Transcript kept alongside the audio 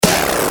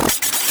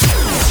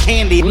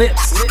Candy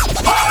lips.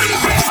 Party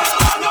people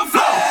on the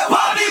floor.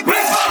 Party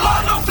people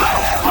on the floor.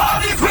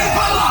 Party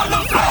people on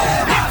the floor.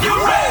 If you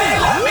ready,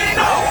 let me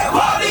know.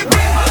 Party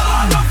people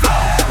on the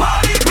floor.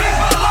 Party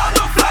people on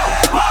the floor.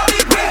 Party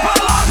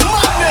people on the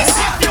floor.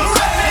 If you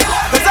ready,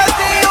 let me know. 'Cause I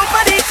stay up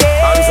for the day.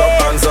 Hands up,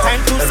 hands up.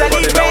 Time to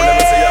Everybody celebrate. now, let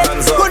me see your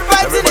hands up. Good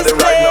vibes in this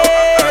Everybody right now,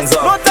 place. hands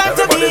up. No time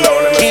to be Everybody now,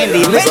 let me see Candy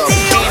your lips. hands up.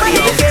 Candy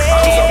lips.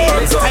 Hands up,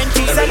 hands up. Time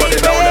to Everybody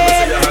now, let me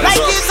see your celebrate. hands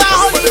Like up. it's a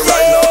Everybody holiday.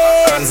 right now,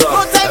 hands up.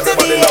 No time to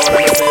be Everybody now,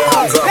 let me see your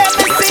hands up. Let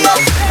me Right see now,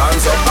 you.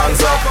 hands up,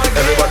 hands up.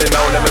 Everybody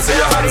now, let me see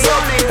your hands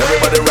up.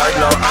 Everybody right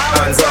now,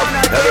 hands up.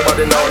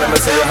 Everybody now, let me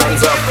see your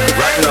hands up.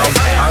 Right now,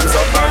 hands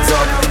up, hands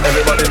up.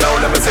 Everybody now,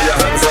 let me see your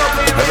hands up.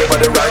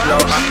 Everybody right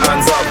now,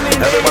 hands up.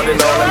 Everybody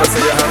now, let me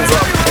see your hands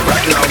up.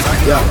 Right now.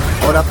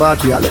 Yeah, all the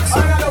party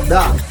Alexa.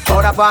 Da,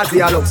 all the party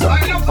Alexa.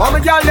 How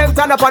many girl them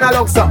turn up on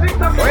Alexa?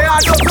 Where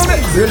are you to me?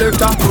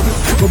 Selector.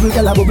 Bubble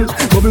gala bubble,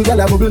 bubble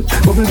gala bubble,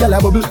 bubble gala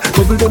bubble,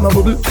 bubble gala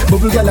bubble,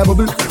 bubble gala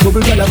bubble,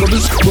 bubble gala bubble,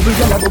 bubble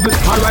gala bubble.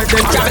 All right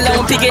then. Drop it low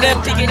and pick it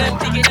up, pick it up,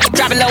 pick it up.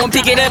 Drop it low and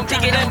pick it up,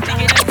 pick it up,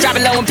 pick it up. Drop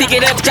it low and pick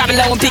it up, drop it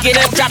low and pick it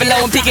up. Drop it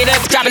low and pick it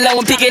up, drop it low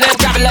and pick it up.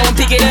 Drop it low and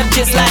pick it up,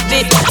 just like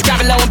this.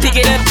 Drop it low and pick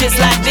it up, just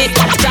like this.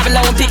 Drop it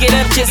low and pick it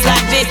up, just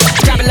like this.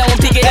 Drop it low and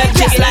pick it up,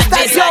 just like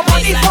this. That's your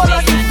money for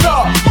the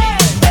floor.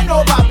 Bend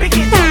over, pick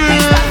it up.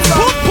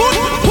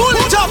 Pull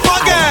it up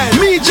again.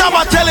 Me,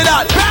 Jabba, tell it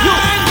that.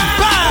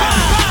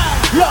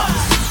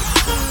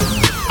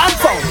 I'm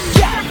found.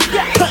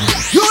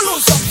 You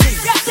lose something.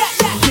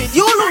 Did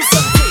you lose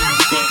something?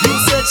 You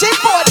searching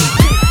for the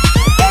thing.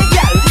 Hey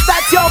girl,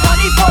 that's your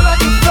money fall on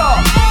the floor.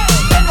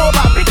 Bend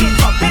over, pick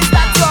it up. It's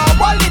that your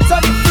wallet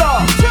on the floor.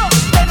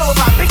 Bend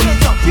over, pick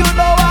it up. You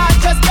know I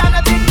just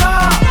cannot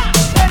ignore.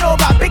 Bend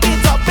over, pick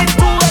it up. It's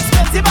too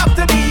expensive up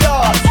to be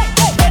yours.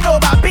 Bend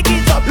over, pick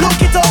it up. Look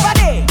it over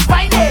there.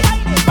 Find it,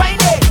 find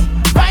it,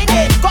 find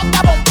it. Got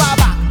the bumper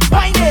back.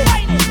 Find it,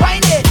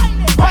 find it,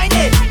 find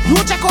it. You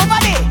check over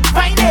there.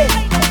 Find it,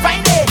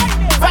 find it,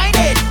 find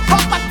it.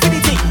 Come back to the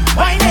thing.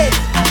 Find it,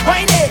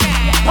 find it,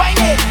 find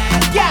it.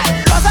 Yeah,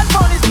 lost and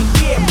found is the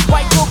game.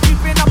 Why go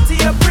creeping up to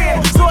your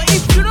brain? So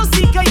if you don't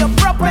seek your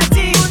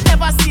property, you'll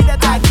never see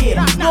that again.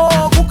 No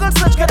Google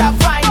search could I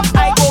find.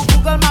 I go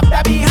Google map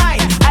that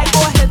behind. I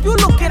go help you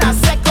look in a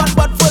second,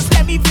 but first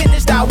let me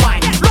finish that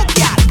wine. Look,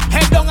 yeah,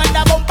 head down and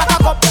the bumper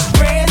cock up.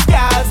 Praise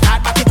girl,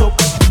 start back it up.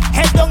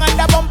 Head down and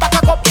the bumper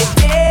cock up.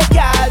 Hey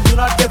girl, do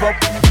not give up.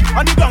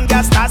 On the ground,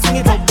 girl, start sing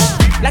it up.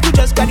 Like you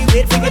just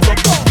graduate, bring it up.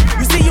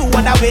 You see you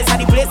on the waist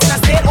and the place in a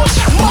state. Oh,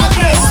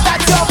 money,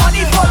 that's your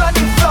money fall on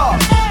the floor.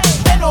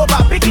 Bend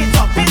over, pick it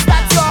up. It's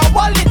that your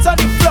wallet on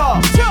the floor.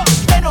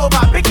 Bend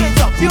over, pick it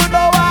up. You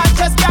know I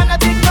just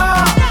cannot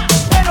ignore.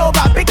 Bend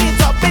over, pick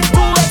it up. It's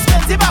too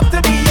expensive up to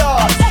be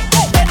yours.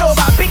 Bend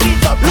over, pick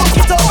it up. Look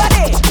it over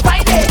there.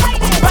 Find it,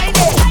 find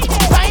it,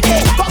 find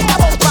it. Fuck the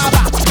bumper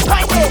back.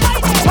 Find it,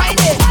 find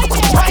it,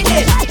 find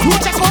it. You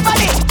check over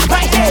there.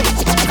 Find it,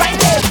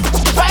 find it,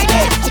 find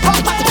it. Come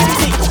back to the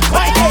thing.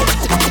 Find it,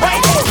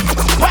 find it,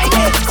 find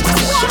it.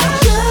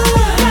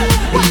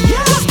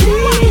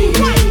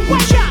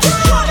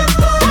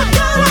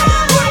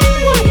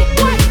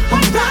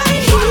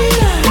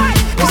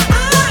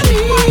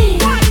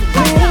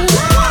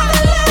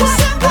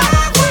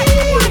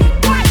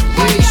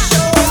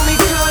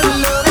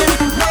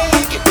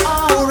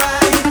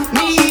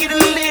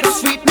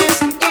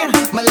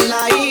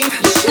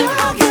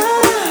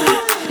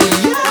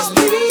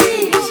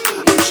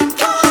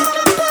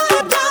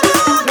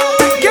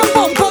 Get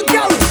bumper,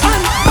 girl,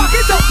 and back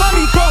it up on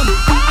me, come.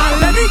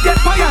 And let me get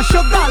by your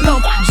sugar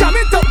lump. Jam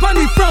it up on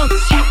the front,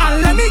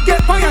 and let me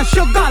get by your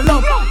sugar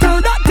lump.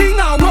 Turn that thing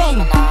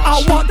around.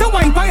 I want the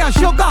wine by your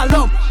sugar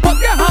lump. Put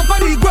your hand on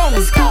the ground,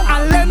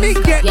 and let me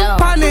get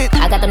on it.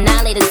 I got them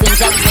annihilators in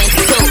judgment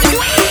too.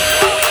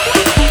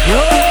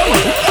 Yo,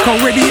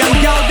 Caribbean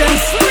girl, them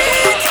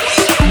sweet.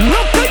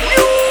 Look at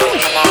you.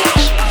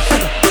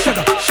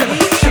 Sugar, sugar,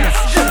 sugar,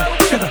 sugar,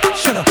 sugar,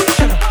 sugar,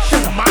 sugar,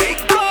 sugar. My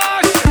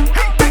gosh.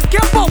 Take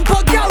your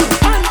bumper, girl,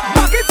 and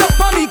back it up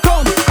on me,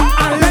 come.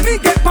 And let me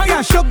get by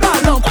your sugar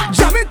lump.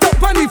 Jam it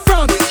up on the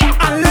front,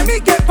 and let me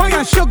get by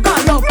your sugar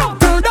lump.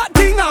 Turn that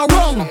thing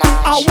around.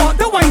 I want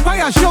the wine by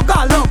your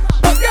sugar lump.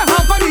 Put your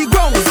hand on the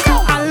ground,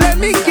 and let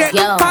me get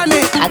on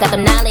it. I got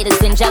them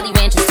annihilators in Jelly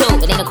Ranchers too.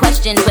 It ain't a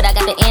question, but I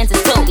got the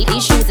answers too.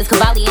 These shoes is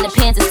Cavalli and the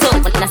pants is too.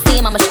 But when I see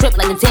them, I'ma strip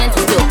like the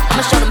dancers do.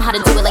 I'ma show them how to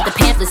do it like the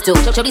Panthers do.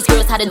 Show these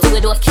girls how to do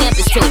it off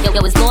campus too.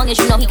 Yo, as long as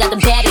you know he got the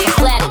baddest, I'm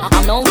flattered.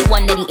 I'm the only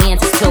one that he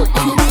answers to.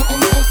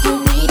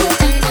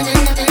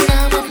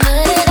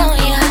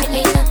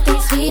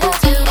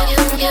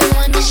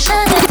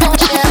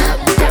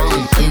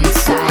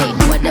 Inside,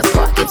 what the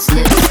pockets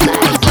look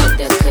like.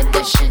 Coulda,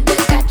 shoulda,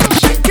 got your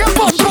shit. Get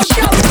bumper,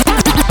 girl,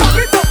 back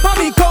it up on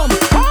me, come.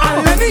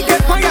 And let me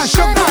get by your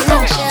sugar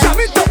lump. Jam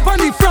it up on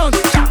the front,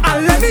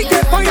 and let me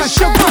get by your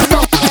sugar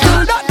lump.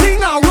 Turn that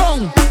thing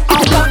around. I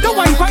want the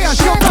wine by your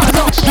sugar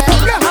lump.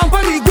 Put your hand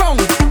on the ground,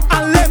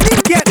 and let me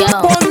get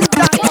on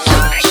that.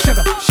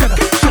 Sugar, sugar, sugar,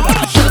 sugar,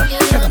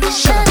 sugar, sugar,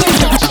 sugar,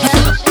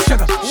 sugar,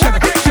 sugar,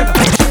 sugar, sugar,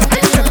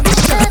 sugar,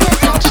 sugar,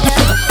 sugar.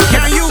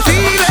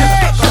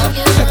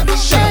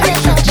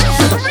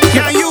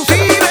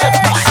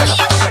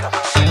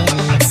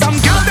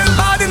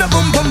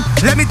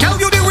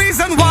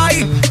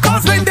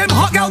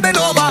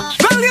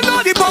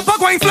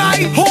 going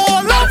fly.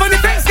 Hold up on the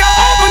fence, go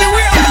up on the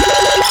wheel.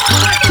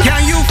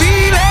 Can you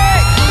feel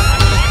it?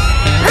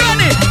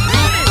 Run it.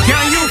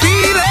 Can you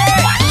feel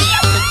it?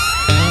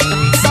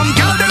 Some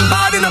girl them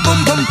bad in a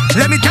bum bum.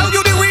 Let me tell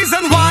you the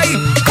reason why.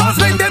 Cause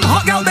when them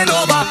hot girl bend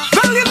over,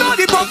 well you know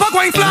the bumper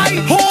going fly.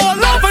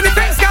 Hold up on the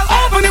fence, go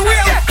up on the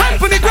wheel. Hand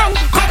on the ground,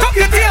 cock up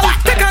your tail.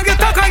 Take on your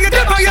tuck on your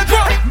dip on your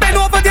drum. Bend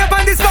over there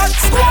on the spot.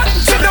 Squat.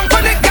 Sit down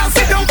on it, girl.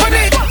 Sit down on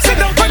it.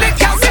 Sit down on it,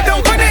 girl. Sit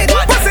down on it.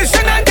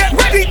 Position and get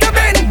ready to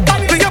bend.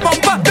 Up to your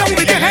bumper, down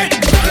with your head.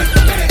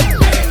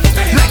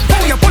 Like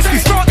how you push the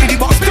straw in the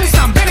box, do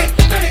some bend it.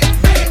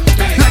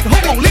 Like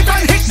how only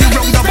can hit the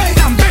roundabout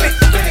and bend it.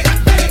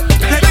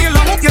 Like how you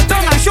long up your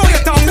tongue and show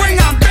your tongue ring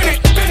and bend it.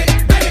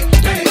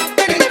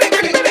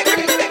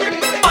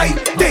 I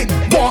did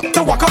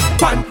walk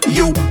up on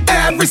you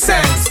every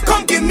sense.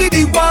 Come give me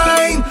the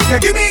wine, yeah,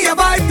 give me a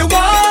vibe to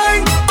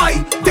wine.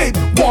 I did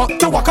walk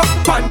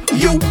up on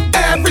you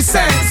every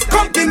sense.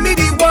 Come give me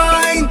the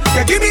wine,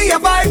 yeah, give me a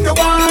vibe to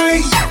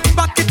wine.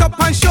 Back it up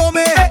and show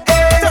me,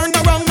 turn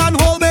around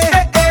and hold me.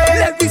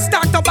 Let me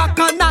start to back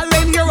on that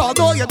lane here,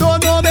 although you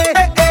don't know me.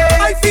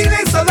 I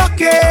feeling so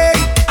lucky,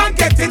 I'm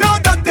getting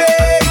out the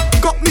day.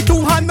 Got me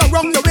two hands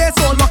around your waist,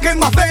 so look in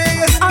my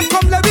face. And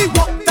come let me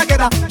walk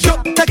together,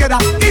 jump together.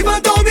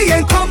 Even though we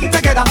ain't come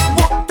together,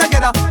 walk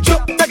together,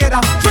 jump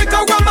together. Drink a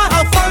rum and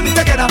have fun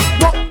together,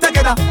 walk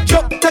together,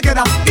 jump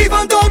together.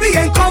 Even though we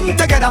ain't come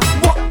together,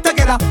 walk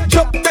together,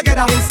 jump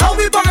together. It's how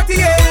we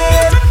party.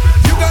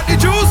 You got the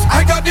juice,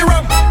 I got the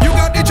rum. You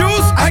got the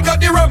juice, I got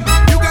the rum.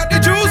 You got the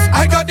juice,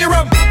 I got the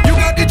rum. You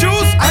got the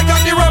juice, I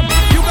got the rum.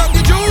 You got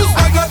the juice,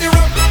 I got the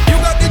rum. You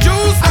got the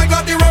juice, I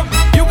got the rum.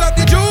 You got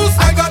the juice,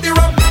 I got the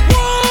rum.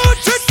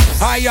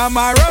 I am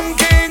a rum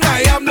king,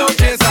 I am no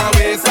chaser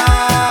waster.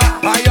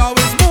 I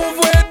always move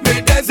with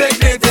me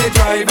designated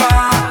driver,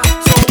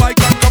 so I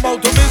can come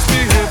out to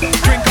misbehave.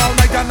 Drink all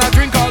night and I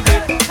drink all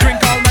day.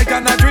 Drink all night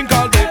and I drink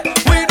all day.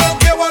 We don't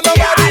care what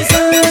nobody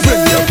says.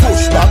 When you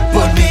push back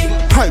on me,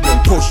 I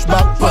will push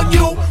back on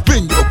you.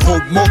 When you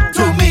come up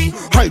to me,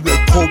 I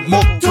will come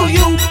up to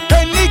you.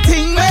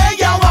 Anything where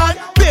you want,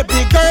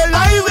 baby girl,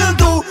 I will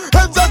do.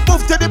 Just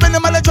move to the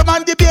minimum and drum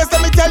and the bass.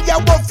 Let me tell you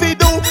what we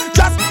do.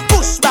 Just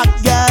push back,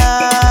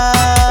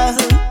 girl.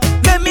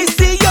 Let me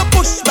see you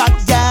push back,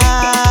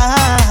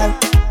 girl.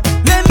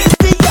 Let me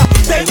see you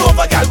bend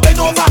over, girl, bend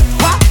over.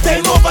 What?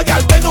 Bend over,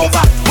 girl, bend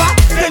over. What?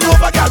 Bend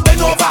over, girl,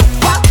 bend over.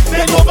 What?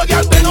 Bend over,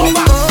 girl, bend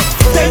over.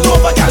 Bend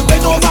over, girl,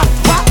 bend over.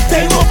 What?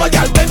 Bend over,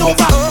 girl, bend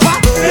over. What?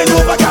 Bend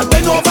over, girl,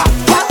 bend over.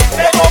 What?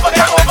 Bend over,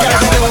 girl,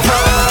 bend over.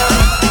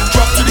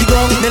 Drop to the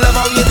ground, me love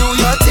how you do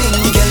your thing.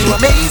 Girl, you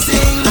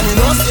amazing, and you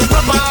know stay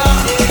proper.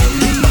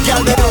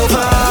 Girl, bend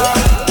over.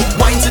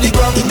 Wine to the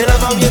ground, me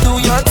love how you do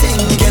your thing.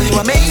 Girl, you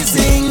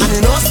amazing, and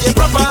you know stay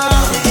proper.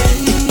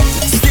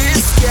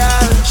 This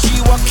girl,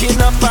 she walking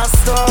up a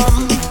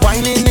storm,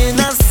 whining in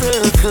a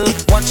circle.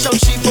 Watch how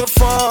she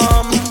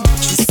perform.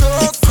 She's so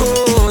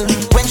cool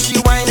when she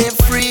whine and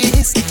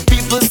freeze.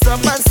 People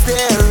stop and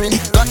staring.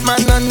 Got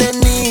man on their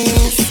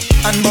knees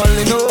and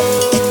balling.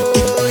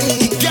 Oh,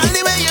 girl,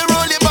 the way you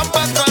roll your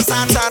bumper cause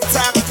heart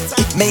attack,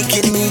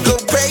 making me go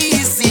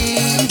crazy.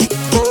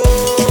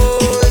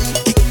 Oh,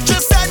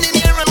 just standing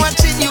here and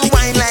watching you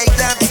whine like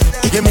that.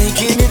 You're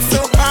making it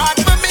so hard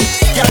for me.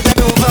 Girl,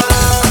 bend over,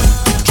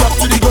 drop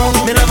to the ground.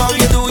 Me love how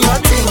you do your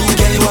thing.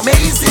 Girl, you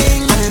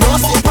amazing, and you know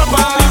stay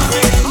proper.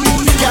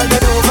 Girl,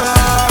 bend over,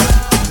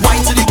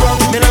 wine to the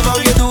ground. Me love how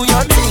you do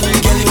your thing.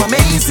 Girl, you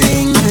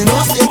amazing, and you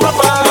know stay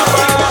proper.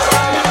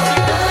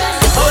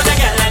 Hold a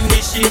girl and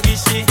wishy,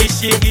 wishy,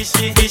 wishy,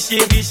 wishy,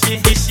 wishy,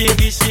 wishy, wishy,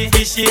 wishy,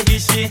 wishy,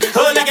 wishy.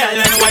 Hold a girl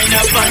and wind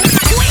up on.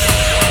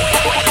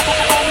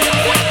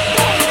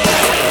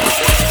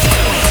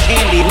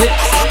 Candy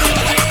lips.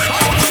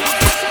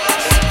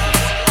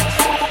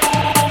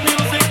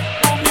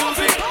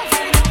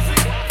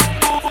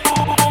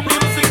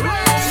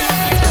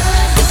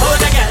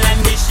 Hold a girl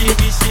and wishy,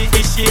 wishy,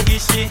 wishy,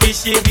 wishy,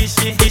 wishy,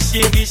 wishy,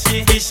 wishy, wishy,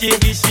 wishy,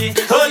 wishy.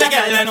 Hold a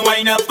girl and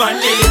wind up on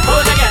it.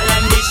 Hold a girl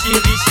and wishy,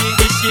 wishy,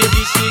 wishy,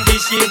 wishy,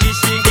 wishy,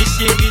 wishy,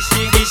 wishy,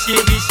 wishy, wishy,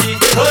 wishy.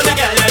 Hold a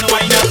girl and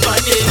wind up on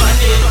it.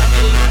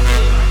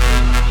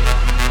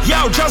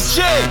 Yo, just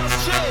shake.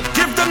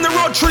 Give them the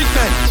road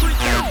treatment.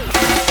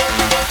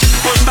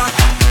 Push back,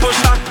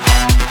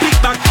 beat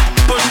back,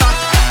 push back,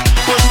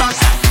 push back,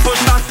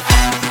 push back.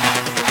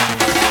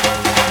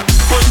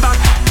 Push back,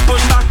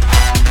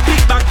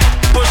 beat back,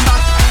 push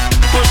back,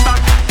 push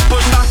back,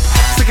 push back.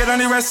 Sicker than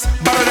the rest,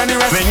 better than the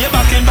rest. When you're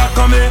backing back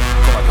on me,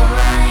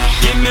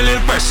 give me a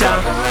little pressure.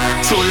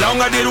 So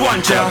long I did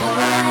want ya.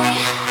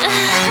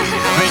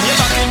 When you're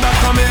backing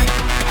back on me,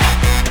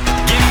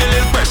 give me a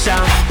little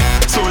pressure.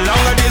 So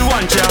long I did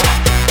want ya.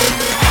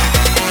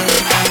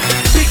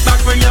 Pick back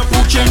when you're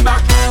pushing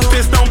back.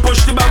 Face down,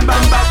 push the bam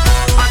bam back.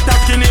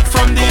 Attacking it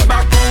from the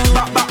back.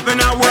 Back when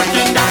I'm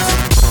working that.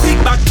 Pick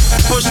back,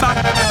 push back.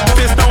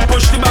 Face down,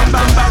 push the bam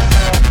bam back.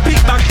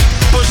 Pick back,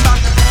 push back.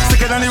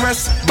 Sicker than the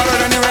rest, better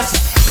than the rest.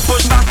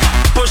 Push back,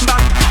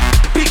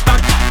 pick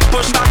back,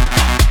 push back,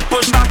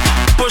 push back,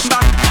 push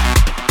back.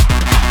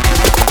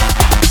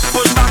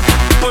 Push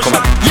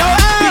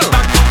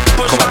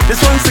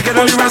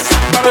only rest,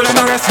 bubble and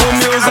the rest, home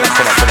music.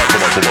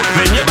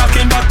 When you're back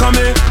in back on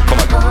me,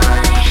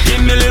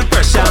 give me a little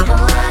pressure.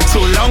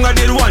 So long I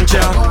did want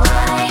ya.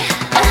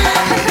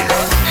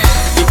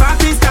 The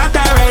party start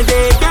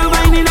already. Girl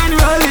whining and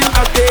rolling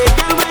back there.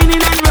 Girl whining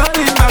and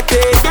rolling back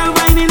there. Girl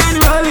whining and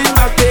rolling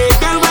back there.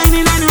 Girl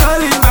whining and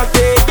rolling back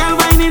there. Girl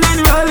whining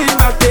and rolling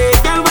back there.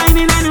 Girl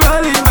whining and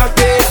rolling back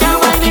there. Girl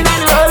whining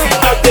and rolling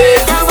back there.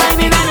 Girl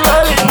whining and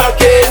rolling back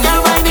there. Girl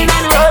whining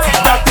and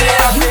rolling back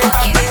there.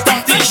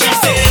 She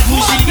said,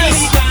 "Mushy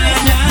gani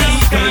kana,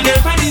 kana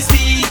for the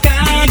speaker,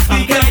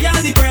 speaker ya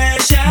the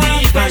pressure,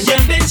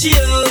 and then she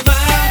over."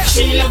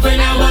 She love when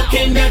I walk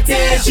in the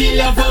tail. She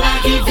love how I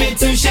give it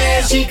to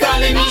share. She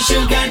calling me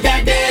sugar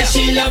daddy.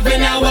 She love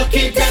when I walk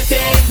in the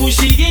tail.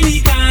 Mushy gani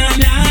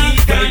kana,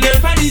 kana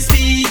for the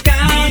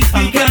speaker,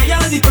 speaker ya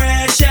the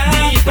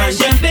pressure,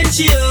 and then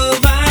she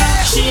over.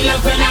 She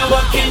love when I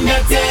walk in the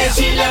tail.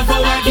 She love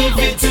how I give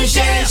it to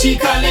share. She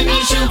calling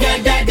me sugar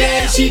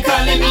daddy. She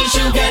calling me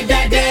sugar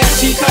daddy.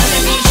 She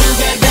calling me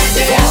sugar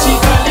daddy. She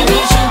calling me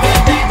sugar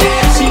daddy.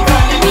 She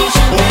calling me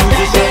sugar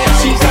daddy.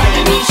 She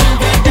calling me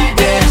sugar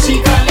daddy. She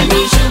calling me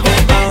sugar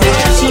daddy.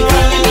 She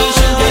calling me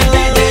sugar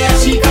daddy.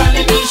 She calling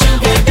me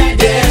sugar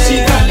daddy. She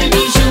calling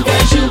me sugar.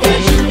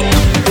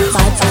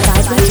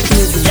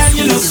 Yeah,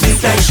 you look sweet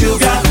like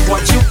sugar.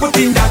 What you put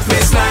in that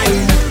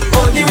waistline?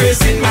 Only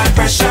raising my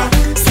pressure.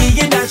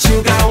 Seeing that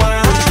sugar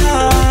wine.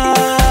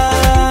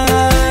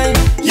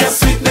 Your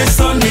sweetness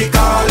only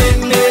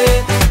calling me.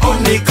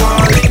 Only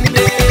calling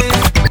me.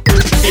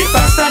 If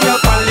I stand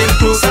up a little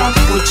closer,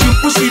 would you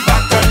push it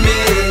back on me?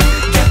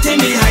 Getting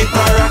me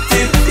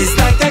hyperactive, it's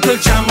like I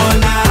could jam all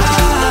night.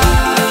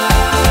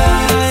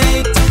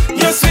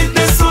 Your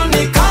sweetness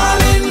only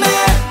calling me,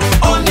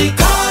 only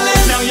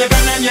calling. Now you're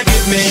gonna and you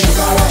give me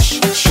sugar rush,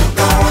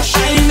 sugar rush. I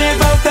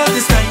never felt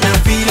this kind of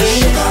feeling.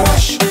 Sugar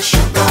rush,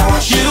 sugar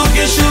rush. You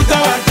get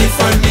sugar at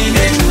different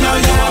meaning. Now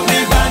you have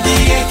my body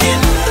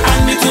aching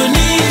and me too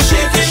knee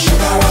shaking.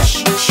 Sugar rush,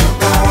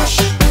 sugar rush.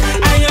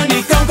 I only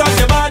come 'cause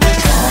your body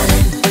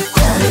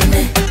calling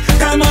me.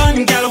 Come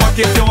on, girl, walk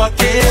it to walk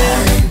it.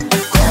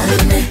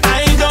 Calling me. I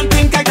don't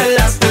think I can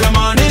last till the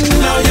morning.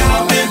 Now you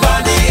have my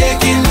body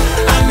aching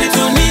and me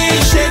too knee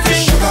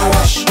shaking. Sugar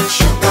rush,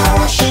 sugar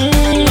rush.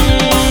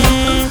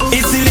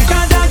 It's the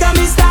liquor that got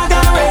me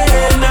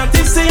staggering. Not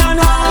tipsy and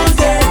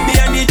haunted.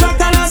 Behind the truck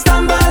and I'm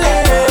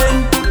stumbling.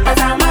 But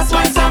I must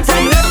find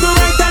something. Left to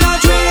right and I'm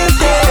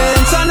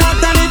drifting. Sun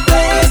out and it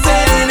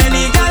blazing.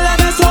 Any girl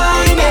that is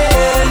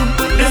whining.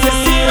 This is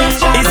serious.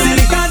 It's the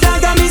liquor that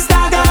got me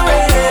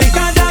staggering.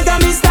 Liquor that got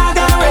me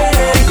staggering.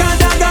 Liquor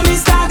that got me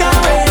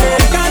staggering.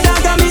 Liquor that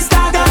got me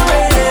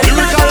staggering.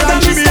 Liquor that got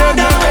me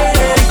staggering.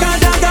 Liquor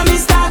that got me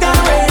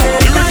staggering.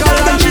 Liquor that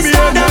got me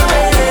staggering.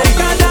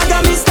 Liquor that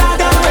got me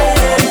staggering.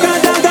 Liquor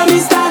that got me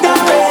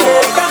staggering.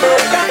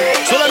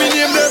 So let me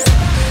name them.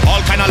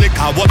 All kind of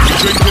liquor, what we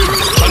drinking.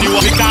 And you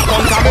want liquor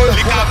con came,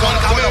 liquor con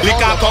came,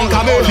 liquor con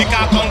came,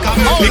 liquor con came,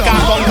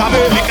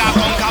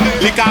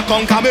 liquor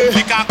con came,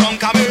 liquor con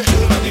came,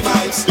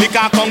 liquor con came, liquor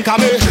con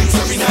came,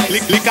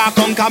 liquor con came, liquor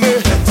con came,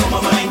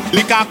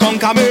 liquor con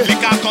came,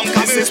 liquor con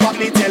came. This is what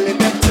me telling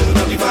them.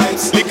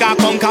 Liquor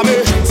con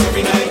came,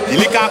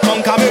 liquor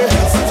con came,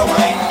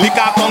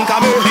 liquor con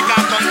came,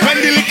 liquor con. When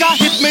the liquor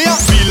hit me, I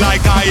feel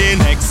like I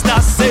in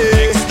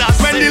ecstasy.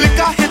 When the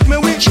liquor hit me,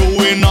 we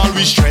throwing all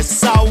we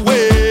stress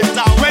away.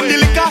 When the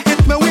liquor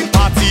hit me, we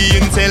party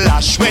until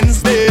Ash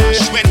Wednesday.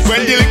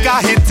 When the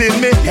liquor hitting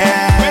me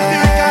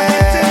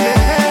head,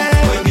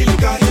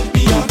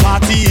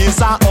 party is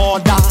a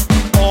order,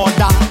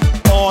 order,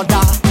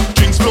 order.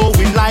 Drinks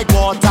flowing like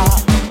water,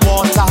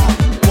 water,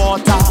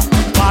 water.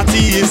 Party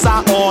is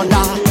a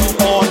order,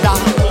 order,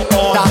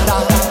 order.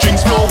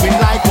 Drinks flowing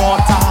like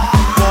water,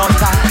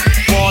 water,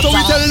 water. So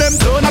we tell them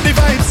turn up the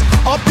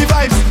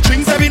vibes,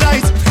 drinks every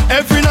night,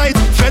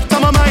 fed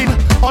on my mind,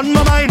 on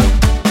my mind.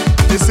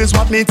 This is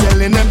what me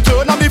telling them,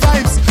 turn up the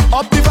vibes,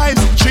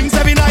 drinks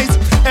every night,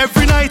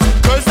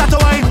 girls start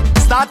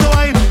to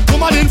wine,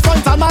 woman in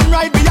front and man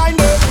right behind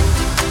them.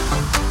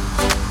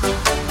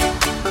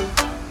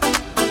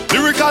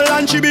 Lyrical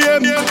and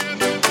GBM,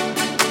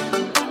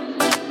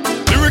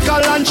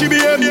 lyrical and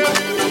GBM.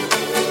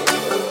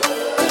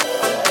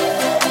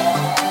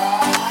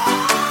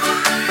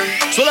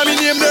 So let me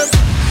name them.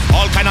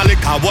 All kind of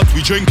liquor, what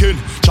we drinking.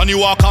 Johnny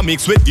Walker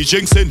mixed with the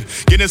Jinxin.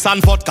 Guinness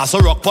and vodka, so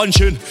rock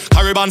punching.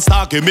 Caribbean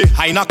Star, give me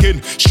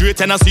Heineken. Straight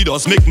Tennessee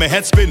does make me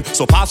head spin.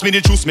 So pass me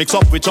the juice, mix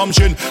up with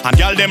chumchin. And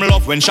y'all them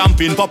love when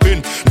champagne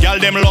poppin'. Y'all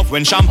them love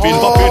when champagne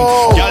poppin'.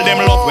 Y'all them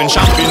love when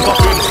champagne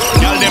poppin'.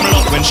 Y'all them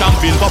love when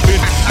champagne poppin'.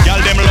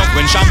 Y'all them love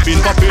when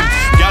champagne poppin'.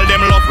 Y'all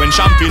them love when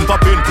champagne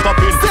poppin',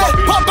 poppin',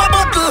 poppin'. Pop a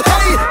bottle,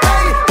 hey,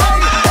 hey, hey,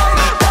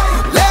 hey.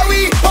 Let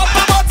me pop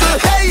a bottle,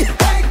 hey,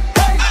 hey,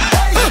 hey,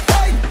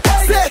 hey.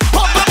 Say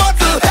pop a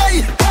bottle,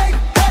 hey, hey,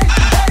 hey,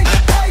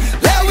 hey.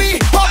 Let me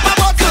pop a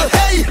bottle,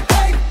 hey,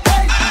 hey,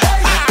 hey,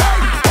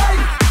 hey.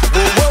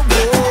 Whoa, whoa,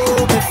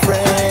 whoa, my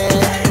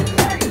friend.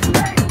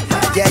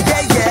 Yeah,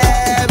 yeah,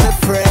 yeah, my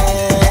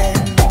friend.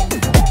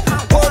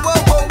 Whoa, whoa,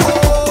 whoa,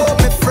 whoa,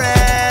 my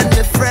friend,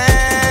 my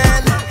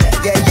friend.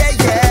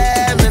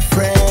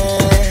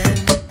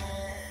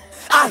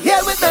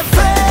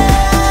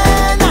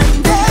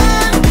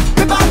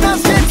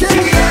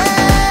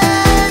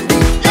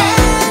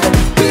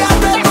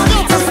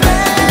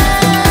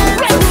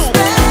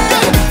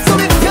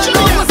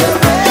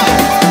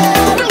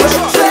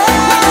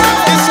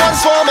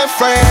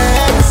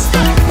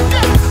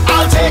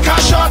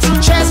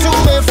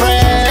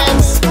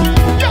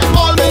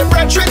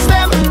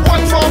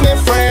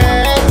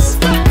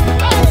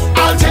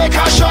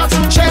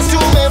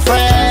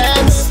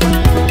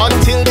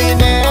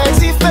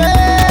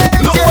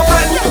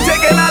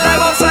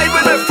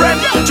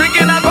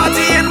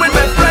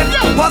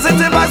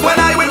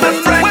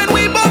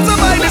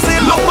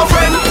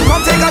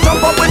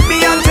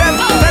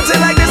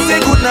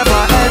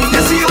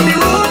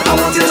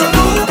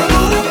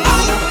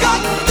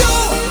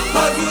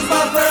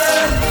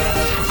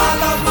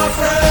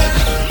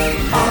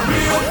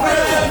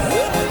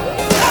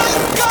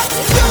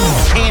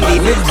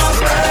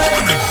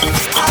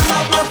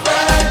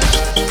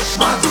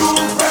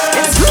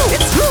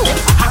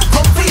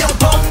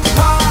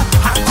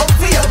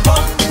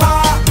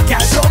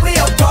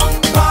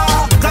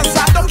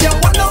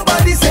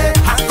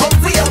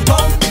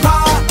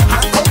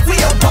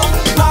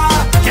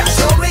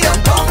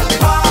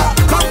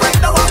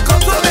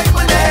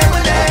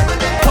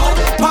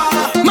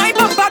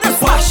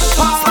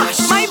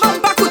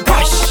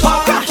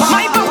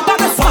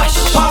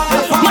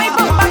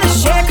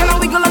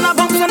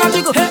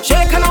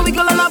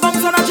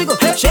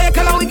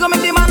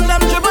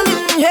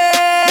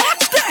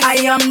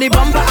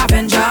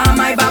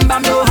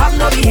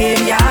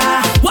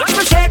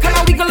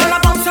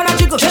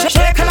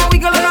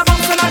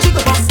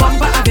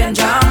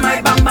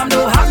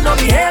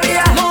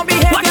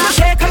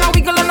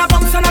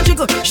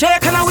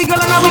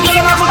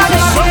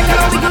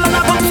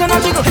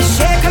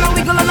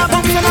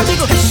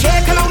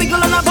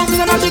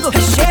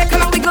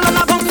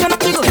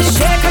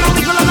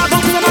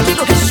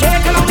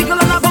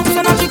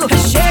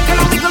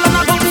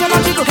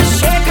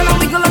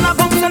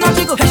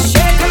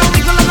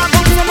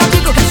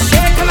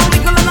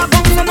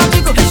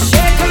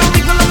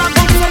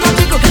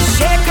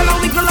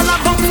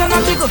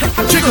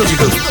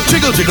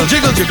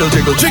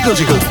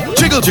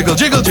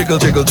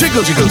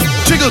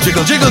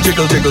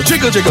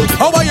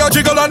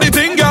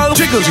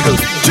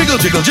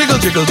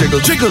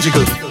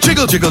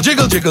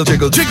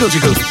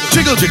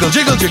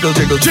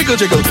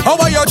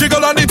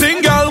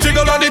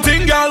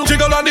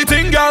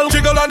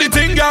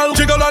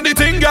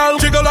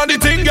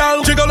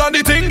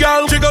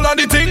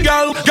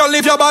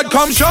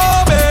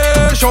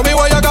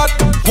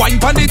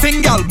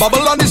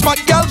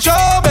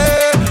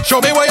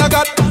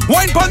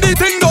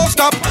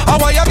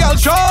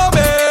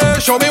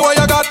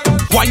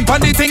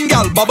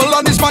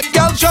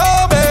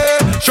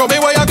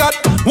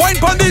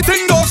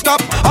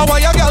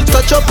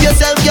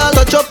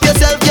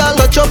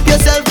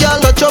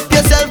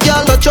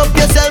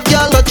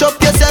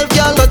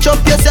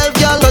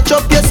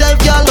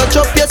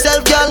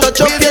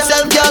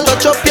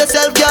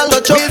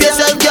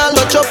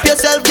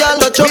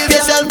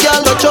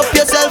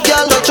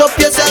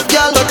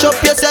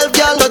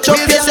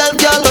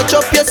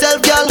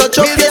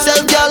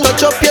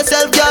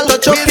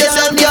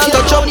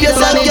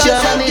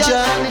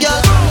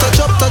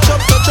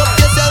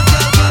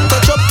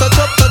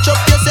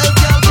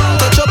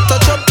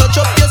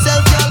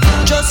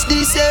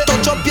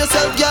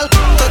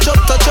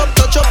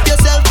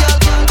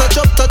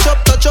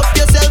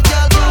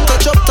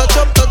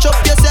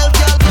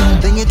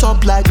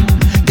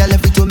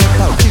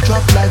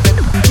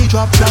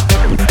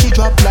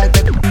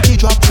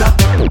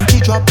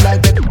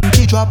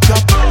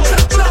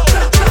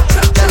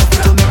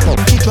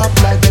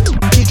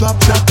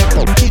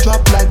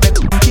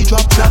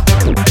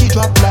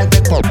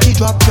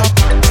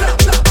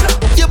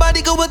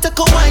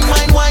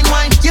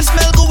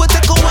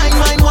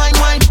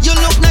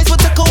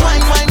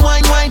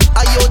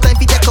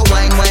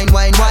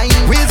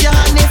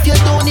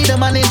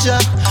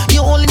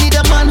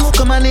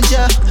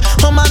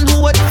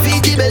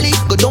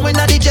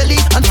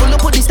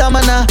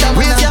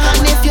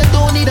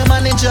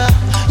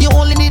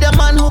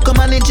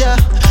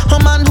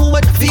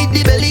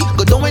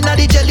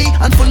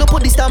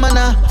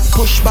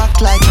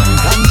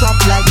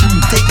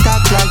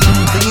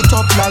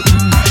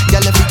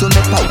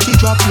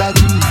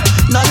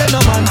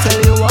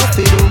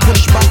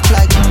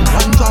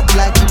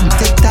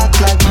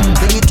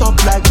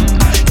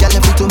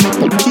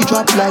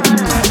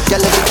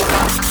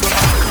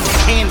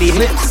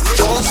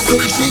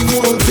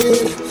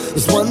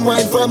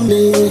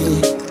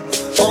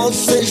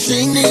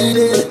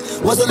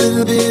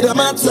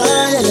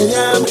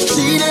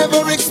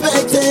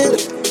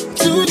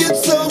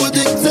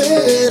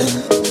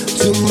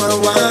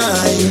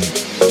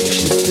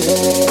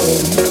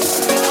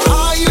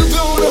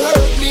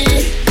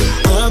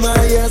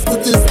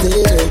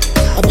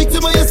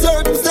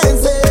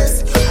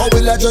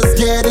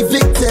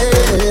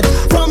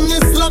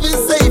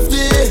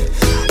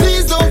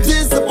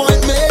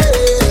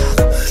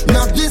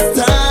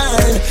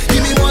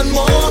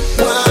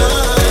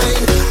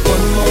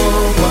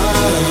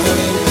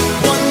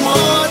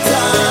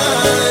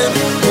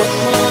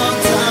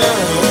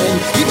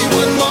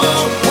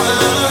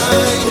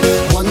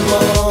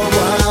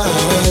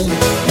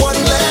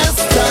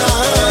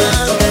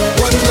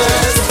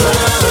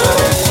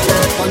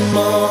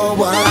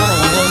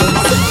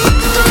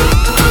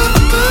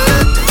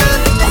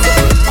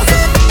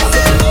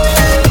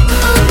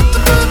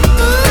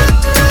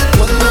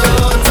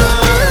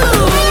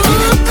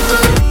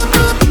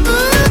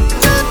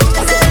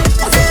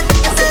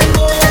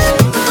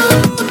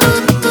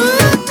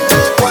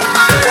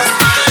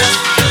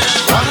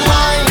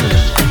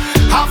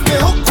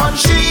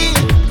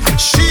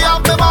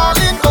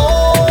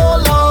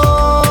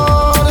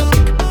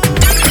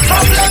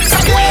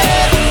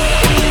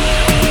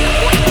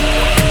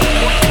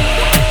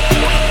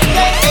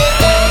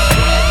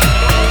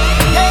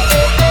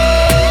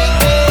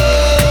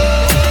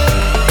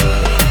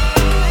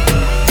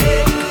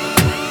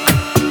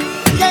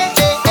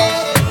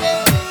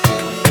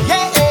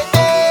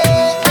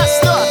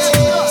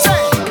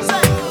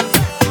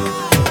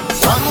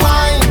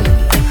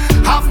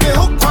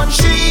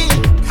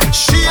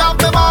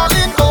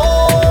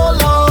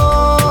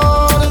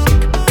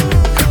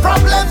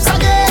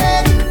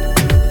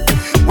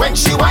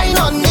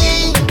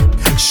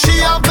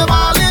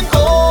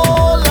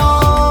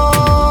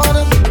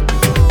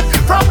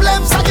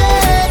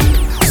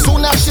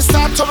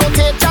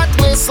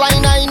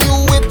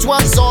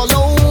 was all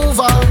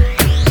over.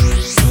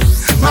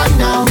 Man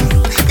now,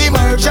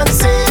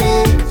 emergency.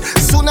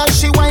 Soon as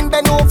she whine,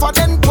 bend over,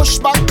 then push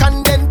back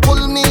and then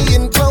pull me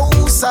in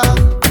closer.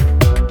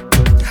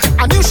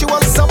 I knew she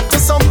was up to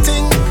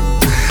something,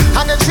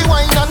 and then she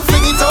whine and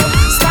fling it up.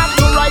 Start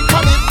to write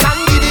on it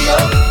and video.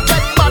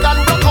 Get mad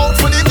and broke out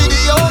for the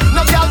video.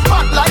 No girl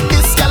bad like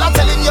this, girl I'm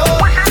telling you.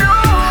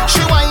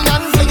 She whine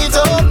and fling it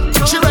up.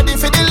 She ready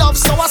for the love,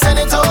 so I send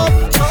it up.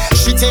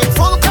 She take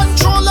full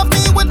control of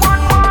me with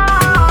one wine.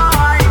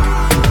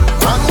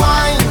 One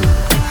wine,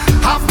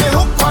 have me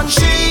hook on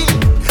she.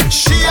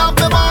 She have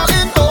the ball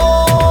in,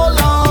 oh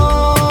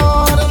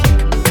Lord.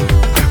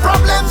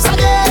 Problems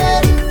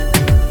again.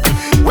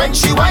 When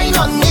she whine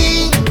on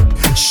me,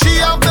 she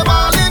have the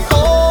ball in,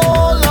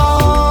 oh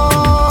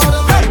Lord.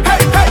 Hey,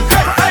 hey, hey,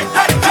 hey, hey,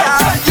 hey,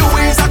 hey. You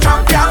is a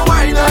champion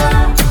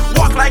whiner.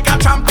 Walk like a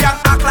champion,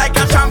 act like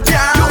a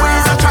champion. You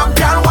is a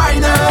champion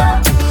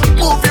whiner.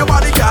 Move your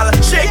body, girl,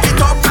 shake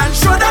it up and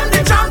show them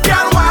the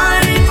champion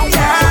wine.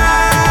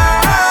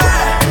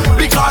 Yeah,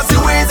 because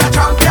you is a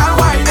champion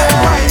whiner.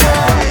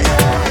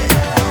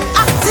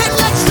 Acting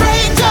like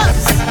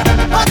strangers,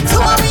 but who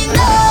are we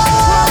know?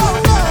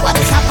 What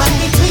has happened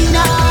between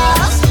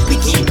us? We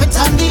keep it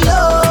on the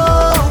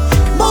low.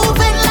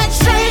 Moving like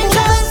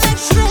strangers,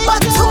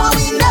 but who are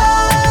we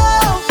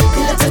know?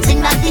 The little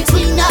thing that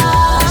between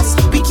us,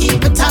 we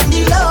keep it on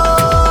the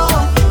low.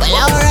 Well,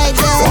 alright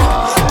then.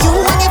 You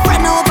and your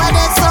friend over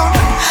there, so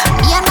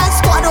me and my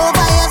squad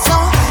over here, so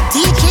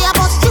DJ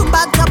about you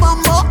back the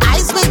bumbo.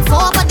 Eyes wait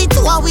for, but the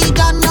two are we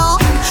done know.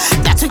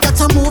 That we got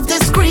to move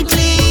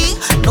discreetly.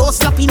 No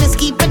sloppiness,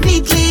 keep it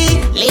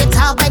neatly.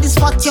 Later by the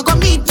spot you gon'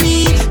 meet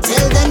me.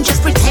 Till then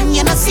just pretend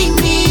you not see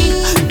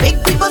me.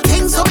 Big people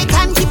think so we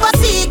can keep a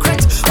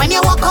secret. When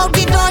you walk out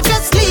the door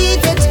just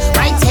leave it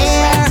right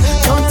here.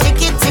 Don't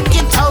take it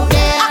out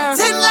there.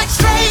 Acting like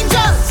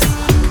strangers,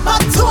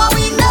 but who are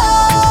we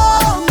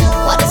know?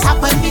 What has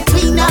happened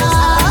between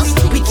us?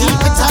 We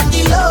keep it on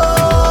the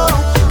low.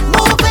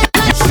 Moving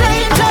like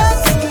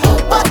strangers,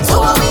 but who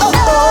are we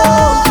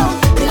know?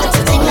 The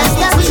little thing that's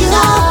between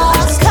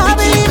us, can't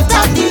believe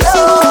that the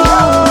low.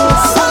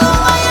 So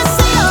long as you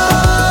say,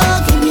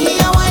 oh, give me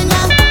a wine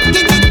now.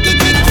 Give me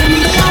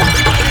a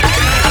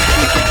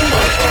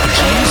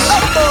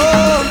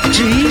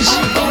Jeez.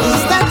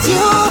 Is that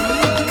you?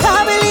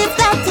 Can't believe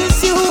that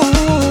is you.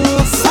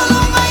 So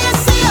long as you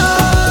say,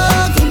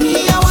 oh, give me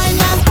a wine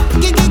now.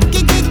 Give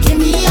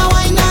me a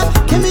wine now.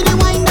 Give me the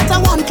wine that I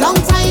want long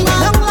time.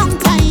 Long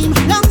time.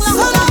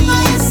 So long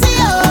as you say,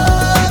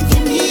 oh,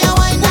 give me a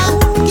wine now.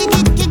 Give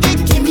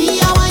me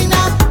a wine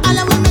now. And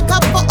I will make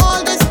up for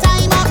all this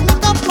time.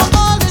 Make up for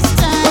all this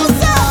time.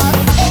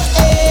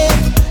 Hey,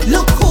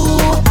 look who.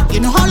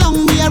 You know how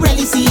long we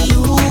really see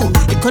you.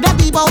 It could have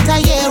been about a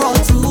year or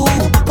two.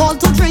 Call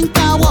to drink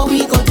now, what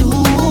we go do?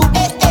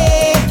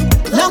 Hey,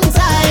 long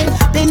time.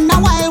 Been a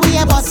while we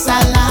a bust a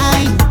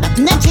line.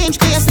 Nothing that changed,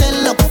 'cause you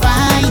still look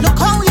fine. Look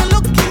how you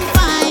looking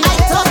fine. I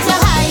thought you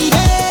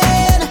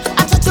hiding.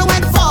 I thought you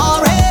went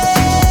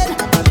foreign.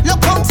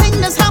 Look how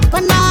things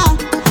happen now.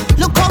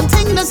 Look how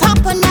things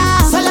happen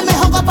now. So let me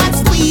hug up and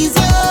squeeze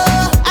you.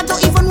 I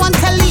don't even want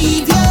to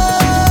leave you.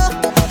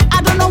 I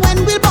don't know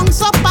when we'll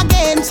bounce up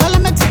again. So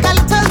let me take a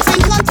little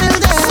thing until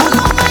then. So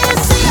long as you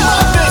see you.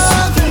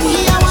 Give me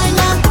a wine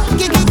now.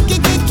 Give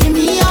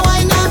me a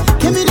wine now.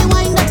 Give me the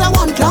wine that I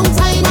want long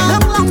time.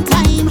 Long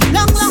time.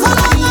 So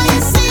long as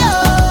you see you.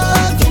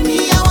 Give me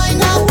a wine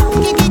now.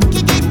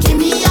 Give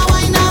me a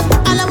wine now.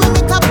 And I will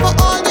make up for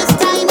all this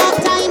time.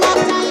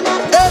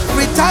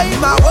 Every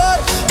time I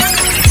watch,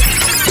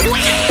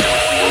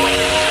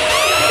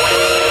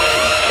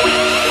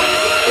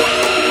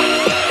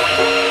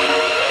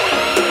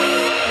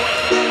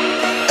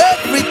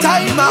 every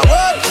time I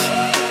watch,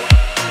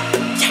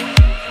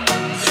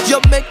 you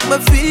make me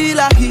feel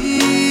a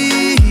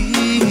heat.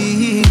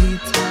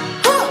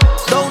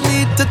 Don't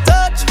need to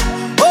touch.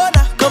 Oh,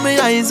 now come my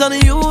eyes on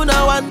you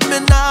now, and me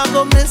now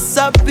go miss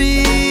a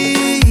beat.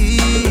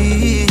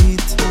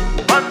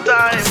 One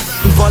time.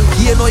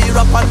 Volcano, you're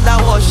up under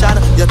ocean.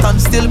 Your tongue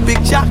still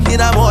picture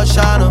in a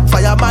motion.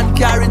 Fireman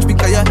carriage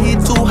because your heat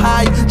too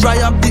high. Dry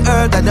up the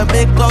earth and you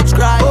make clouds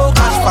cry. Oh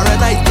gosh,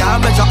 Fahrenheit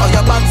can't measure all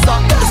your bands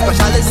up. The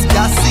specialist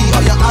can't see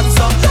all your hands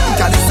up. You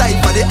can decide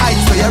for the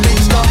heights where you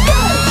reach now.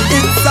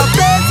 It's a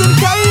blazing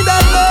kind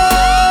of love,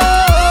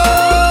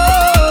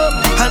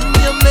 and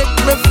you make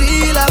me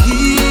feel a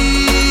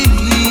heat.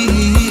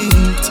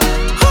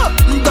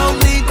 Don't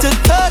need to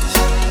touch.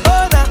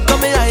 Oh, now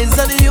come my eyes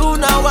on you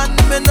now, and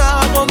me now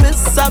go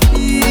miss a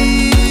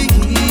beat.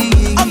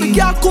 And we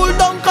can't cool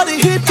down 'cause the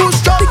heat too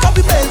strong. Because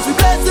we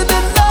blazing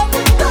in love.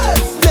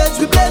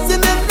 We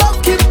blazing in love.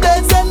 Keep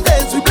blazing,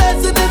 we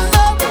blazing in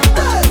love.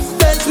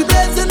 We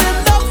blazing in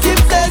love.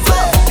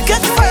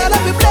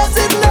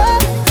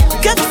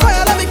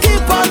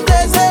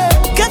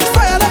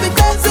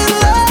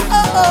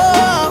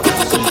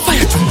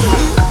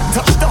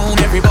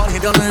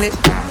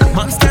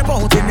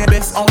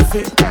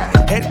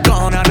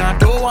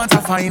 want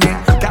to find it.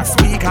 That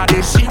speaker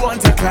there, she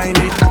want to climb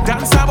it.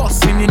 Dance a bus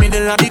in the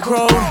middle of the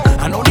crowd.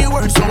 I know the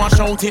words, so I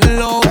shout it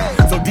loud.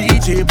 So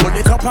DJ, put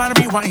it up and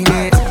rewind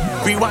it.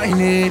 Rewind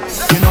it.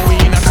 You know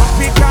we in a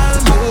tropical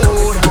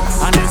mood,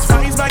 and there's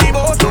vibes by the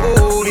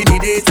boatload. In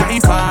the daytime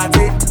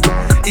party,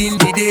 in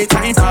the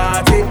daytime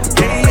party.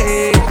 Hey,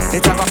 hey.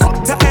 It have a fuck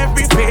to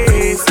every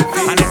face,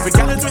 and every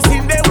girl is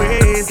twisting their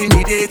ways. In the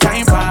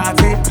daytime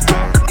party,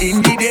 in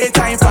the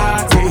daytime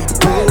party.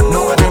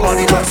 No,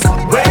 everybody just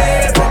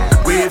wave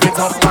up, wave it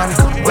up and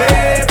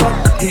wave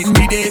up. In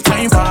the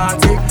daytime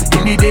party,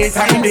 in the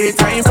daytime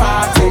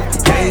party.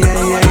 Yeah,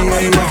 yeah, yeah,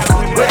 yeah, yeah.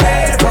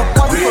 Wave up,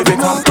 wave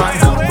it up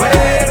and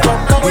wave up.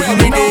 In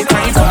the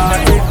daytime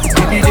party,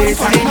 in the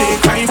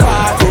daytime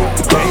party.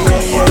 Yeah,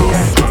 yeah, yeah,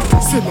 yeah.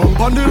 Sit up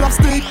on the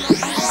elastic,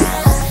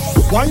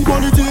 wine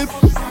on the tip.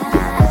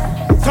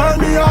 Turn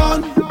me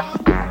on,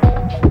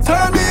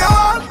 turn me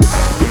on.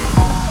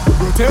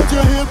 Rotate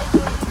your hip,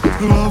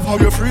 love how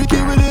you're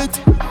freaky with it.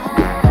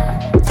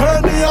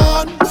 Turn me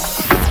on,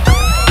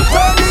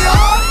 turn me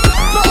on.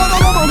 No other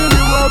woman in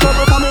the world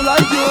ever coming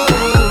like you.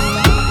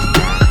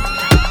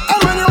 And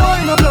when you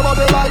wind up your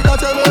body like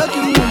that, you're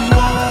making me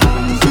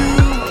want you.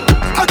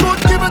 I could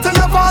give it to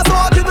you fast, or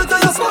I'll give it to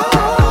you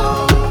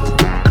slow.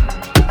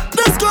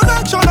 This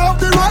connection of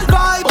the right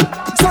vibe.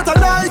 So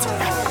tonight,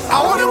 I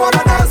only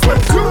wanna dance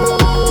with you.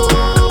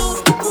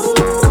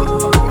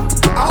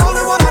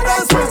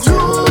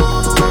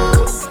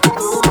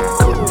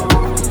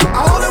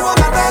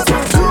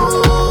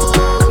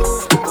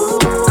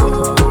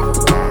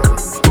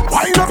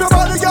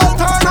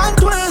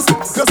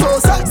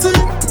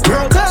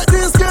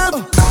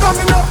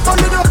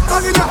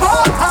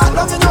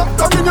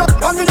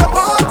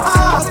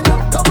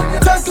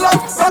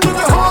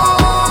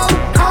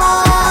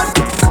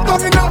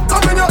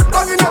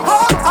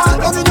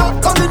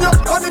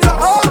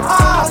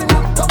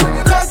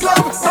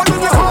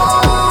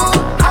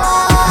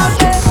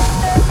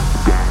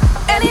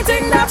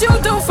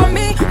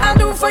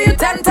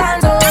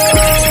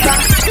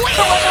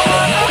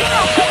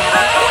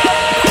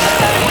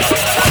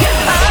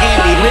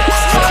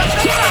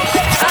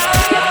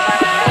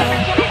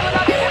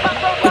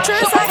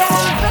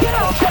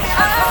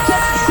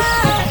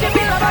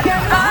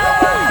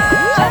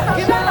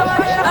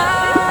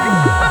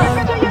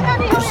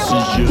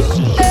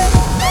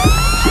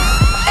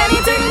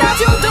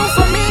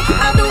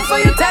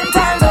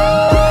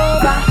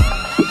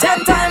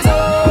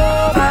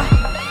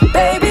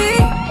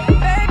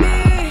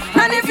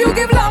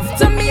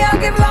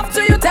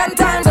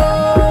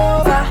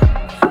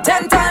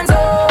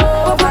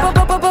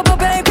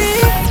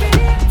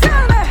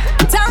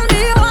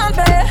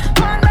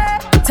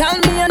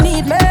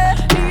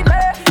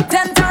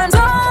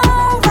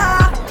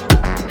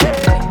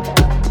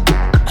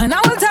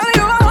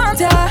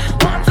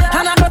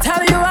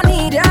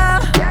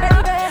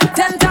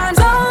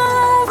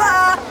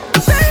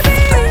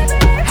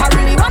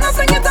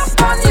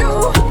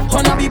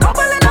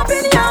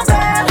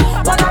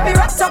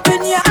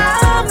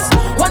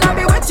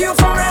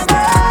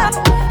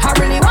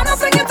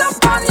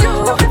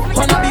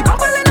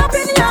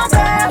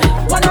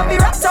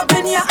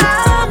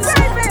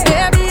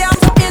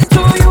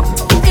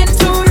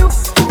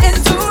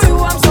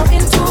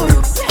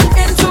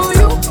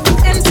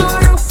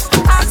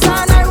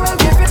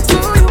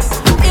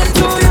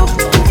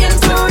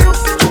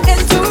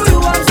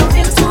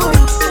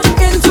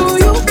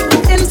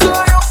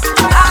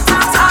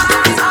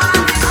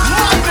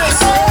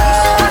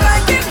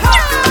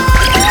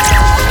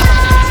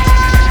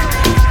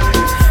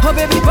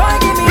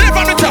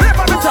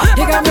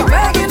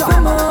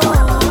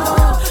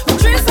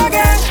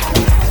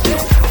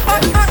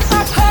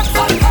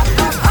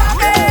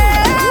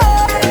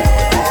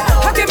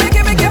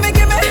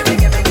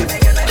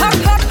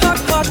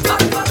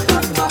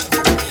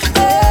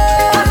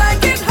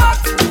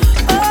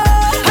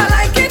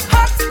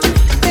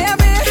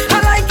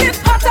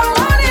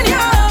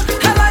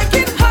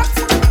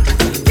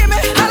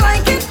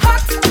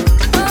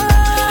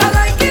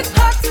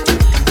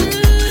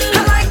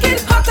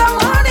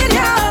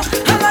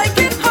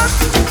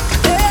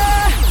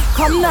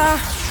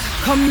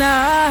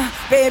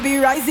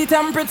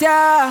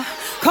 Temperature,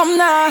 come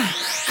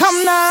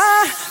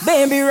now,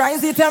 baby,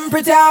 rise the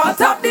temperature.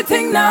 Hot up the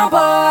thing now,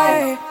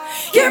 boy.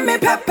 Give me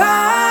pepper.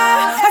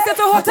 I said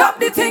to hot up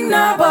the thing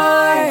now,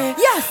 boy.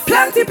 Yes,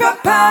 plenty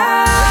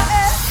pepper.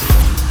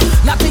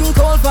 Nothing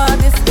cold for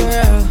this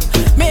girl.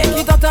 Make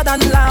it hotter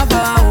than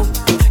lava.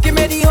 Give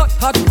me the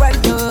hot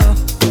weather.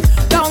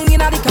 Down in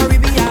the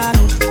Caribbean,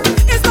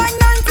 it's like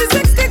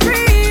 96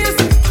 degrees.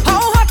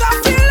 How hot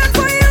I feeling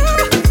for you?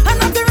 And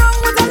nothing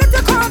wrong with a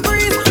little cold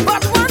breeze.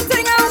 But one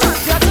thing I want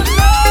you to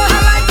know, I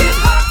like it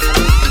hot.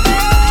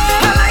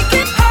 I like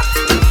it hot,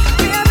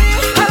 baby.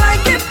 I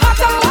like it hot.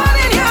 I want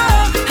it,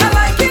 yeah. I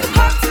like it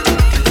hot.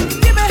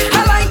 Give me,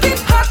 I like it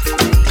hot.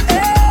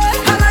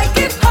 I like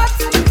it hot.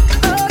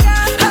 Oh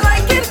yeah, I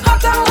like it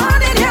hot. I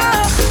want it,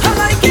 yeah. I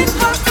like it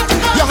hot.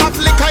 You have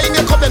liquor in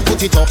your cup and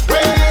put it up.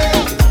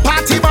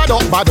 Party bad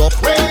up.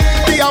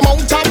 The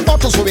amount of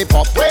bottles we we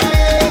pop.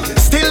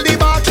 Still the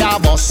bar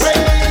can't bust.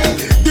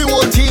 The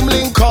whole team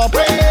link up.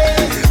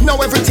 Now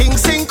everything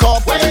sync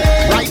up.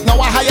 Right now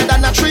we're higher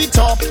than a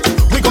treetop.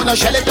 We gonna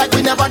shell it like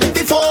we never did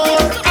before.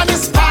 And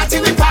it's party,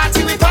 we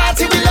party, we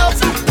party, we love.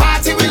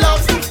 Party, we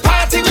love.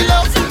 Party, we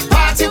love.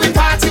 Party, we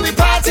party, we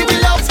party, we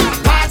love.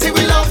 Party,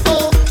 we love.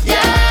 Oh,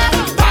 yeah.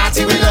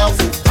 Party, we love.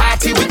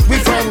 Party with we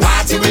friends.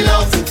 Party, we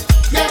love.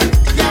 Yeah,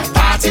 yeah.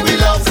 Party, we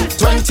love.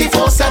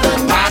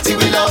 24/7. Party,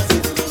 we love.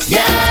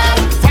 Yeah.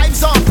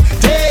 Vibes up.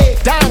 Day,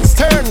 dance,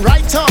 turn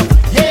right up.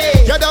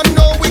 Yeah. You don't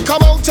know we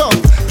come out up.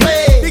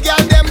 Play. The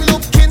girl them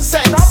looking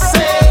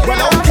sexy.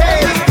 Well,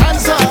 okay.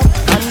 Hands up.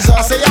 Hands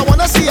up. Say I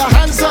wanna see your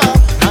hands up.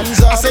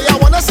 Hands up. Say I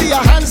wanna see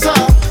your hands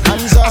up.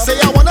 Hands up. Say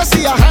I wanna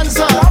see your hands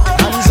up.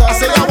 Hands up.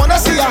 Say I wanna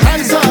see your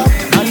hands up.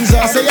 Hands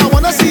up. Say I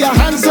wanna see your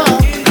hands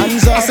up.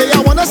 Hands up. Say I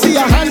wanna see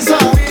your hands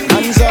up.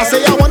 Hands up.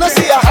 Say I wanna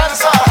see your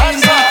hands up.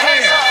 Hands up.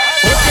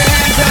 Put your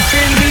hands up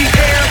in the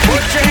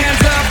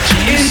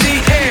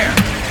air.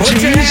 Put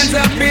your hands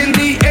up in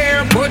the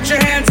air. Put your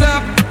hands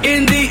up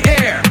in the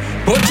air.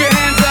 Put your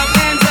hands up,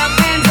 hands up,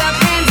 hands up,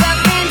 hands up,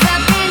 hands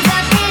up, hands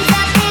up, hands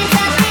up, hands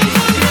up,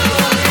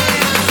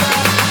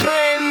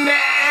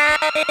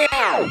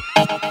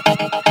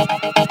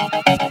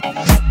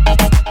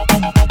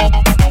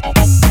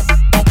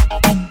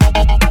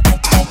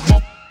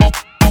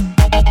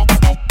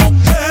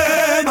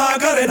 Hey,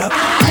 Macarena.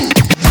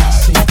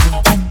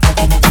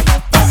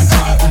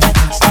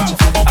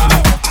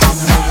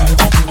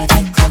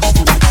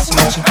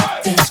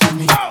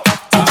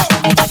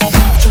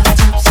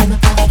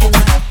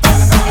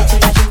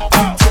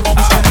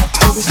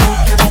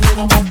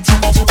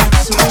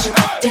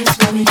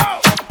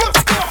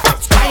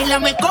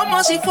 Báilame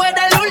como si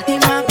fuera la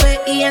última vez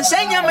y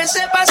enséñame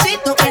ese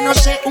pasito que no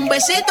sé, un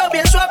besito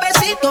bien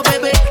suavecito,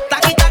 bebé.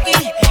 Taqui taqui,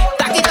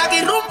 taqui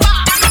taqui rumba.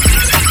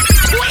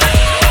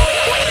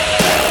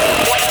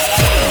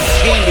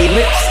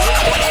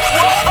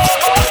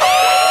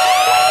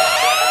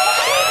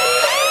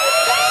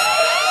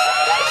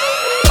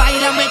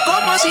 Báilame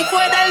como si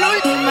fuera la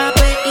última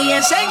vez y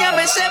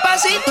enséñame ese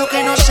pasito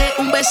que no sé,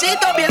 un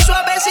besito bien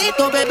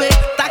suavecito, bebé.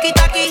 Taqui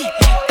taqui,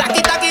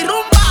 taqui taqui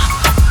rumba.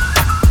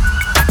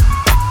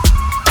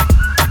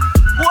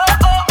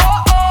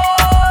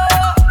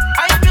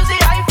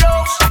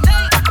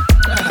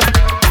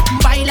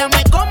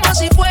 Báilame como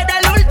si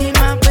fuera la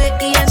última vez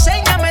y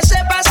enséñame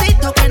ese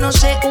pasito que no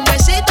sé, un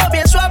besito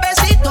bien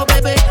suavecito,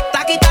 bebé.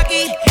 Taqui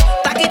taqui,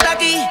 taqui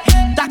taqui,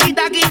 taqui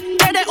taqui.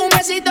 ¿Quieres un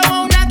besito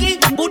o un aquí?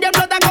 Pura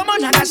explota como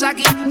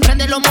Nagasaki.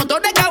 Prende los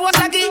motores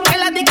Kawasaki. En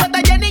la disco está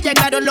llena y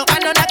llegaron los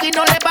Anunnaki.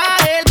 No le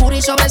baje, el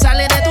puri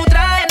sobresale de tu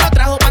traje. No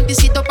trajo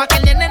panticito pa' que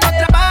el nene no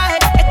trabaje.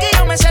 Es que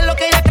yo me sé lo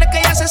que ella cree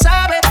que ya se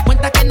sabe.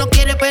 Cuenta que no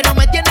quiere pero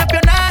me tiene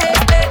espionaje.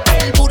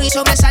 El puri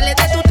sobresale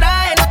de tu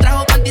traje. No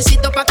trajo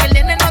panticito pa' que el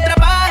nene no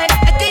trabaje.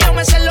 Es que yo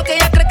me sé lo que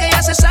ella cree que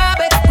ya se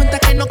sabe. Cuenta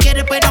que no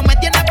quiere pero me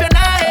tiene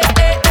espionaje.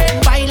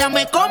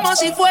 Báilame como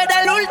si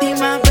fuera la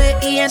última vez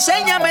y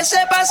enséñame ese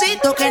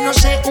pasito que no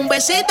sé, un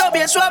besito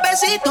bien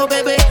suavecito,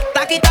 bebé.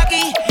 Taqui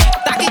taqui,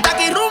 taqui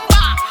taqui rumba.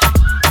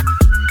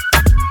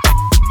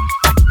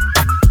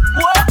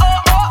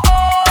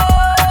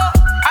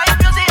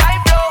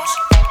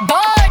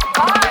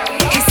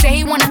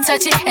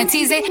 Touch it and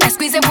tease it and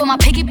squeeze it. When my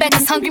piggyback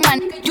is hungry, man,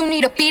 you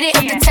need to feed it.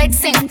 If the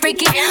text ain't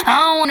freaky, I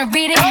don't wanna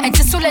read it. And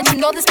just to let you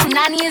know, this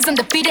Punani is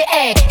undefeated.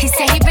 Ay, he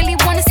said he really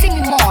wanna see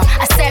me more.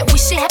 I said we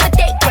should have a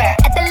date where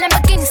at the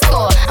Lamborghini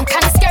store. I'm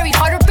kinda scary,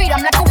 hard to read.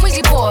 I'm like a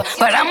Ouija board,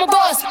 but I'm a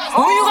boss.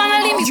 Who you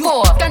gonna leave me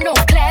for? Got no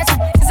class,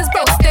 this is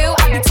broke still.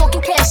 I be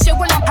talking cash shit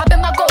when I'm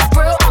popping my gold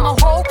grill. I'm a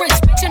whole rich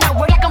bitch and I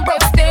work like I'm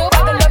broke still.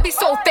 But the love be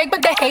so fake,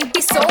 but the hate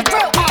be so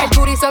real. El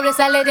booty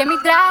sobresale de mi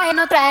traje,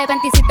 no traje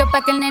panticito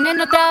pa' que el nene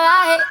no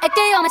trabaje. Es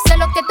que yo me sé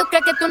lo que tú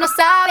crees que tú no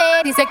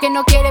sabes. Dice que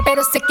no quiere,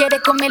 pero se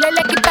quiere comer el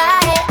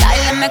equipaje.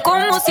 Báilame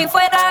como si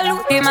fuera la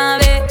última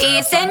vez y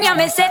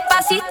enséñame ese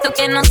pasito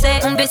que no sé,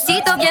 un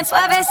besito bien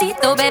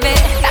suavecito, bebé.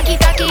 Taqui,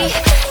 taqui,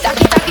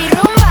 taqui, taqui,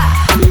 rumba.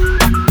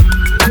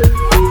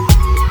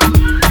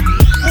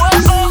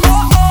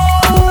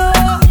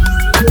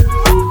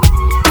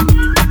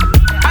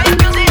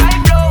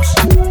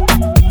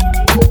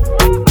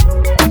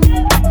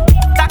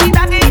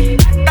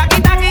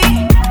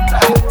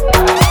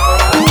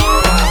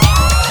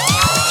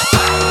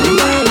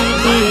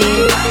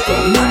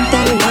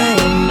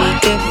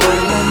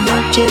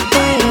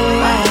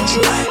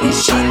 Y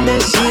sin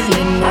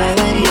decirle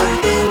nada yo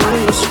te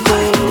busco.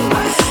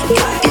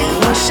 Yo te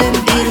hago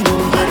sentir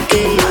mujer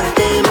que yo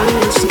te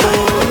busco.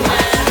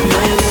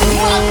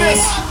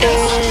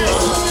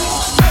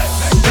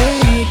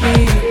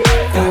 Baby,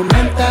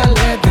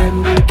 coméntale de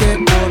mí que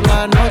por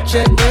la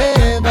noche te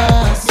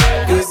vas.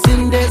 Y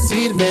sin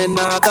decirme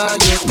nada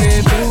yo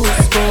te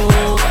busco.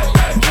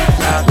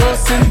 Te hago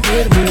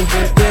sentir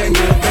mujer que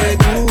yo te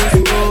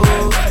busco.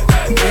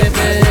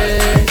 Bebé.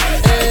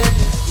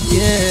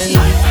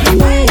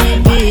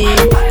 Baby,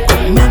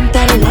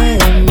 coméntale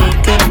de mí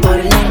que por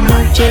la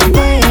noche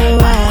te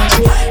vas.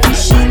 Y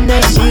sin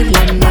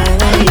decirle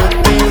nada yo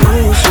te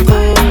busco.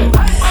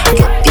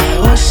 Que te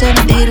hago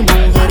sentir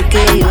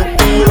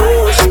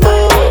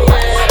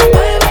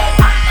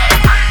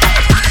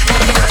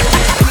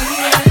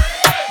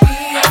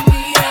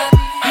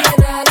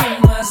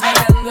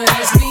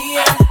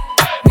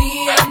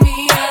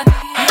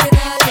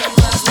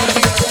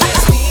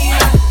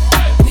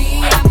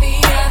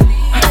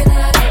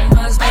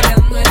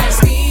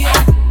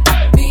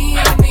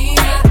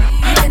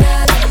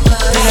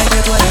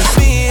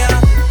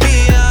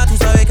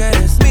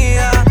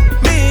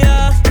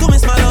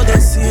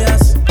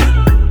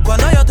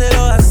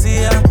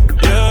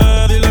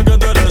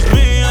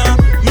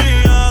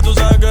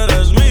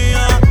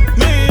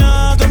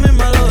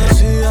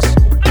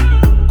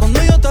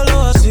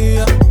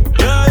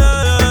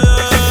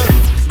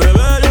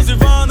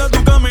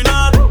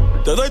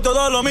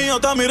mío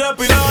está mi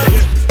respirar.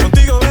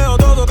 Contigo veo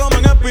todo como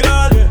en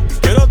espiral.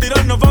 Quiero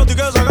tirarnos fotos y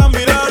que se hagan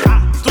viral.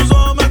 Tus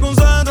ojos me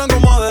concentran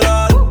como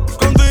adelar.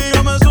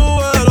 Contigo me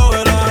sube de lo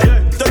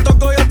veral. Te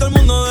toco y hasta el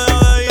mundo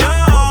deja de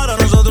llegar. A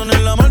nosotros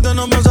ni la muerte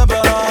nos va a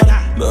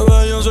separar.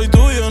 Bebé, yo soy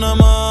tuyo nada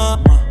más.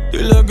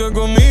 Dile que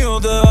conmigo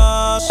te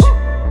vas.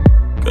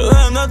 Que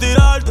dejen de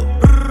tirarte.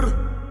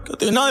 Que a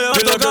ti nadie va a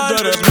tocar. Dile que tú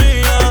eres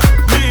mía,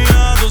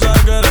 mía. Tú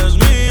sabes que eres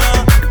mía,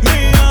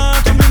 mía.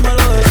 Tú misma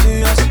lo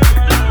decías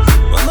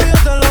cuando yo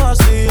te lo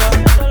hacía.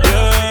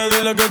 Yeah,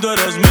 dile que tú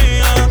eres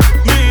mía,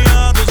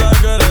 mía. Tú sabes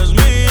que eres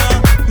mía,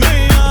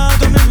 mía.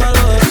 Tú misma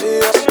lo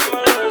decías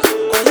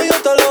cuando yo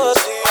te lo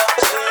hacía.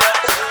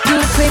 Do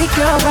the pretty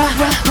girl, rock,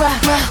 rock,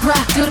 rock, rock,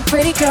 rock. Do the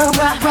pretty girl,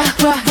 rock, rock,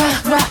 rock,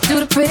 rock, rock. Do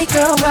the pretty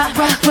girl, rock,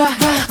 rock, rock,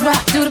 rock,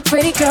 rock. Do the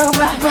pretty girl,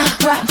 rock,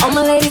 rock, rock. All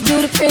my ladies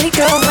do the pretty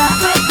girl, rock,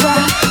 rock,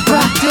 rock,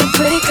 rock. Do the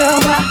pretty girl,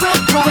 rock,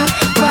 rock, rock,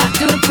 rock.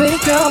 Do the pretty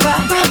girl,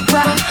 rock, rock,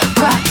 rock,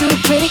 rock. Do the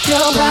pretty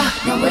girl, rock.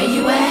 Now where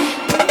you at?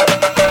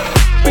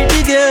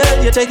 Pretty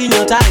girl, you're taking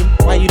your time.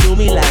 Why you do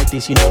me like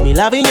this? You know me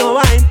loving your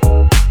wine.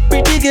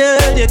 Pretty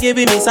girl, you're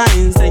giving me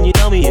signs. And you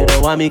tell me you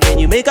don't want me, can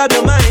you make up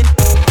your mind?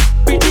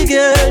 Pretty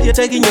girl, you're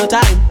taking your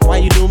time. Why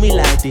you do me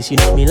like this? You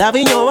know me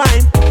loving your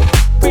wine.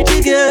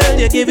 Pretty girl,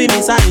 you're giving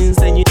me signs.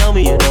 And you tell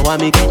me you don't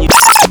want me, can you?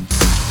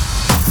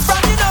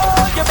 From you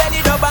know your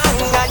belly no bang,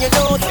 and you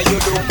know that you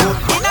look good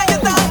inna your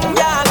tongue,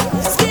 girl.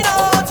 Skin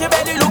out your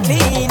belly look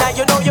clean, and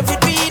you know you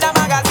fit be in a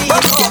magazine.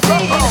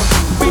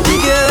 Pretty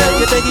girl,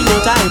 you're taking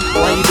your time.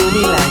 Why you do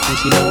me like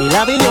this? You know me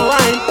loving your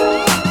wine.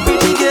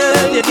 Pretty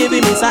girl, you're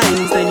giving me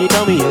signs. Then you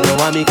tell me you don't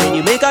want me, can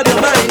you make up your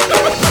mind?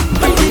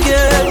 Pretty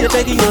girl, you're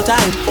taking your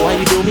time. Why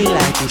you do me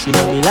like this? You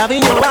know me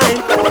loving your wine.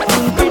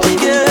 Pretty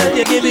girl,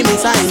 you're giving me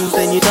signs.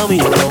 Then you tell me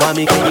you don't want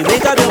me, can you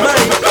make up your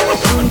mind?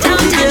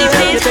 Pretty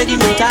girl, you're taking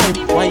your time.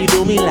 Why you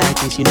do me like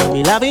this? You know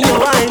me loving your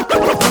wine.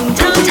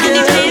 Pretty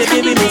girl, you're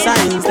giving me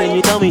signs. Then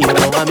you tell me you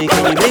don't want me,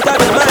 can you make up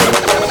your mind?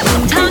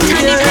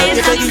 Pretty girl,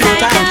 you're taking your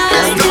time.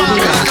 Why you do me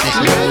like this?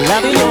 You know me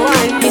loving your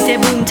wine.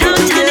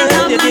 Pretty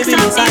girl, you're giving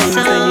me signs.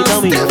 Then you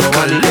tell me you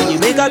don't want me, can you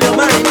make up your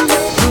mind?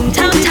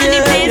 Pretty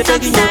girl, you're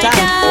taking your time.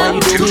 Why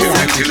you do me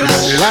like this? You know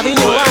me loving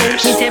your wine.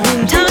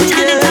 Pretty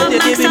girl,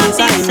 you're giving me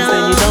signs.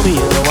 Then you tell me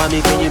you don't want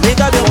me, can you make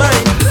up your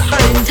mind?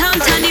 Boomtown,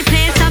 turn the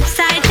place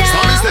upside down. So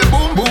me say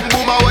boom, boom,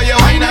 boom, away you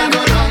wine and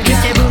go down. Me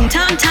say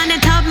boomtown, turn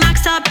it up,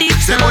 max up the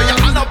Say boy you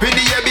hand up in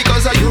the air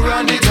because you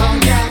run the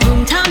tongue, yeah.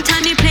 Boomtown,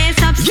 turn the place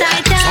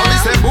upside down. So me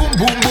say boom,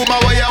 boom, boom,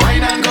 away you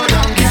wine and go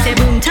down. Me say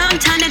boomtown,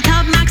 turn it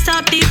up, max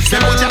up the Say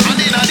boy you hand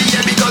in the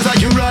air because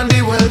you run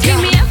the world, Take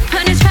me up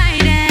on this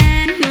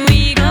Friday,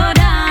 we go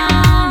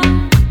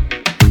down.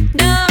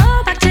 No,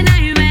 back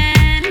tonight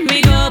when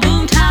we go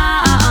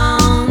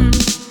boomtown.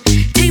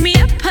 Take me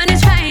up on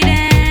this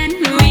Friday,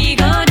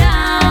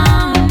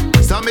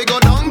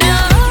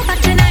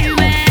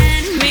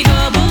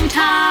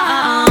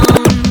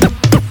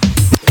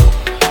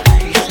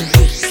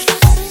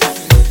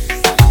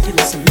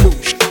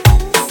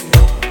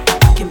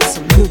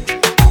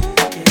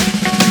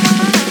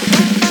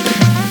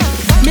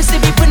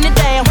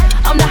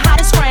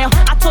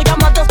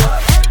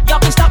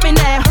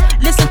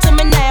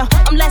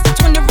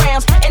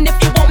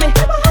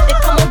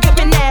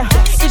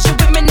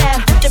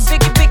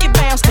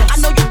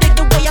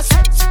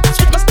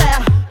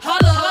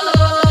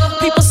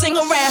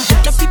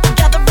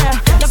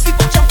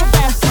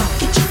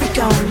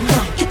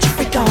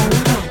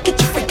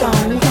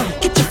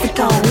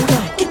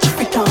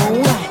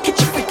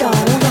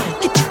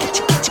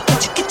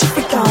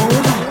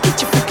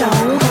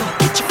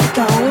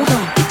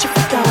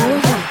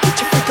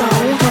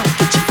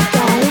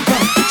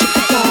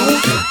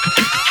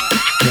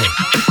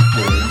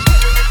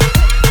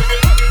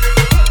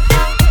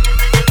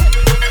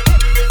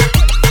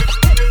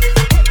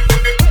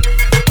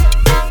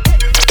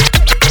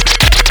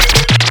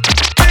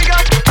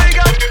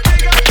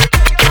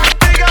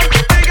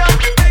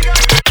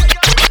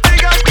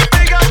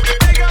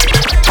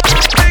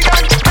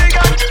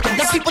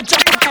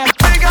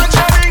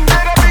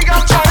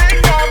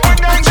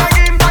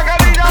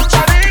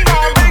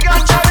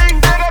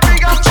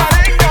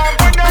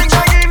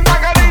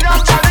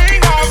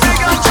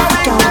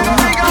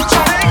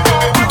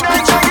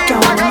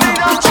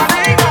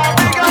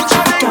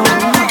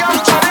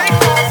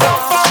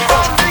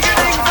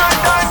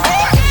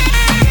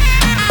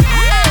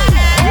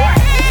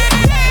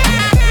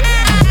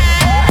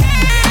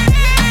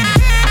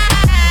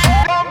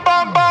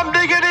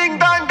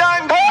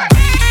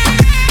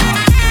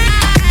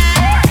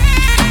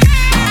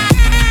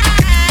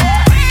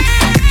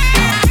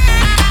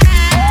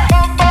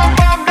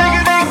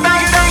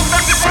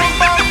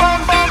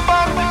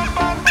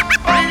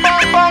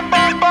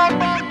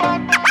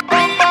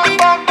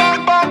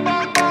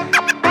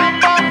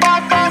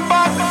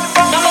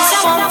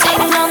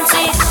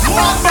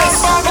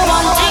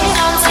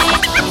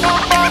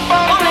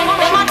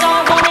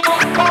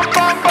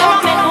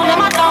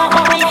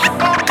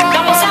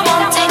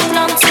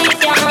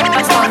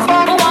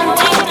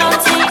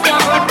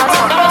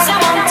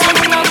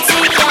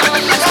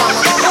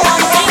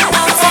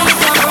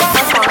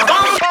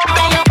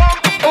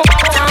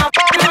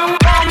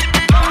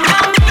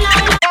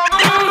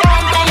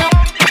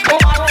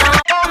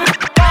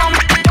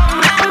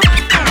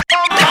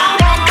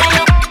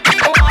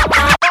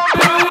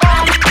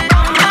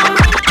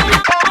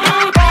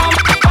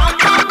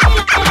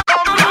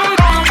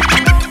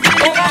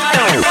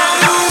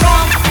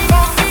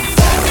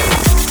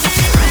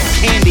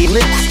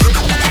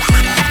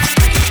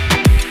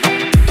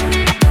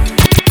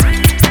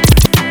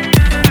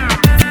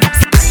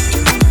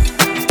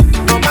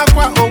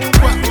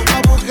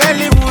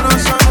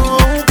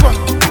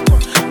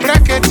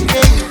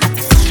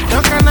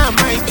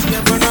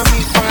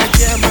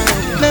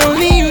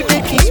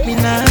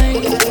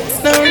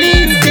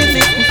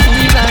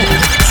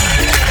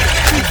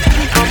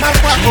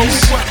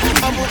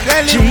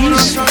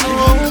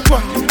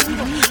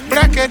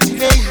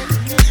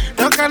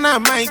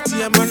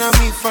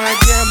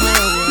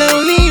 Now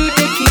only you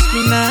they kiss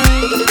me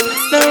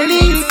nice. Now only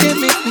you they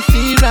make me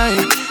feel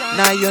right.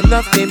 Now your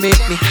love they make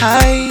me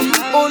high.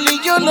 Only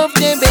your love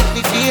they make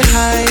me feel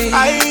high.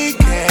 I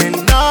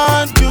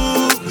cannot do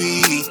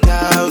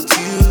without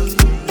you,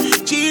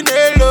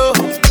 Chinelo.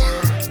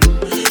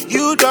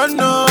 You don't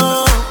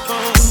know.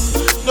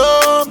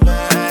 No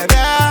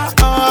matter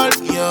all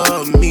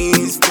your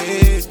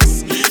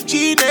mistakes,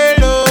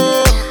 Chinelo.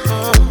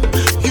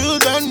 You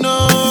don't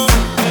know.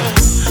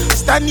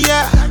 Stand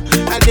here,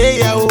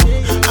 Adeyao,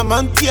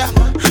 Amantia,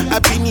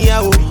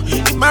 Abiniao,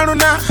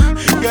 Maruna.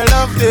 Your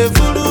love the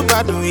voodoo,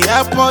 but we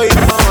are boy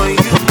for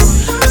you.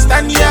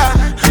 Stand here,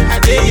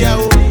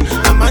 Adeyao,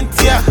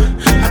 Amantia,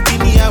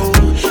 Abiniao,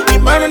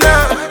 Maruna.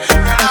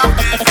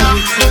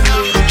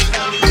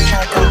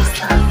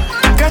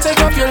 Girl, take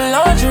off your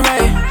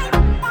lingerie.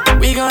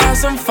 We gon' have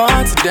some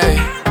fun today.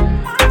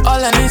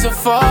 All I need's a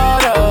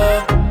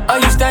photo. Are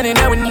you standing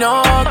there with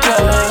no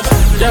clothes?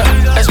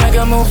 Yeah, let's make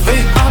a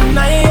movie all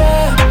night,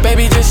 yeah.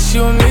 Baby, just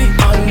you and me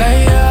all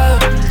night, yeah.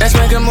 Let's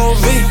make a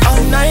movie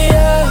all night,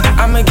 yeah.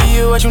 I'ma give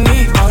you what you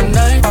need all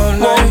night, all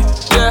night.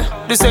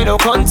 Yeah, this ain't no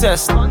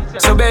contest.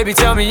 So baby,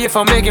 tell me if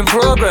I'm making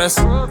progress.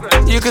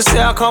 You could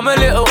say I come a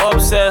little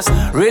obsessed.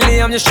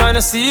 Really, I'm just trying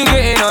to see you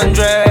getting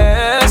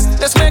undressed.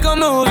 Let's make a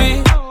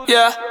movie.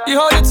 Yeah, you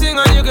hold the thing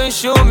and you can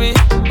show me.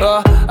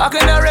 I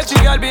can direct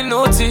you, gotta be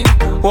naughty.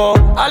 Whoa,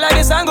 I like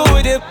this angle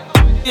with it.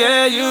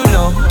 Yeah, you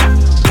know.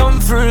 Come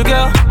through,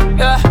 girl.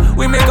 Yeah,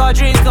 we make our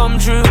dreams come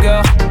true,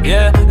 girl.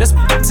 Yeah, this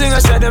thing I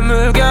said to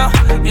move, girl.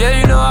 Yeah,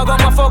 you know I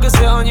got my focus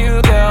here on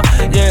you, girl.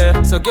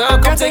 Yeah, so girl,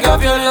 come take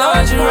off your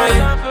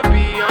lingerie.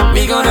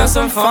 We gon' have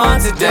some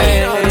fun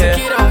today.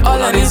 Yeah. All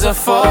I need's a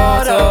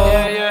photo.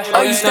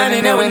 Are you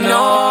standing there with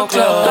no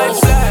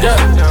clothes? Yeah,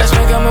 let's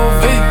make a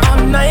movie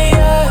all night,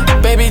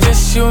 yeah. Baby,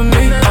 just you and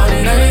me all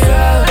night,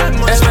 yeah.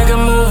 Let's make a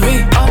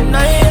movie all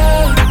night,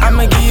 yeah.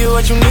 I'ma give you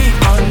what you need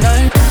all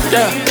night.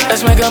 Yeah,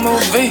 let's make a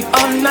movie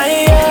all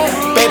night,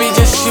 yeah. Baby,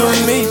 just you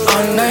and me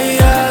all night,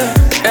 yeah.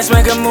 Let's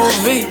make a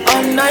movie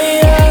all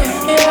night,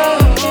 yeah.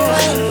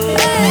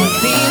 I'm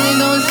feeling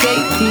on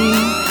safety,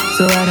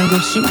 so I don't go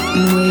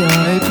shooting where you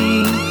hurt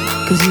me.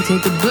 Cause you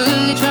take the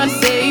bullet, try to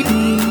save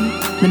me.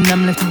 Then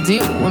I'm left to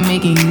deal with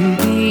making you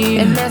bleed.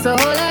 And that's a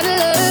whole lot of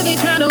love, they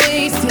tryna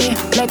waste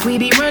it. Like we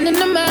be running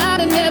them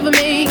out and never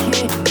make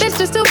it. That's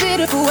just too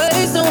bitter for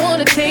words, don't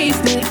wanna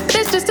taste it.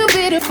 That's just too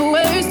bitter for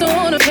words, don't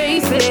wanna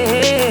face it.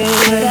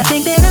 But I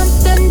think that I'm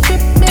done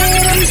tripping,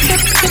 I'm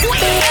tripping.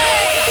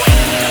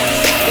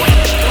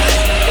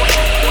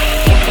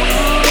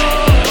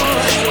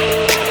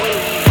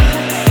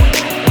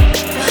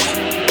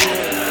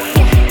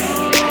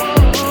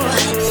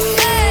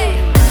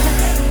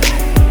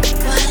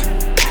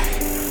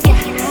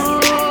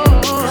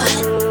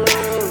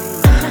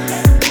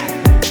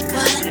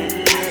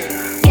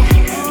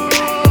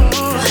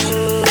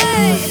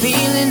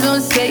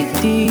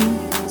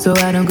 So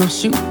I don't go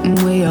shooting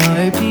where your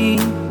heart be.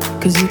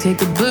 Cause you take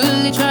the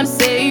bullet, try to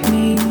save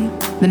me.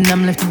 Then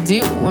I'm left to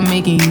deal with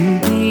making you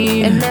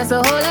bleed. And that's a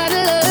whole lot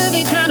of love,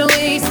 ain't tryna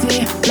waste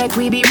it. Like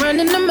we be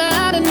running them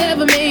out and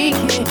never make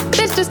it.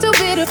 That's just too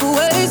bitter for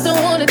words,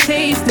 don't wanna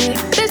taste it.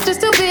 That's just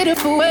too bitter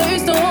for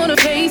words, don't wanna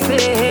face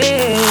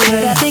it.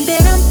 But I think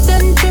that I'm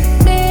done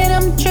tripping,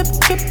 I'm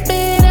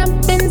tripping.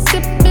 I've been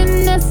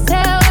sipping, that's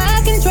how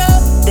I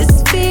control this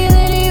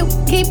feeling. You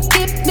keep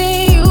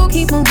giving, you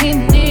keep on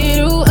hitting it.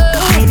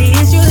 Maybe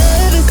it's your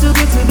love, it's too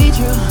good to be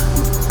true.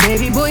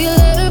 Baby boy, your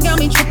love got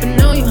me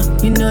tripping on you.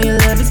 You know your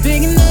love is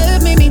big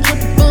enough, made me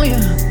jump up on you.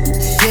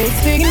 Yeah,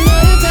 it's big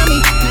enough, got me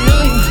tripping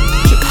on you.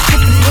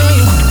 Tripping on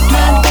you.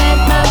 My bad,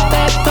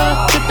 for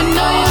tripping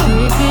on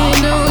you.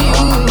 Tripping on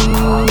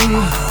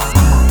you.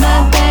 My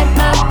bad,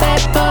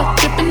 for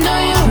tripping on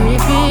you.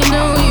 Tripping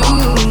on you.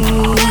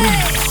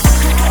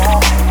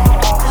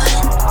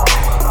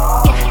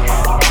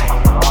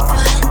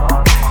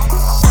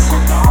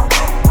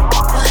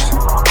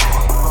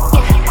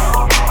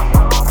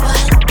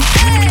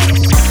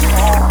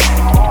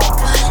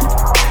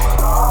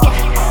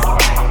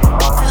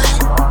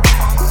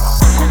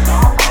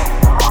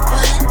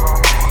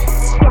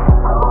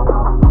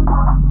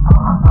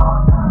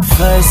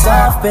 First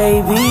off,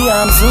 baby,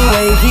 I'm too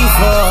wavy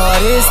for all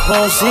this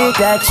bullshit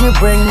that you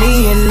bring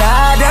me. And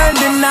I done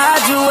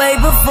denied you way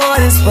before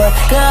this, but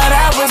God,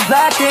 I was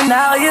back and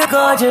now you're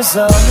gorgeous,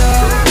 oh no.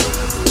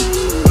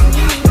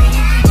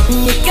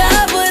 You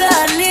got what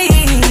I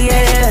need,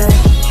 yeah.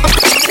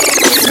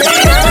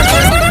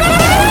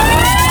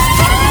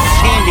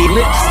 Candy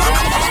lips.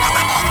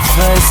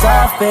 First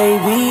off,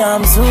 baby,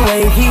 I'm too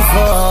wavy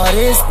for all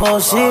this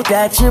bullshit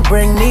that you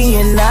bring me.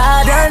 And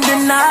I done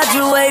denied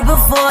you way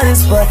before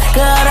this, but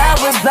God, I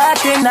was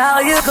back and now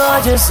you're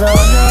gorgeous, oh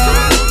no.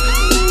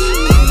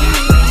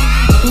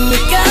 You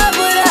got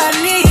what I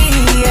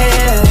need,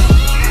 yeah.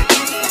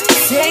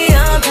 Say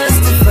I'm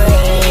just a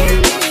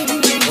friend.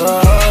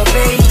 Oh,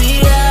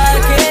 baby,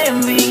 I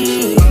can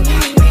be.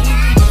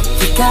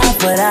 You got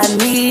what I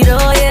need,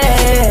 oh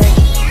yeah.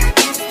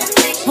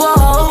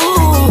 Whoa,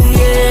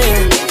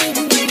 yeah.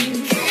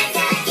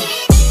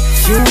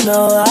 You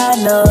know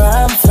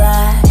I'm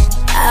fly.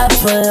 I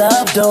pull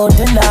up, don't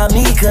deny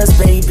me, cause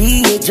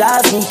baby, it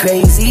drives me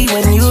crazy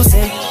when you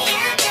say,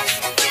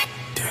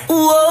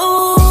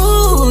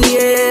 whoa,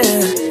 yeah.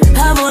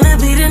 I wanna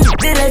be the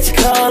nigga that you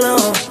call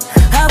on.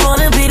 I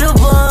wanna be the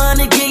one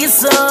to get you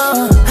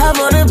some. I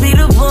wanna be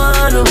the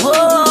one to war.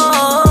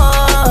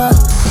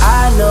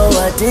 I know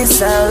what this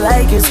sound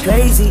like, it's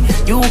crazy.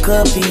 You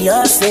could be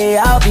Beyonce,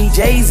 I'll be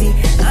Jay-Z.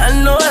 I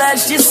know that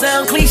shit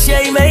sound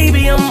cliche,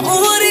 maybe I'm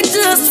more than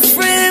just a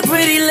friend,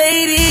 pretty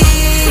lady.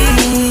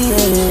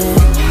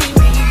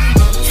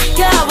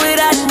 Got what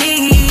I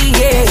need,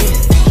 yeah.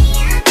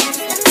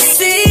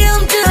 See,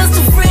 I'm just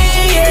a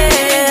friend,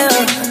 yeah.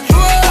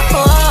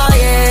 Oh,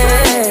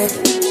 yeah.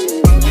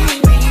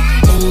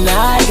 And I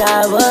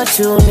got what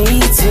you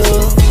need to.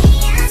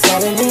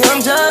 Telling me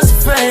I'm just a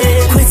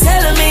friend. Quit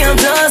telling me I'm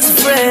just a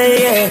friend,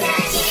 yeah.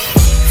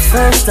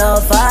 First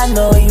off, I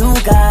know you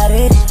got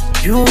it.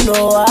 You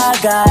know I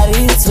got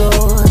it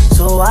too.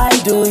 So why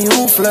do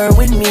you flirt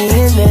with me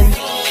and then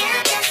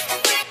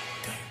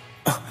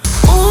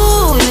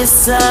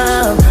this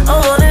time, I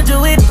wanna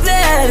do it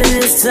better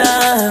this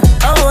time.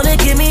 I wanna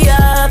get me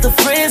out the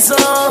friend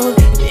zone.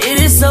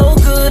 It is so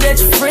good that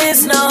your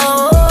friends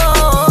know.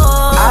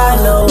 I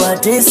know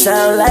what this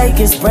sound like,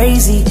 it's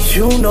crazy.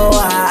 You know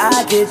how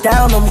I get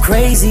down, I'm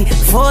crazy.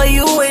 For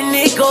you when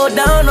it go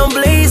down, I'm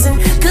blazing.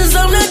 Cause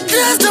I'm not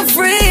just a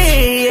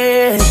friend,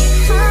 yeah.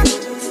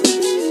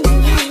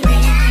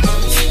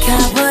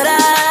 Got what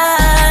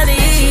I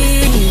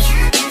need.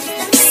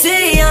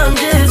 See, I'm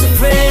just a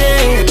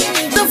friend.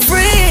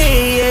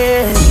 Free,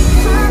 yeah.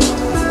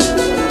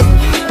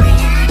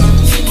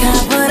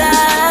 Got what I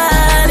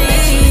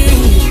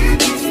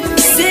need.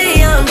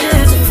 See, I'm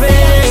just a friend.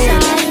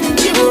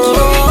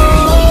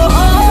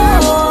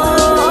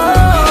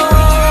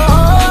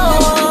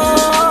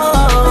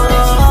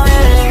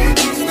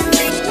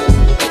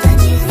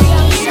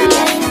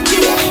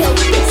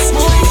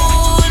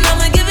 And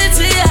I'ma give it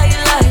to you how you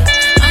like.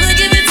 I'ma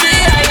give it to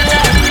you how you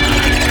like.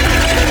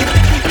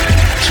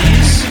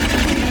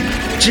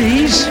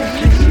 Jeez.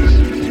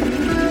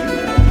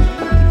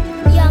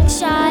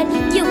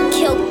 You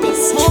killed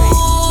this track.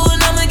 Ooh,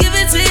 and I'ma give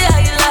it to you how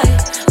you like.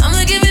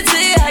 I'ma give it to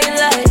you how you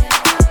like.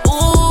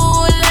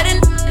 Ooh, let it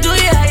do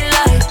you how you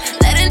like.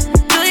 Let it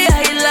do you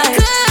how you like.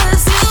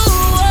 Cause you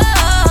are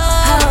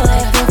hot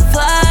like a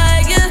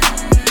fire,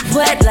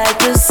 wet like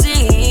the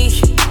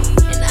sea.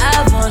 And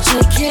I want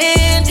your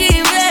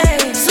candy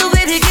rain. So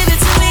baby, give it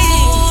to me.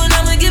 Ooh, and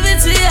I'ma give it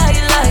to you how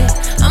you like.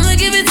 I'ma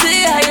give it to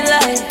you how you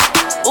like.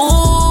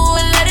 Ooh,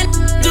 and let it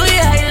do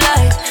you how you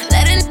like.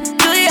 Let it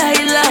do you how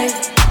you like.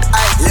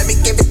 Let me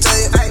give it to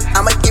you,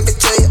 I'ma give it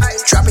to you.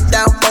 Drop it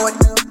down for it,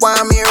 while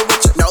I'm here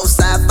with you. No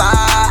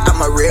sci-fi,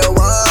 I'm a real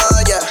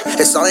one, yeah.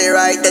 It's only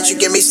right that you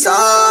give me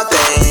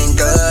something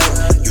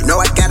good. You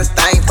know I got a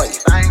thing for you.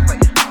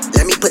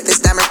 Let me put this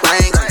diamond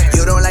ring on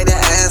you. You don't like the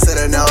answer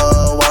to no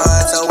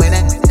one, so when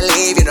I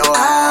leave, you know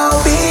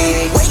I'll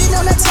be waiting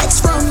on a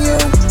text from you.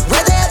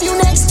 Rather have you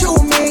next to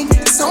me,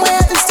 somewhere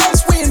having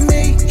sex with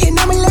me. And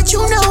I'ma let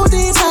you know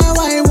this how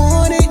I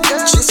want it.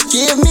 Just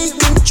give me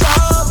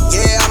control,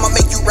 yeah, I'ma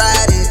make you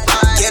ride it.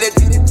 Get it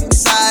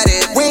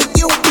excited when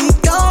you be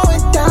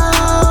going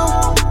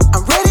down.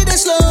 I'm ready to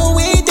slow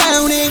it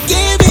down and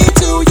give it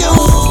to you.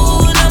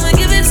 Ooh, and I'ma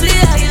give it to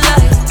you how you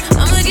like.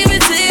 I'ma give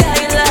it to you how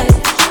you like.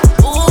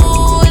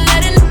 Ooh, and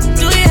let it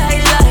do you how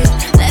you like.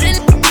 Let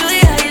it do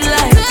you how you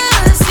like.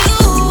 Cause you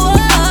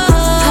are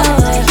hot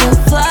like a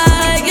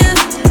fire,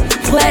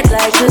 wet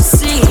like the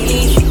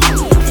sea.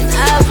 And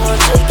I want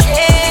your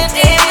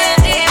candy.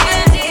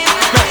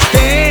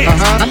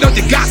 I know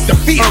you got the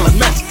feeling,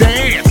 let's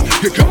dance.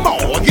 Yeah, come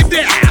on, get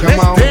down,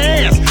 let's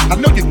dance. I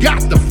know you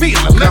got the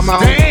feeling, let's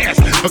dance.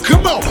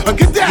 Come on,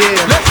 get down,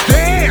 let's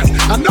dance.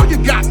 I know you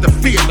got the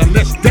feeling,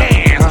 let's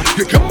dance.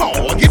 Yeah, come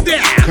on, get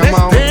down,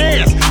 let's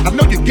dance. I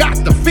know you got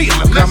the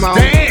feeling, let's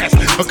dance.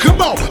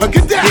 Come on,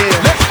 get down,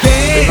 let's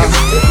dance.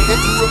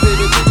 Let's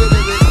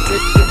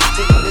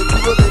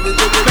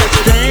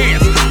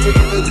dance.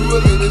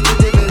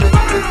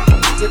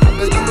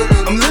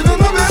 I'm living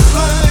my best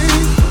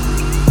life.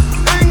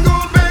 Ain't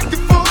going back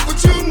and forth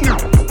with you now.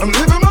 I'm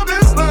living my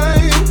best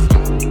life.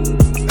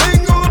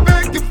 Ain't going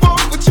back and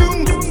forth with you.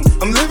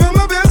 I'm living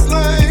my best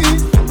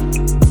life.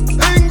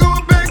 Ain't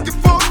going back and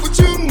forth with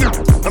you now.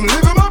 I'm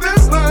living my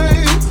best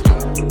life.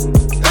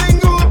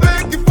 Ain't going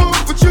back and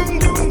forth with you.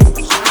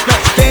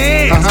 Let's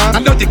dance. I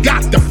know you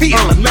got the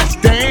feeling, let's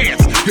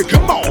dance. Yeah,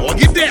 come on,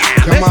 get down,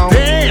 let's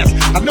dance.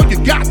 I know you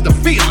got the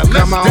feeling,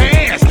 let's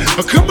dance.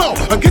 Come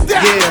on, get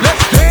down,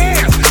 let's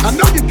dance. I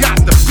know you got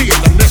the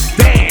feeling, let's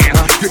dance.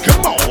 Yeah,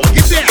 come on,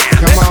 get down,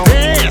 let's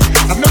dance.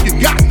 I know you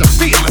got the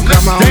feeling,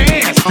 let's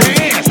dance,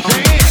 dance,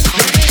 dance.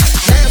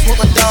 Dance with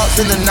my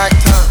dogs in the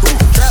nighttime.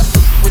 Trap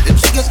with the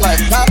chickens like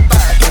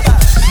Popeye.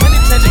 Money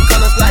changing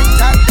colors like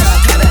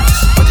Tata.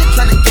 I'm just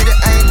tryna get it,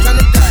 I ain't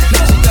tryna die.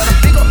 She got a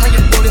big ol' on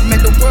your booty,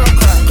 make the world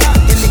cry.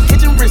 In the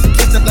kitchen, wrist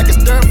kissing like a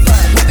stir fry.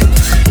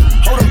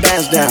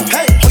 hands down.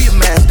 Hey, pull your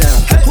mask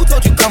down. Hey. Who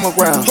told you come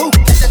around? Who?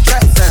 Let that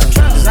trap sound.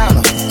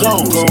 Designer,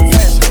 gold,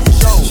 fashion,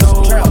 shows,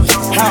 trap,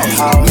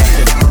 how,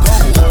 nigga,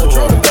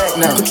 control the back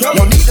now.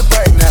 No need to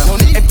brag now.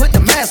 And put the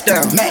mask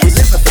down. We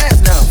living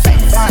fast now.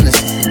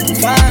 Finest,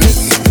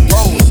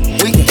 rolls,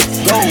 we can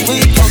go.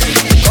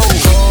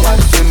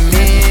 Watching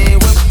me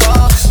with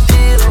Bob,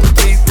 still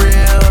be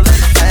real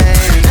and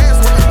sane. Dance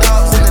with the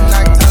dogs in the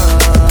nighttime.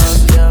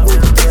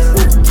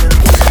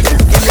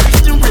 In the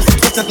kitchen, wrist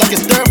twisted like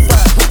it's stir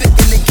fry. With it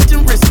in the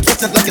kitchen, wrist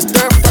twisted like it's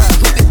stir fry.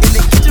 With it in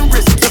the kitchen,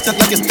 wrist twisted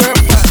like it's stir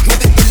fry.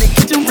 With it in the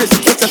kitchen, wrist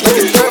twisted like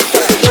it's stir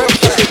fry.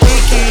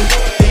 Wiki,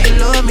 do you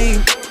love me?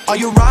 Are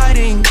you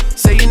riding?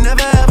 Say you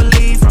never ever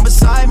leave from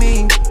beside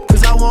me.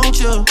 Cause I want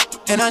you,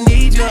 and I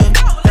need you,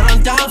 and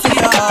I'm down for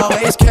you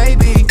always.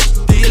 KB,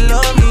 do you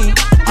love me?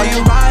 Are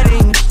you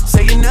riding?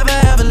 Say you never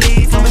ever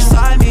leave from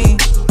beside me.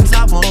 Cause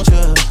I want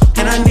you,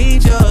 and I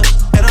need you,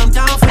 and I'm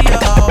down for you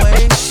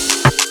always.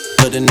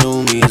 But the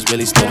new me is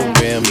really still the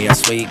real me. I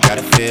swear you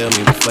gotta feel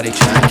me before they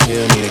try and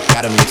kill me. They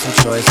gotta make some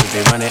choices,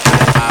 they running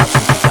out of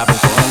options. Cause I've been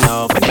going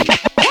over.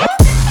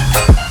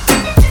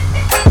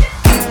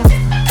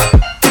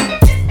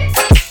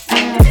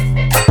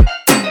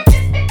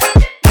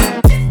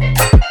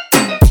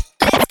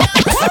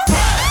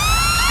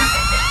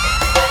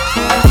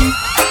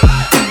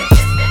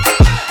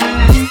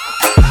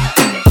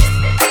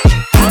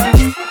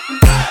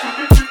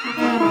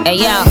 Hey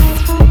yo,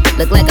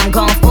 look like I'm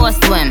going for a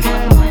swim.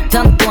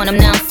 Dunked on him,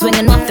 now I'm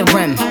swinging off the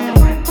rim.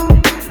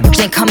 Bitch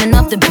ain't coming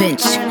off the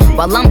bench,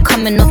 while I'm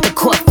coming off the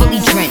court fully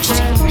drenched.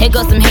 Here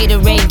goes some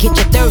haterade, get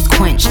your thirst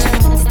quenched.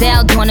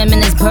 Styled on him in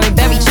this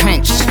Burberry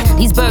trench.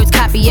 These birds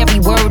copy every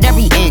word,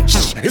 every inch.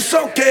 It's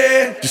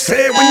okay, just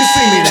say it when you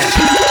see me now.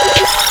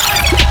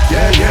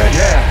 Yeah.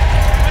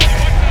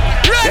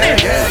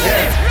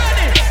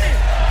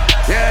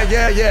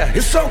 Yeah.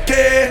 It's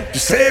okay,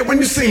 just say it when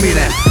you see me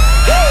now.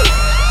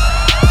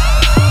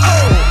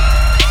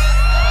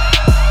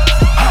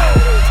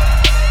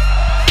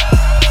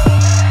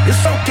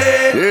 It's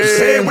okay, just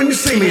say it when you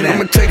see me now.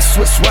 I'ma take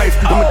Swiss wife,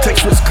 I'ma take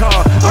Swiss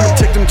car, I'ma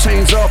take them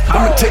chains off,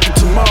 I'ma take it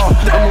tomorrow.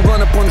 I'ma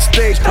run up on the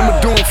stage, I'ma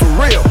do it for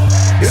real.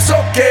 It's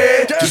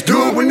okay, just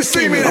do it when you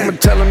see me now. I'ma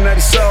tell him that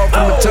he's soft,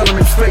 I'ma tell him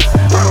he's fake.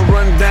 I'ma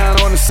run down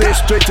on and say it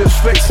straight to his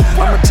face.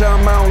 I'ma tell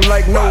him I don't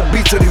like no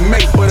beats that he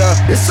make, but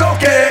it's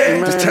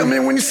okay, just tell me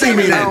when you see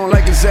me now. I don't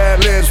like his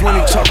ad-libs when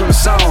he talk on the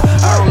song.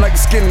 I don't like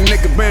his skinny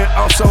nigga been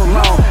out so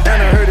long.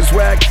 And I heard his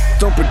whack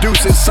don't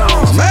produce his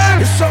songs.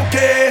 Man, it's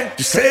okay,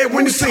 just say it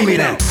when you see me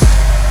now.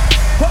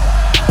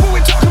 What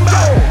we talking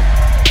about?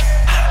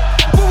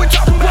 What we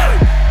talking about?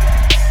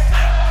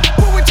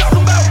 What we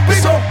talking about?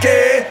 It's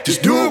okay,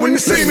 just do it when you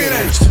see me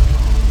now.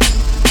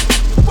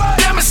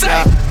 Damn it,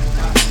 say.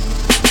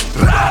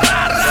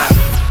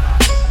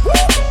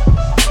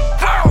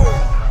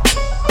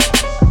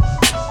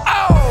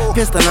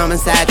 Pistol on my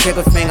side,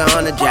 trigger finger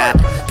on the job.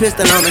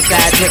 Pistol on my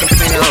side, trigger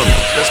finger on the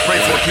job. Let's pray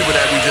for the people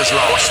that we just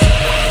lost.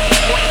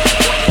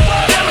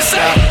 Damn it,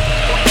 say.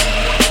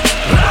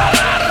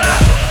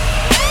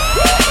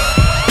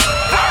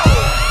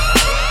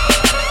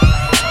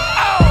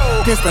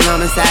 Pistol on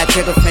my side,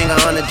 trigger finger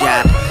on the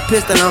job.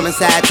 Pistol on my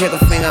side, trigger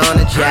finger on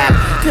the job.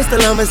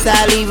 Pistol on my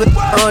side, leave it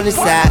on the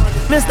side.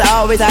 Mr.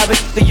 Always have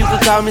it, you can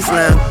call me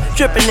slime.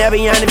 Trippin'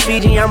 every on the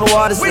Fiji, I'm a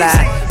water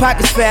slide.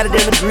 Pockets fatter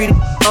than a greedy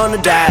on the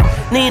diet.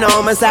 Nina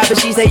on my side, but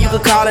she say you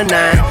could call her 9.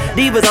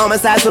 Divas on my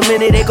side, so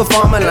many they could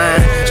form a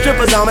line.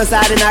 Strippers on my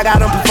side, and I got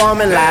them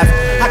performing live.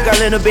 Hot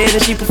girl in the bed,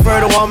 and she prefer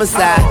the warmer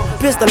side.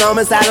 Pistol on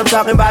my side, I'm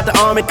talking about the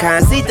army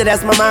kind. See that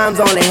that's my mom's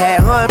only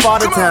had, her all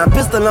the time.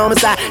 Pistol on my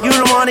side, you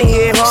don't wanna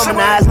hear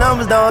harmonized.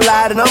 Numbers don't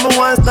lie, the number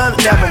one stunt,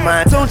 never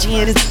mind.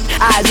 Tunchi in his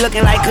eyes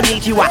looking like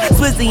Konnichiwa.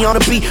 Swizzy on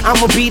the beat,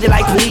 I'ma beat it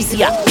like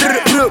Felicia.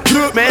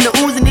 Man, the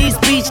oozing these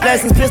speech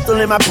lessons. Pistol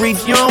in my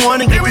briefs, you don't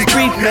wanna get this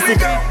brief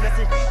message.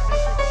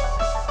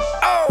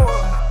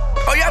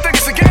 Oh, y'all think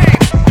it's a game?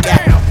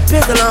 Damn.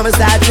 Pistol on my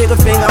side, trigger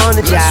finger on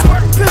the job.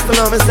 Pistol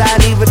on my side,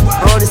 leave it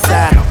on the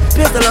side.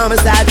 Pistol on my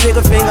side,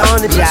 trigger finger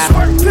on the job.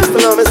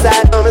 Pistol on my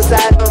side, on my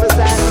side, on my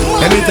side.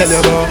 Let me tell you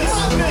about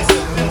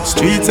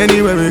streets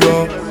anywhere we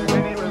go.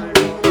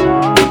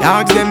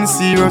 Dogs them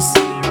serious,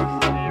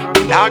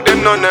 dog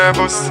them not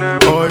nervous.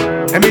 Boy,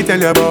 let me tell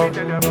you about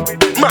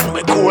man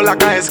we cool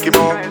like a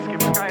Eskimo.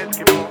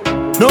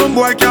 No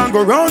boy can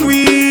go round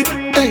with.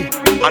 Hey,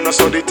 I know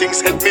so the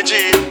things hit me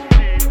G.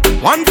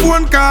 One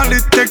phone call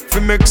it take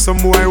to make some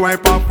boy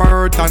wipe up her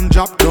hurt and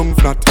drop down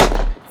flat.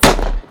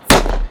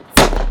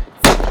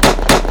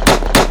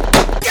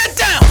 Get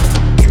down!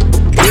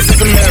 This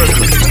is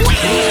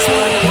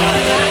America.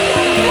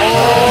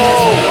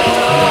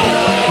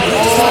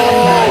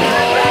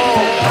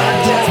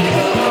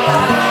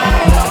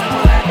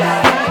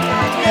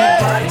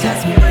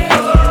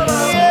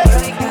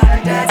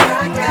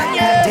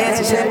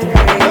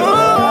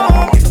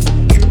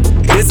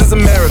 This is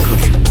America.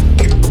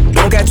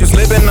 Don't catch you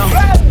slipping now.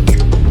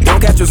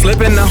 Don't catch you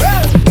slipping now.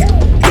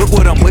 Look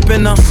what I'm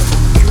whipping now.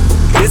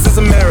 This is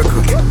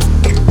America.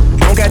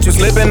 Don't catch you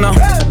slipping now.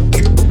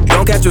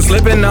 Don't catch you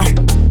slipping now.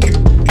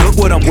 Look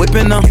what I'm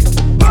whipping now.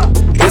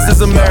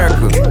 is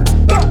America.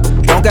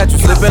 Don't got you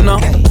slipping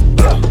up.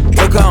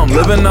 Look how I'm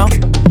living up.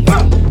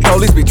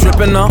 Police be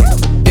tripping up.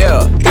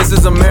 Yeah, this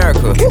is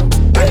America.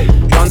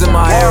 Guns in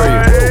my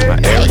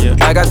area.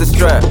 I got the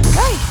strap.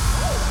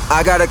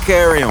 I gotta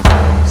carry 'em.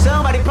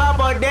 Somebody pop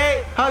all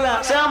day, hold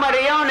up.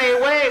 Somebody on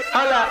their way,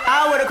 hold up.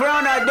 I would've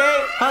grown all day,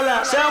 hold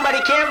up.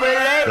 Somebody can't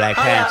relate, Black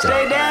hold up. Panther.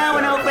 Stay down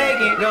with no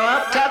faking. Go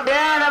up, top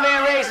down, I've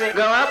been racing.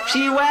 Go up,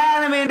 she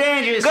wild, I'm in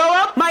dangerous. Go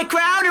up, my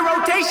crowd in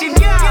rotation,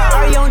 yeah.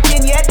 Are you on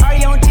 10 yet? Are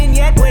you on 10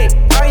 yet? Wait,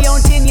 are you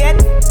on 10 yet?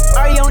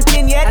 Are you on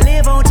 10 yet? I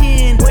live on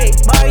 10. Wait,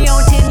 are you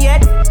on 10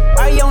 yet?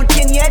 Are you on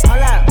 10 yet?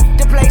 Hold up,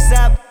 the place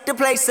up, the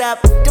place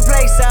up, the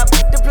place up,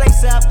 the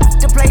place up,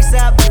 the place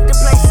up, the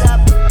place up.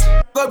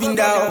 Going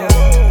down,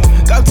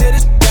 come tear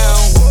this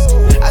down.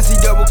 I see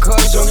double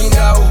cups, jogging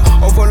down.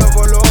 Oh, follow,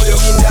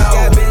 jogging down.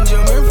 Got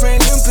Benjamin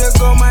Franklin,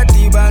 pick on my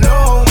team, but no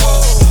homo.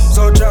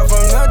 So drop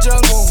from the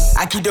jungle.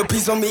 I keep the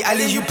peace on me, I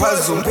leave you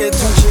puzzle. Pay 2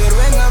 shit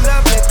when I'm the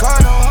black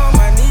card on her.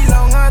 My knee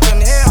longer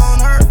than hair on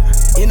her.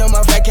 You know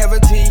my fat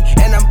cavity,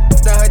 and I'm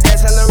done her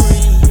dad's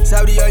salary.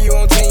 Saudi, are you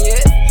on 10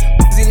 yet?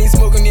 Zilly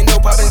smoking, you know,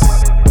 poppin'.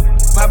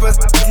 Papa,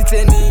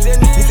 Titani.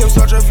 If you're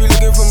such a feel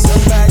looking for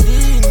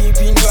somebody, need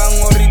pink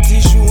on the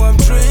tissue, I'm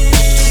free.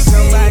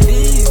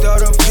 Somebody's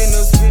daughter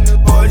finners,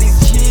 all these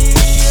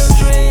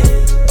children.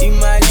 In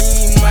my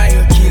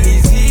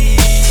Achilles heel,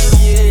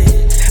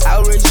 yeah.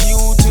 I'll raise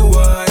you to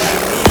 100.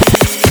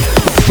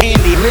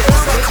 Andy,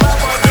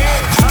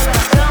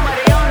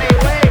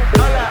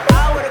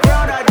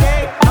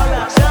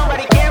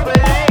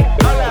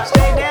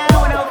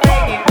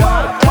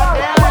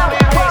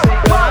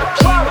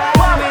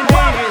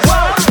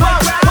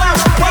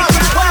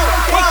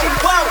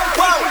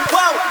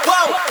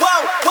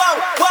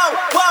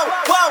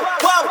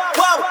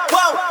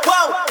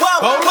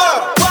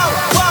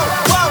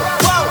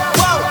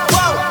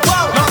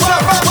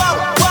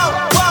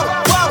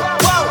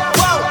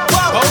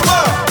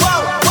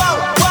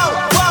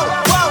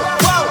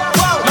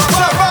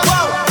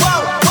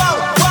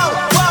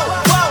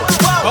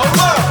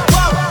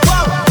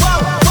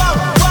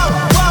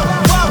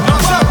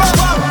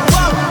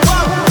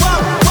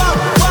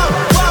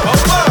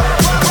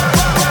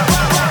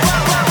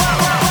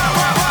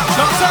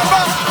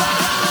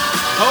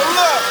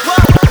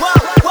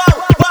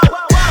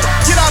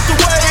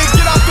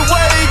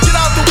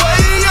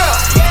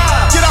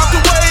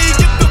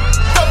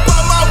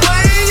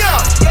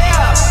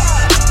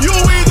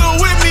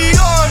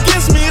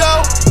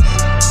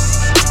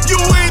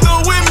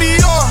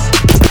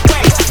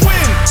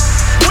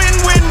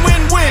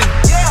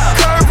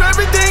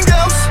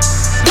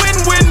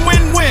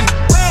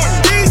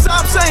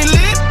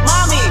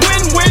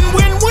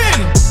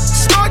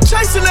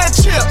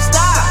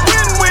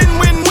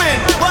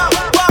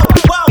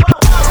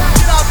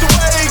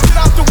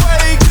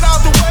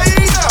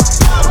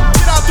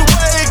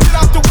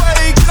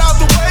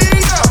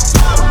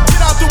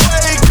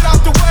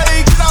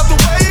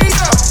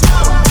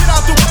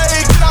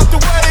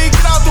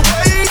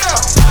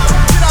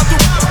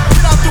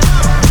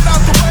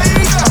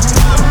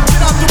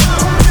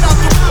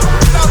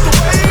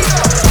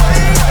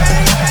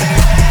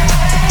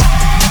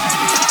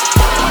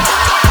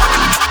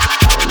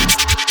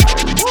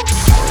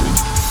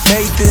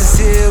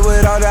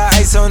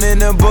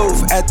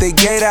 At the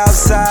gate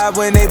outside,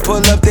 when they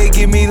pull up, they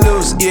give me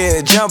loose.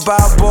 Yeah, jump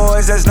out,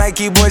 boys. That's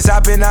Nike boys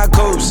hopping our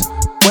coast.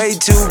 Way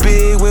too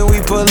big when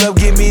we pull up,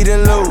 give me the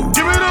loot.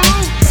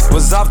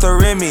 Was off the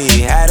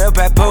Remy, had up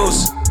at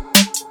post.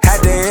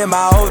 Had to hit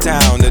my old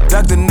town to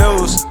duck the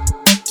news.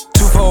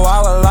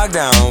 24-hour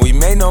lockdown, we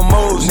made no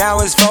moves. Now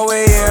it's 4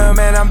 a.m.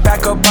 and I'm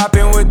back up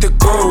popping with the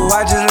crew.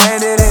 I just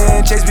landed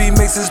in, Chase B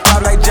mixes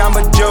pop like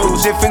Jamba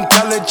Juice. Different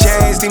color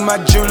chains, think my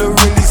jeweler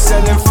really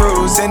selling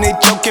fruits. And they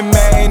joking,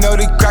 man, know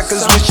the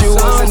crackers wish you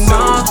was a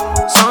news.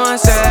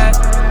 Sunset.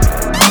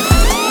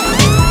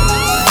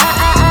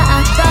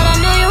 Thought I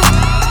knew you.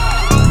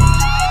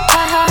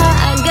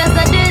 I guess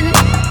I didn't.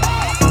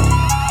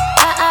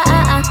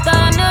 I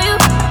thought I knew you.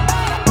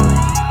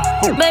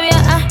 Baby,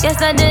 I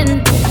guess I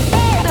didn't.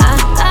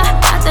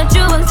 I thought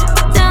you was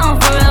down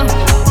for real.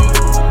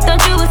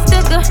 Thought you would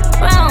stick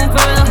around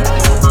for real.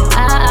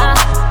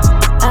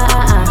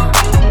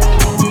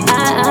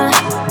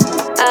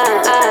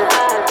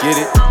 Get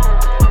it?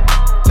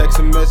 Text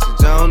a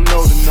message, I don't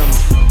know the number.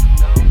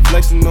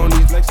 Flexing on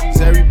these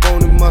flexes, every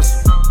bone and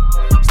muscle.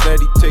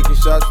 Steady taking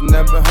shots,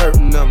 never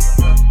hurting them.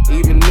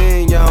 Even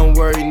then, y'all don't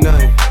worry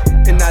nothing.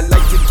 And I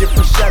like to give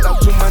a shout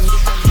out to my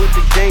niggas with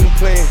the game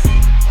plan.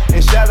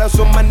 And shout outs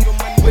on my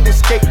niggas with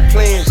escape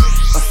plans.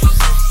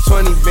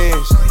 20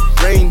 bands,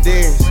 rain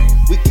dance.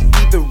 We can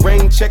either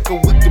rain check or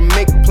we can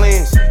make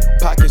plans.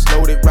 Pockets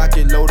loaded,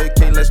 rocket loaded,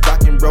 can't let's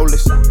rock and roll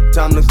this.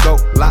 Time to go,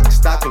 lock,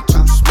 stock, and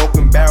two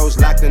smoking barrels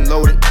locked and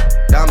loaded.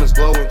 Diamonds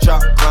glowing,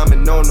 chalk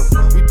climbing on them.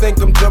 You think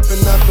I'm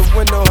jumping out the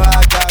window, how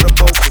I got them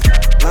open.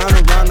 Line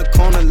around the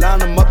corner, line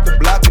them up the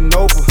block and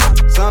over.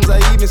 Sometimes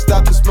I even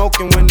stop the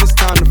smoking when it's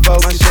time to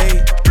focus. My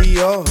shade,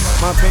 Dior,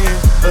 my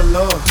pants, the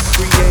Lord.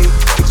 Create,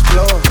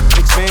 explore,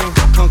 expand,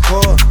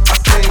 concord. I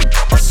sing,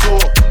 I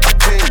soar, I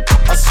think.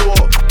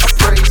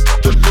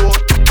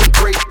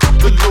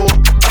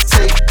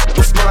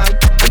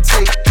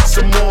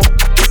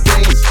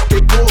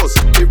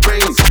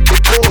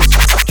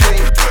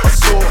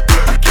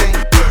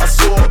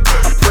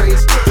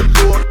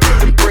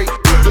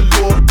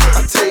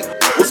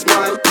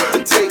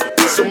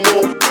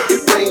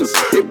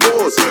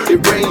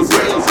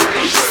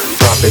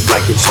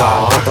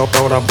 hot.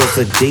 Thought I was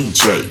a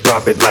DJ.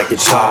 Drop it like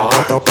it's hot.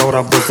 Thought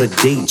I was a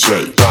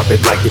DJ. Drop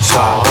it like it's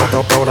hot.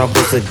 Thought I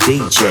was a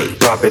DJ.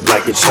 Drop it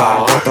like it's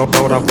hot.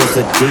 Thought I was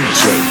a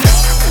DJ.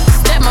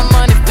 Step my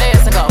money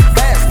fast and go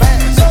fast,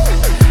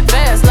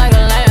 fast like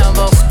a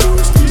Lambo.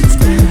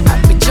 I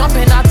be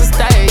jumping out the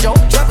stage, oh,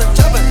 jumping,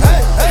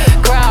 hey.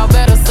 Crowd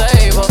better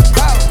save us.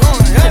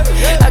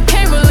 I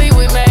can't believe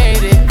we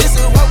made it. This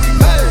is what we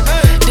made.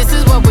 This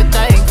is what we're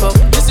thankful.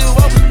 This is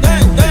what we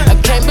think. I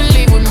can't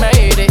believe we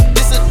made it.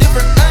 This is a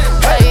different thing.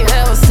 I ain't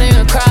ever seen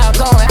a crowd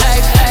going, hey,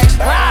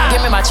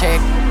 give me my check.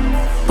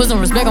 Put some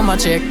respect on my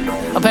check.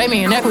 Pay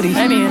me in equity.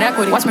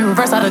 Watch me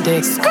reverse out of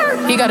dicks.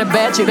 He got a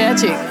bad chick.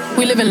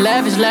 We live in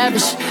lavish.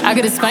 I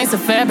got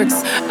expensive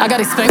fabrics. I got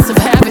expensive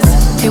habits.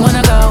 He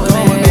wanna go with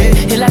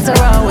me. He likes to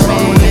roll with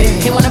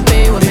me. He wanna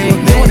be with me.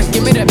 He wanna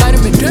give me that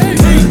vitamin D.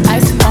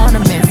 Ice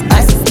ornaments,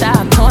 ice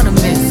style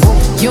ornaments.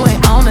 You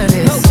ain't on to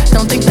this.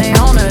 Don't think they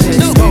own to this.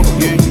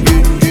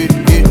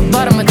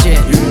 Bottom of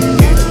jet.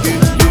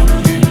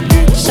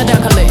 Shut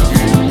down Khalid.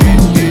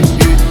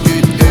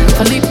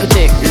 Philippe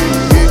Patek.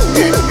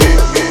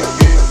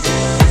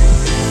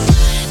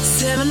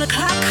 7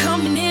 o'clock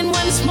coming in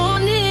this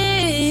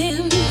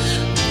morning.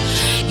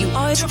 You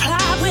always reply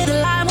with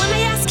a lie when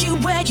they ask you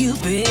where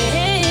you've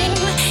been.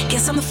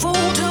 Guess I'm the fool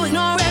to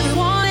ignore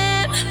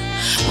everyone.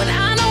 When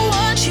I know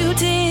what you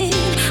did,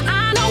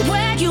 I know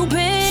where you've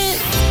been.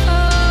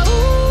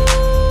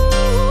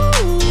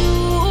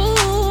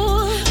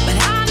 But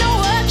I know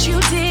what you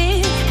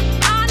did,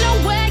 I know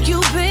where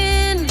you've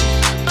been.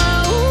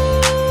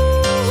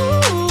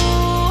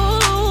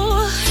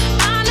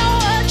 I know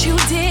what you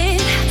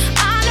did,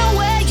 I know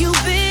where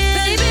you've been.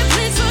 Baby,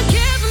 please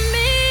forgive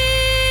me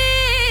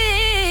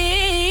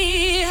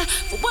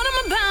for what I'm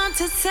about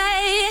to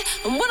say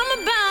and what I'm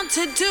about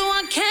to do.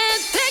 I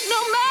can't take no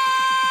more.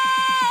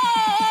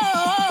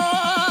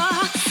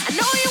 I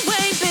know you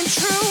ain't been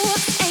true,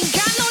 ain't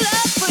got no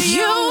love for you.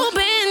 You've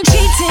been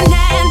cheating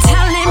and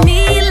telling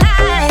me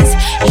lies.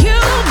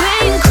 You've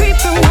been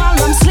creeping while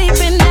I'm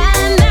sleeping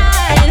at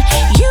night.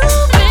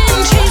 You've been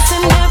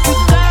chasing every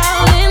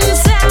girl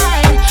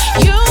inside.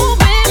 You've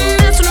been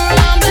messing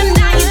around, but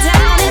now you're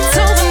down. It's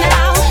over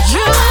now.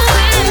 You've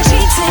been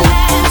cheating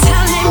and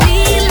telling me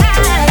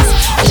lies.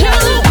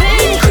 You've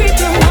been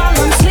creeping while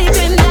I'm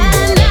sleeping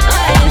at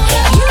night.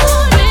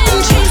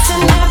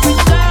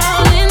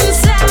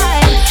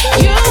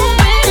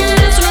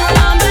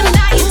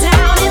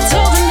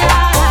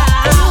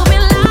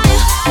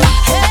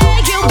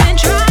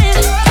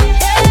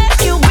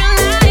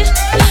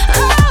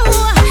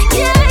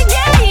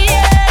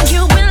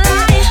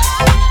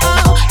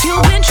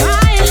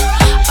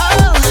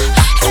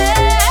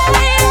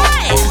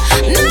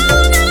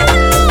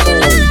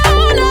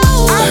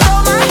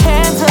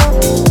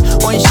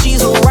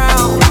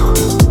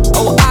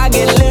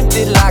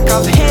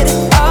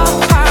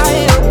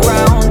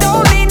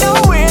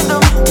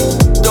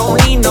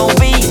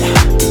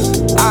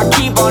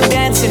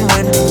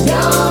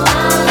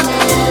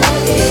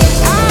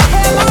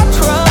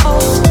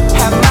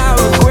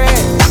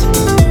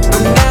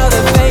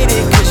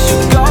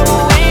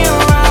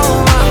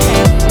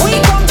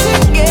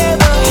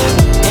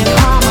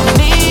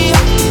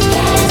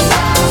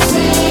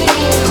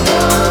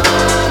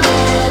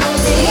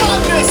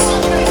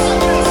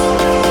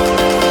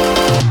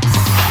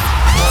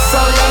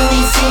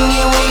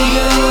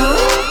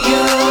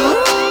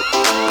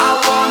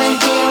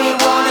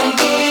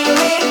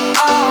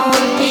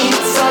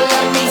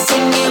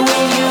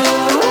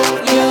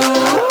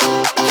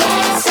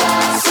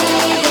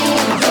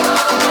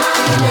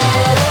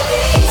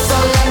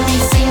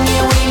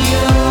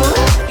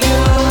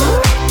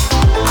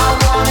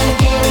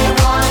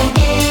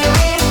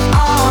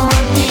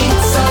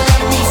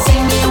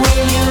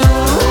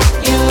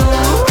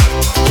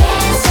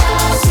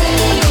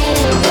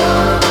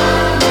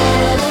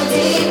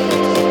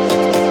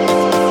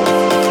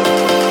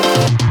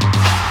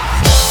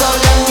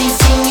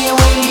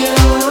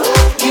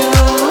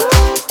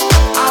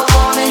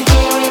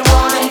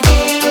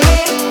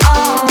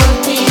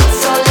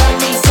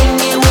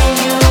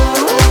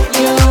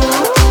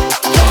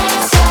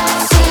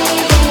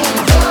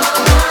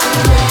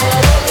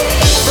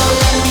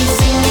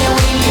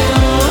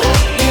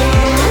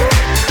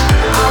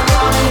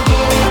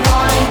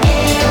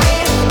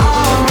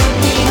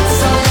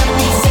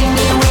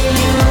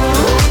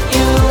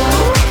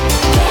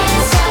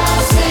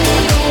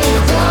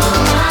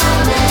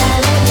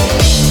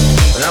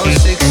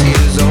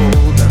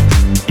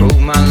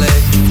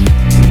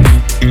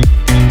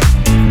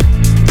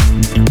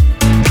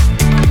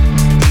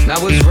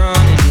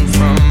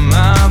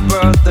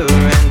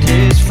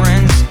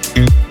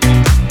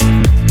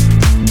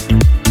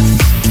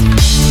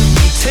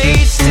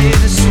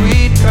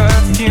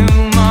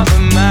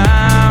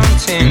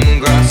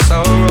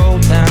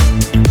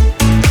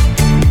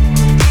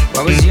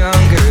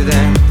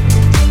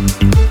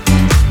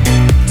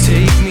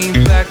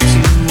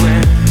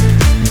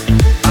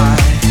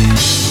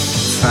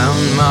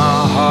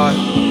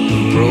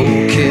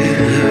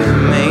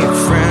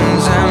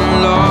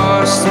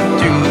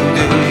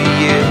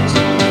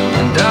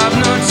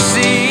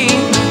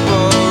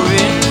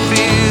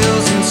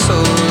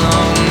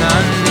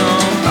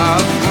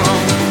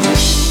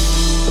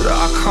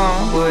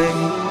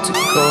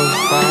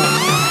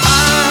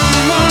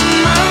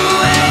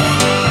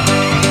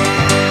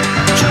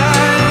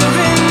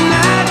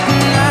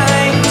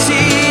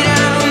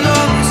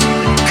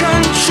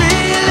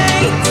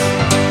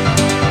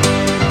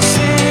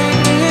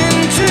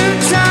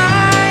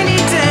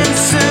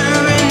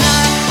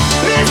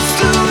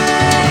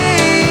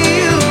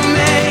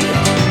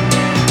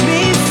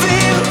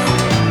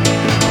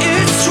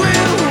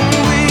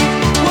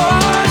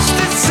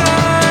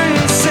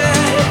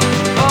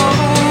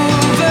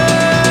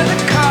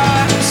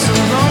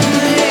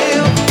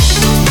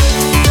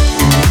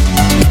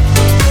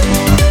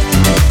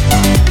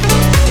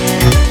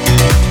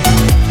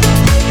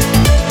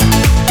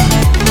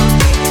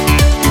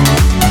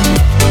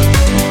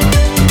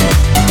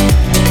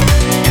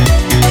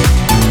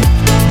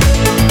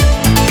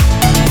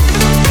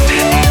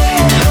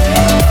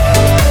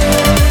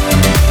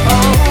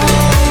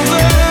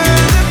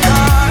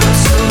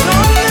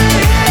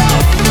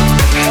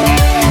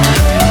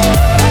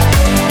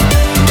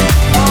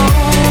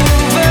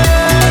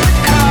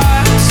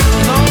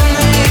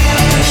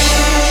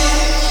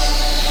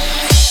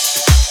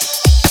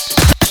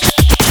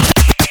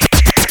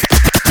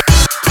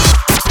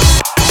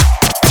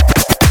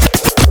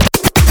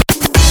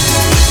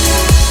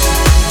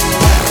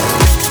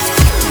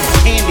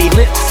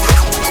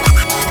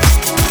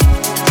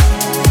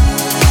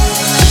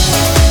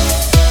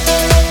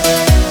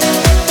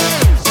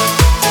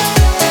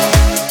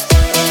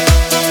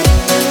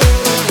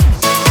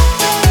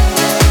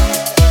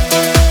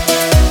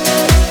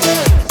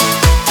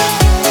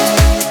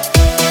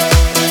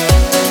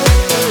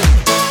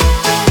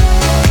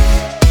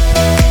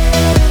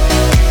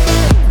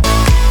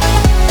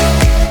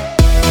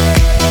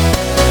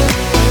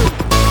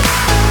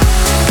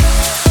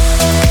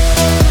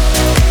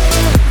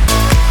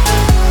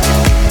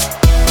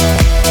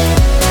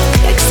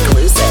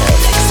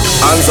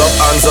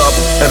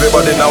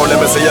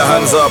 see your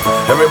hands up.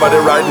 Everybody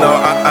right now,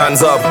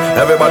 hands up.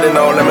 Everybody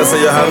now, let me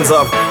see your hands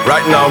up.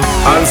 Right now,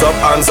 hands up,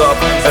 hands up.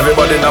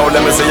 Everybody now,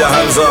 let me see your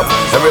hands up.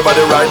 Everybody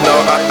right now,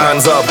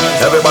 hands up.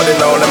 Everybody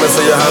now, let me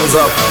see your hands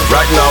up.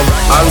 Right now,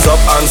 hands up,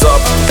 hands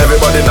up.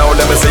 Everybody now,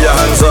 let me see your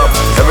hands up.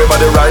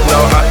 Everybody right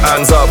now,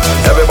 hands up.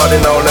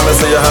 Everybody now, let me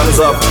see your hands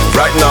up.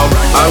 Right now,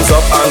 hands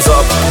up, hands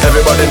up.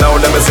 Everybody now,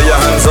 let me see your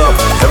hands up.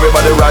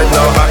 Everybody right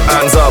now,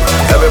 hands up.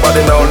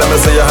 Everybody now, let me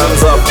see your hands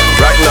up.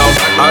 Right now,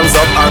 hands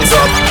up, hands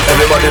up.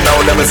 Everybody now,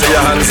 let me see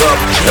your hands up.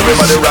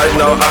 Everybody right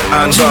now,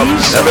 hands up.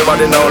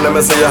 Everybody now, let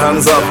me see your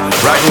hands up.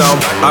 Right now,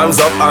 hands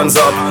up, hands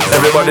up.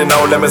 Everybody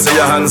now, let me see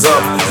your hands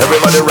up.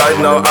 Everybody right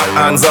now,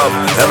 hands up.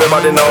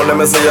 Everybody now, let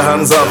me see your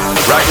hands up.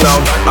 Right now,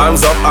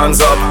 hands up,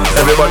 hands up.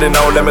 Everybody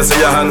now, let me see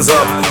your hands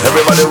up.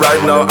 Everybody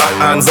right now,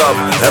 hands up.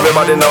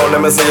 Everybody now,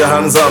 let me see your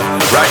hands up.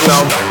 Right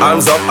now,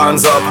 hands up,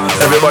 hands up.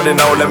 Everybody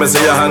now, let me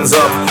see your hands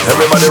up.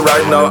 Everybody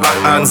right now,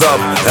 hands up.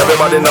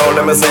 Everybody now,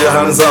 let me see your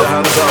hands up.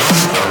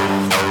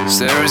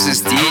 So there was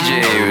this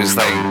DJ who was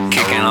like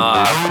kicking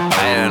off.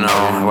 I don't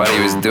know what he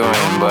was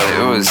doing, but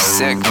it was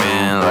sick,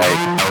 man. Like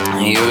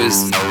he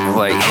was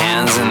like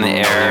hands in the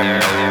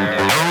air.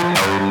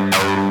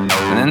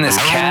 And then this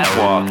cat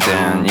walked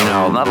in, you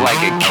know, not like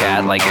a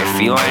cat, like a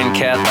feline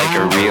cat, like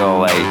a real,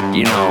 like,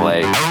 you know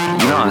what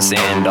I'm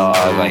saying, dog,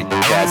 like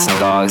cats and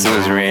dogs. It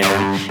was raining.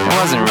 It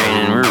wasn't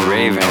raining, we were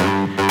raving.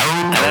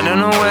 And I don't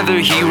know whether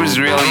he was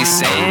really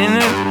saying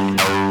it.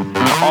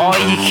 And all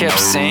he kept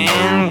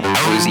saying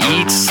was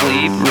eat,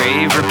 sleep,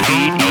 rave,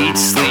 repeat, eat,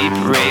 sleep,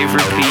 rave,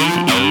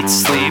 repeat, eat,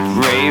 sleep,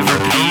 rave,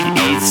 repeat,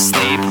 eat,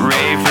 sleep,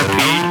 rave,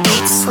 repeat.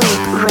 Eat, sleep,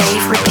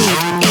 rave, repeat.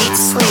 Eat,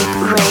 sleep,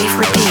 rave,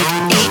 repeat.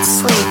 Eat,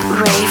 sleep,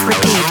 rave,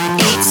 repeat.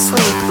 Eat,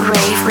 sleep,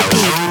 rave,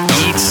 repeat.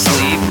 Eat,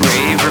 sleep,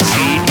 rave,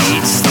 repeat. Eat,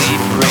 sleep,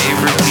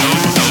 rave,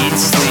 repeat.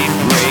 Eat, sleep,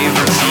 rave,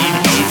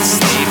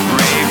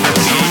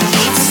 repeat.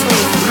 Eat, sleep, rave, repeat. Eat,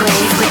 sleep,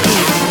 rave,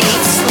 repeat.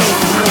 Eat, sleep,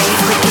 rave,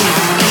 repeat.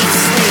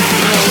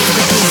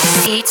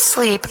 Eat,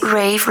 sleep,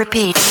 rave,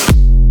 repeat.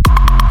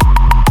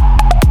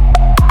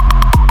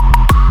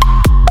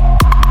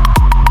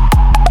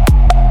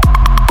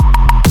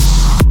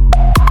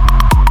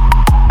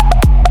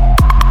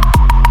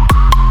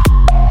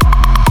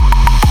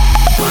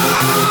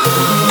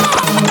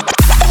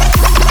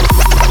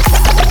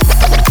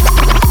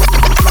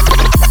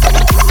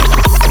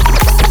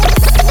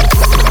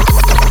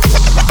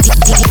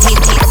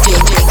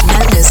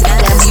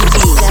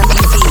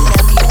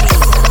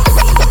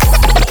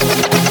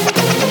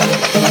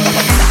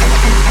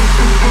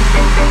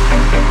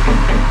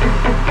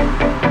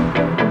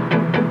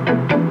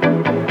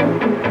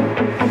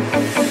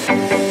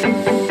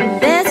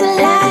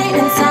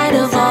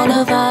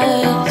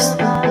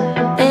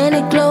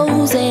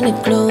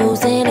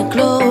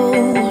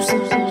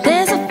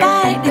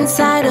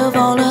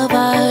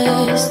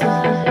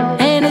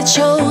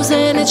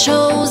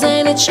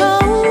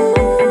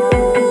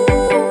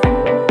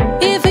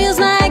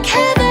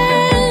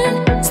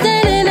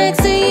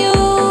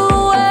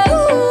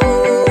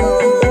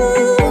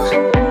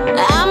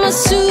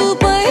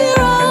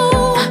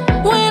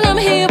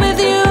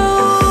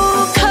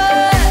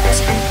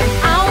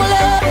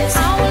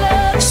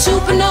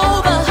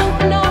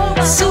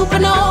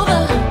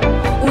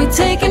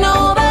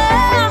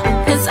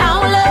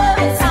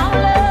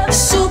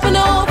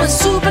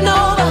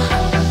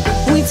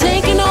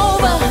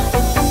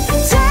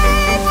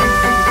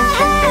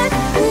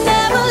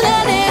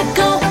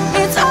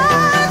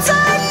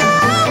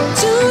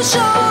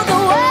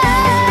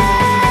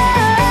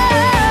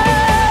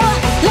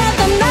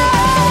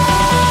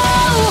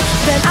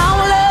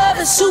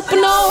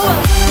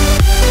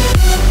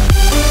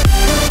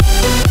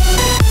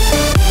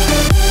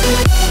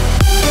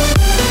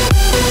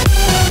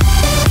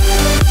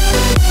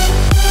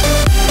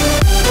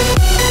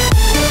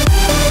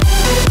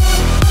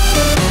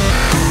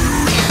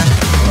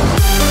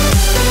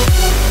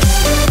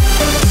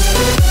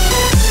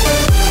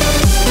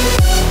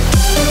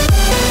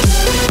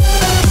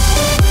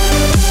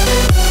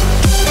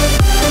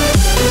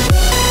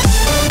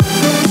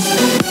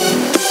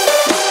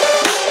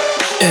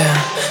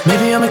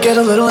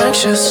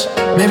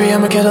 Maybe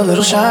I'ma get a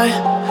little shy,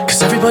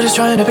 cause everybody's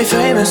trying to be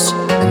famous,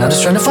 and I'm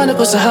just trying to find a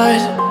place to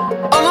hide.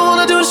 All I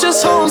wanna do is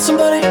just hold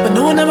somebody, but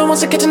no one ever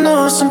wants to get to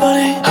know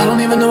somebody. I don't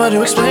even know how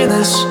to explain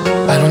this,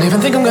 I don't even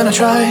think I'm gonna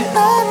try.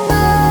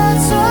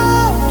 That's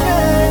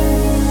okay,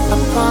 I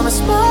promise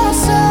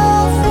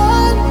myself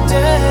one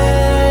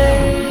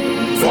day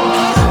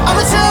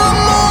I'ma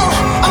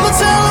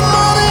tell them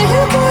all that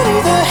you could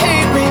either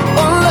hate me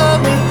or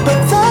love me, but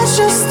that's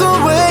just the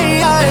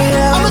way I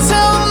am.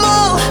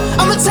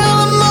 I'ma tell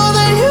them all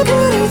that you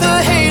could either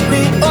hate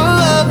me or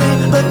love me,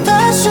 but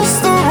that's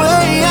just the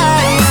way I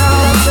am.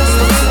 That's just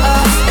who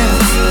I am.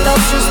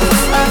 That's just who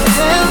I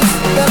am.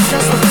 That's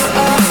just who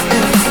I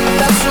am.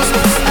 That's just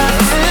who I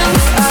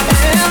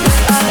am.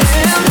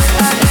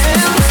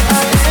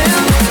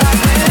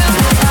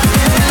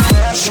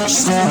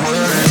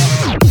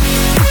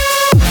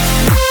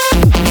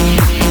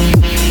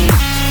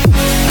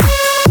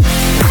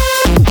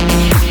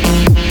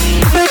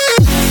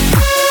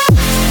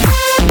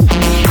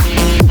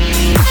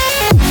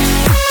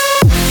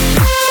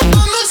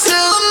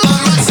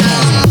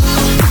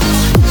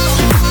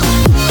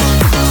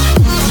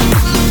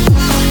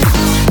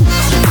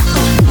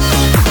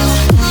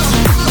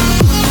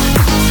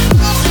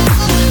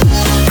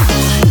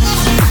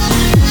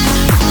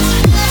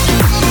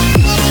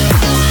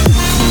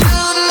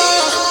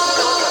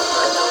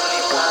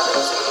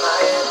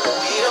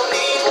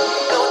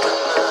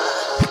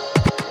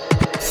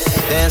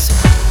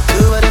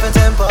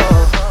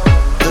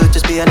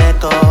 be an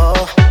echo.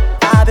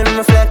 I've been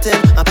reflecting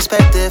my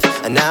perspective,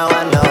 and now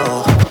I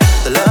know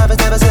the love is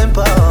never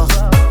simple,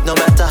 no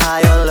matter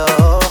high or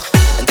low.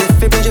 And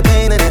if it brings you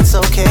pain, then it's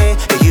okay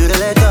for you to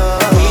let go.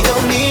 We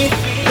don't need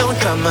no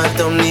drama,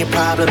 don't need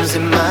problems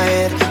in my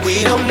head.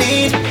 We don't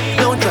need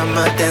no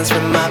drama, dance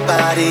with my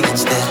body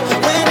instead.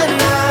 When the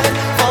night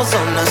falls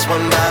on us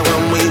one by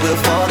one, we will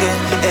forget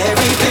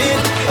every bit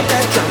of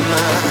that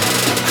drama.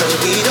 Cause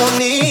we don't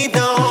need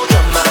no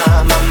drama,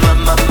 mama,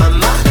 mama,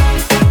 mama.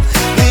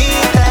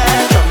 Need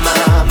that drama,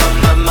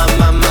 mama, mama,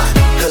 mama.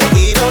 Cause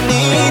we don't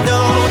need no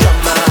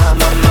drama,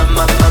 mama,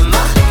 mama,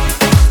 mama.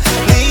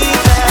 Need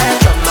that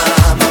drama,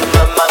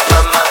 mama,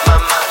 mama,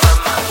 mama.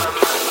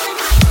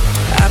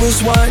 I was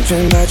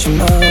wondering about your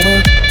mama.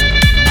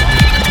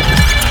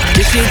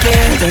 Did she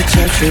get the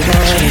touch she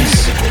wants?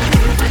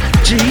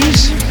 Jeez.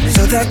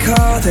 So that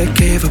car that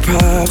gave her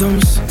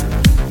problems.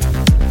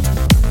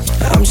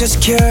 I'm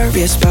just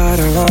curious about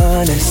her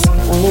honest.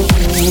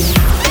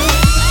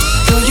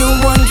 So you're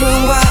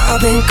wondering why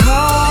I've been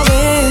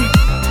calling,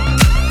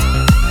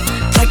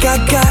 like I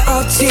got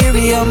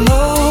ulterior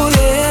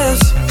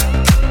motives.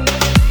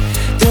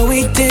 Though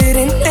we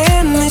didn't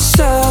end it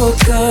so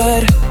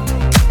good,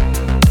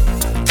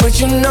 but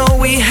you know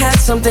we had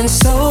something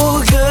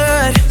so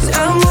good.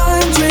 I'm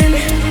wondering,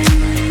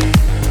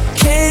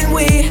 can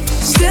we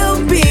still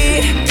be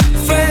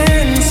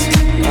friends?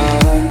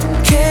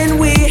 Can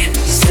we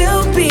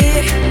still be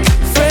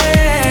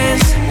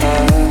friends?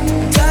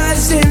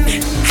 Doesn't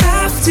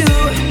have to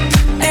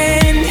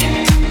end.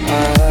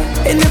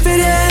 And if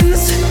it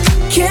ends,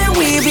 can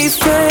we be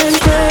friends?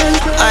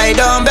 I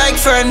don't beg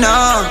for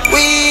no.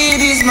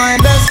 Weed is my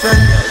best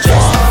friend.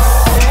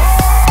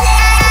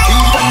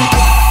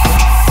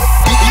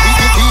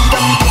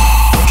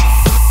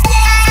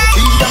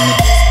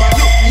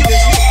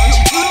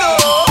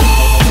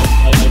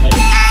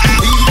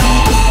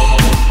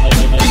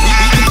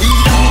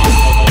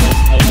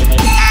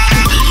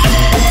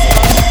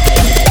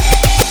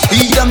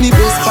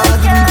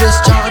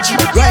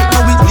 Right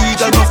now it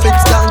legal, no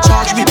feds can't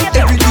charge me.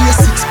 Every day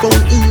 £6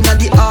 in at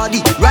the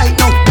RD. Right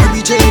now,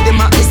 Mary J, them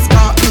a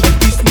escort me.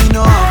 If me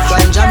no have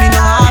ganja, me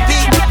no happy.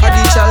 I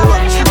did shall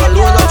run me, go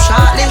load up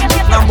shortly.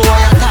 Now boy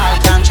a tall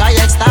can try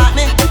extort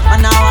me.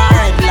 And now I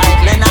head like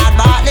Leonard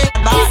Bartley.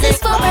 Kisses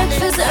for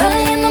breakfast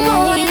early in the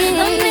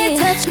morning. Love me,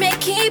 touch me,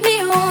 keep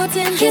me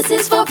wanting.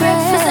 Kisses for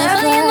breakfast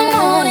early in the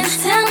morning.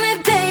 Tell me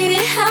baby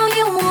how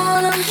you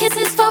want 'em.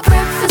 Kisses for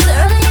breakfast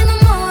early in the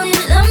morning.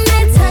 Love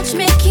me, touch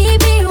me,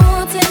 keep me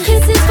wanting.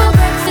 Kisses for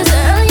breakfast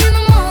early in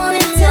the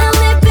morning. Tell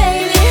me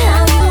baby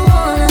how you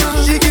want 'em.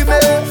 She give me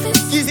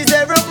kisses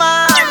every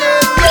morning.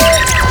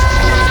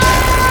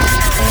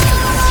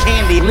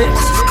 Candy mix.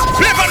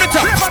 Flip on the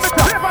top. Flip on the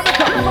top. Flip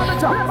on the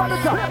top. Flip on the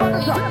top. Flip on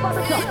the top. Flip on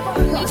the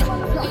top.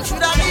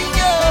 Should I be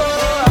you?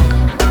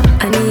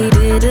 I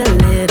needed a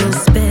little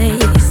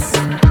space.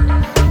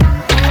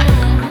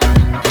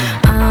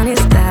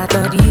 Honest, I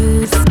thought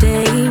you'd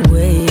stay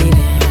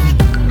waiting.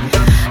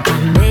 I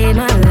made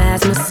my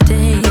last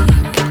mistake.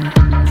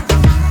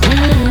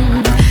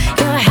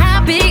 You're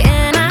happy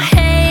and I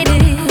hate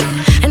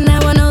it. And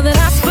now I know that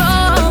I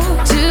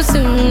spoke too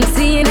soon.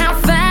 Seeing how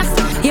fast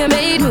you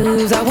made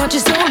moves. I want you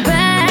so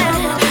bad.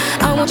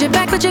 I want you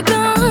back, but you're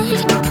gone.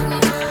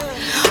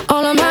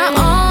 All on my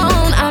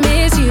own, I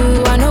miss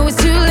you. I know it's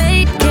too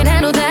late, can't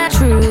handle that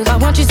truth. I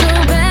want you so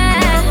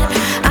bad.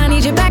 I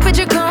need you back, but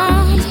you're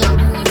gone.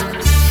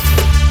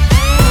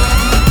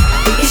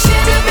 You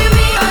should have been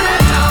me all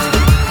along.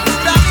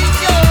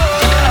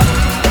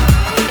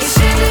 You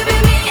should have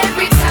been me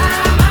every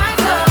time I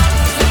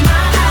close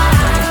my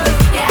eyes.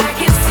 Yeah, I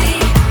can see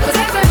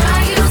whatever I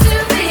used to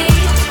be.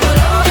 But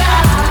oh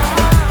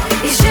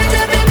God, you should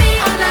have been me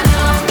all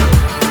along.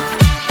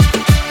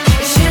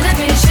 You should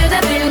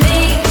have been me.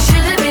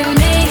 Should have been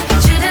me.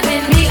 Should have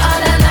been me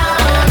all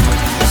along.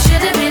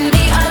 Should have been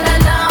me all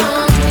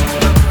along.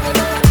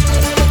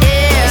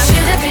 Yeah.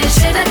 Should have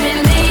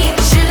been me.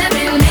 Should have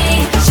been me.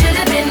 Should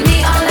have been me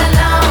all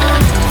along.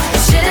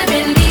 Should have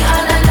been me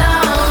all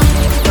along.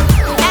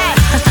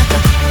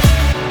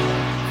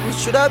 It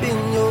should have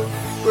been you.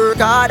 Work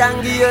hard and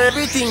give you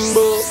everything,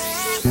 bro.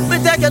 Me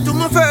take you to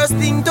my first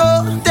thing,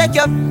 though. Take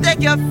you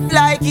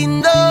like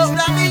in though. Should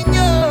have been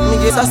you. Me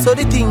guess I saw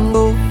the thing,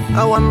 though.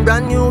 I want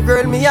brand new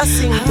girl, me a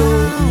sing to.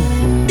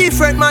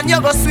 Different man,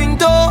 you go swing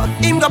to.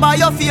 Him go buy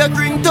your fear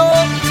drink to.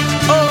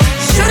 Oh,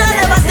 shoulda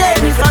never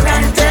take me for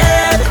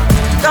granted.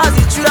 Cause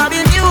it shoulda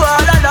been you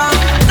all along.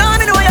 Now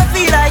me know you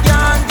feel like you're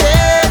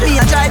haunted. Me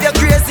a drive you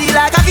crazy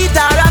like a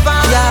guitar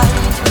avant. Yeah,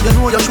 you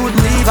know you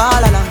shouldn't leave all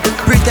along.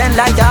 Pretend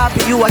like you're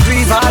happy, you a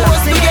grieve all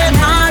along. Supposed to get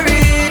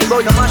married, but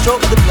you mash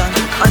up the plan.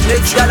 And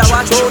make sure I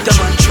watch out the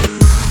man.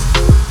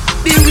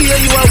 The way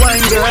you a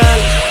wine,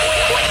 girl.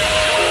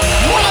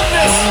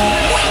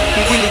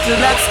 Pretty little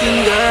black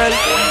skin girl.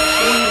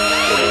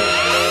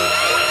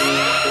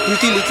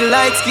 Pretty little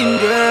light skin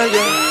girl,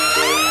 yeah.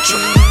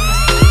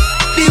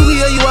 The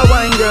way you a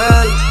wine,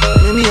 girl,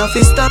 make me have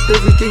to stop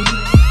everything.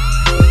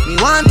 Me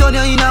want on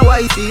you in a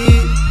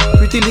wifey.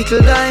 Pretty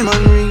little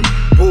diamond ring.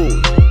 Oh,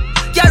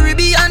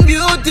 Caribbean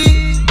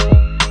beauty,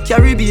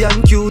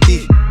 Caribbean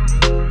cutie.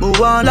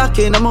 Move on lock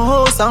in my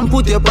house and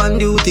put you on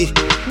duty.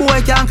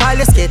 Boy can't call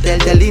you skate,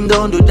 tell him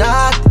don't do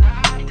that.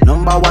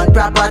 Number one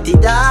property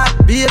that.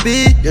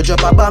 Baby, you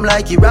drop a bomb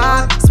like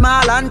Iraq.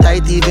 Small and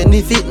tight even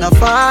if it not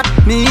fat.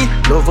 Me,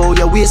 love how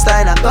your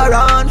waistline a go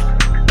round.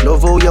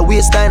 Love how your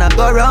waistline a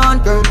go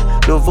round, girl.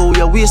 Love how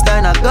your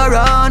waistline a go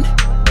round.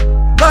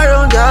 Go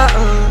round, yeah.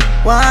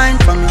 Wine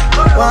for me,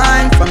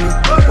 wine for me,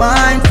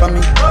 wine for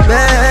me,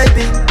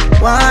 baby.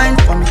 Wine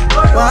for me,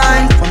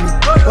 wine for me,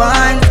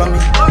 wine for me,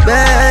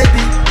 baby.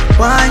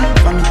 Wine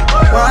for me,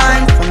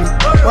 wine for me,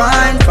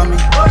 wine for me,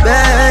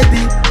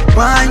 baby.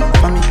 Wine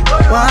for me,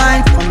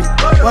 wine for me,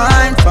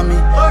 wine for me,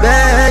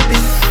 baby.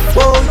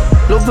 Whoa,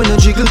 love when you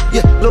jiggle,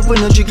 yeah, love when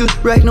you jiggle.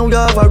 Right now you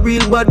have a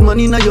real bad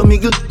money now you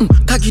miggle.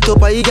 Cock it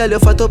up, I girl, you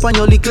fat up on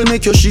your little.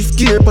 Make your shift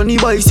gear on the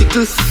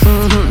bicycle.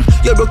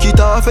 You broke it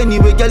off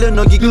anyway, girl, you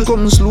no giggle.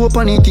 Come slow up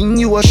on the thing,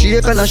 you a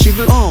shake and a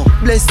shiver.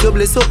 Bless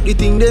up the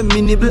thing, them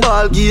me nibble.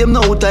 Ball game,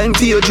 no time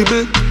for your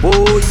dribble.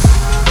 Boy,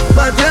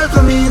 bad girl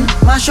come in,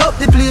 mash up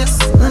the place,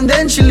 and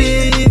then she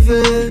leave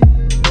it.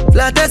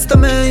 Flat test to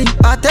me,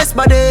 I test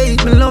my day.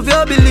 Me love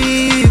you,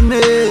 believe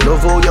me.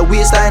 Love how your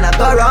waistline a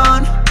go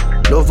round.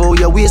 Love how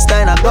your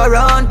waistline a go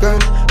round, girl.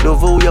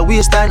 Love how your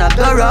waistline a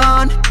go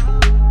round.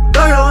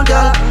 Go round,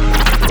 girl.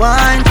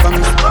 Wine for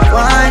me,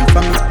 wine for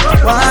me,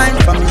 wine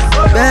for me,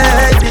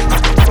 baby.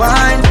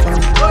 Wine for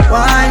me,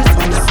 wine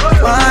for me,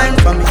 wine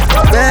for me,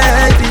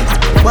 baby.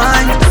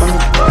 Wine for me,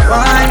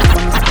 wine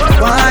for me,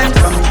 wine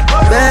for me,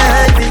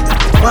 baby.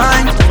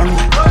 Wine for me,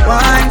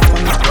 wine for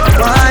me,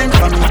 wine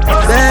for me,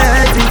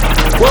 baby.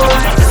 Whoa.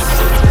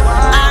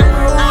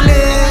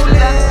 Unruly.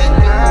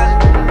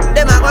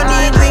 Them a gonna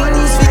need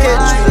wings to get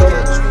you up.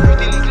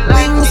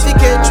 Wings to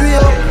get you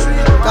up.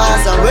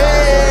 Cause I'm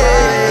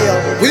way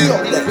up. We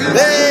up there,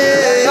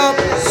 way up.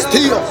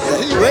 Stay up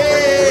there,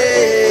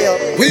 way up.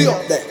 We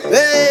up there,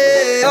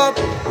 way up.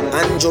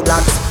 Andrew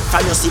Blacks,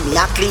 can you see me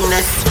a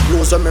cleanest?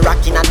 Clothes when me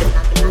rockin' at the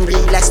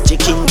realest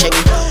chicken ching.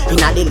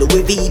 Inna the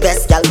Louis V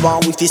vest, y'all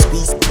want with his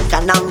squeeze.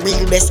 Can I'm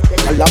real best,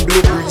 y'all a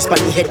blue breeze pon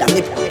the head of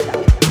me.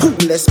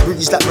 Coolest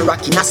breeze that me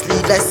rockin' a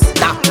sleeveless.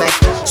 That make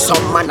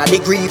some man a the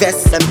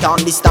grievous. Them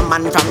can't list a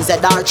man from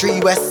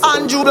ZR3 West.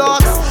 Andrew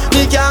Blacks,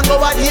 me can't go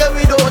out here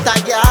without a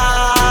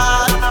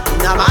girl.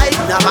 Nah my,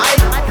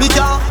 me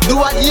can't do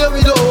out here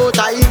without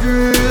a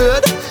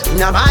girl.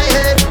 Nah my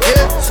head,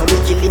 yeah. So we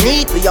kill the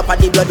meat, we up at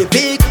the bloody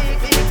pig.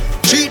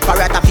 Treat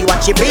parrot if you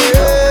watch your big.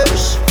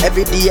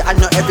 Every day and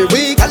not every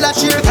week. I'll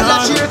cheer. Look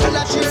at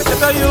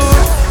you.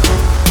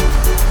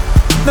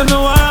 Don't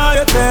know why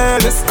you tell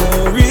the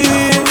story.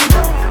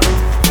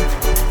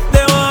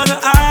 They wanna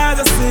hide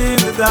us in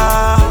the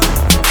dark.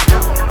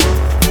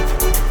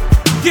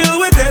 Kill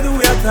with dead,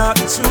 we are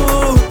talking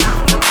true.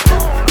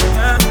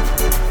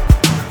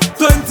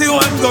 21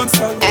 guns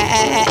for me.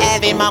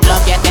 Every month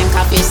love getting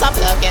coffee stop,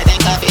 love getting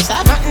coffee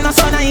stop. Nothing not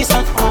so nice,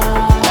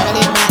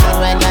 early morning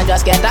when you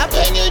just get up,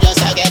 when you just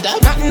get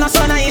up. Nothing not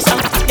so nice,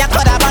 you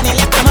could have money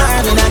left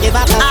tomorrow, we not give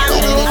up.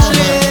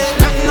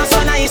 Nothing not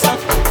so nice,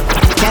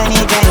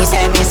 Jenny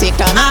said me sick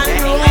to me.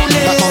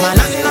 But come on,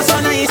 nothing not so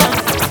nice,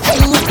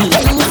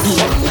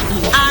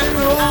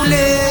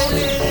 unruly.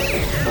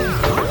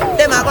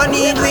 Them a gonna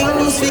need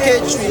wings to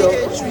catch you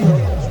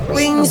up.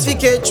 Wings to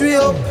catch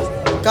you up.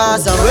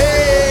 Cause I'm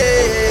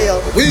way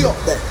up, we up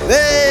there,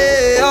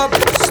 way up,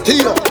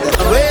 stay up there,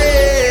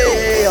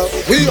 way up,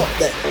 we up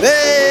there,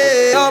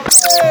 way up,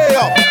 way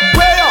up,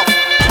 way up,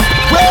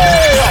 way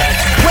up,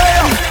 way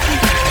up,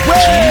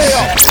 way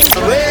up,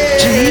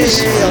 way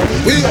up,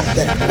 we up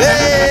there,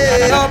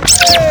 way up,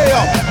 way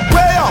up,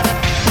 way up,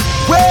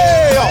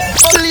 way up.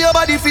 Pull your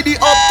body for the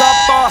up top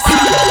pass.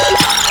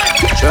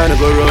 Tryna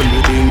go run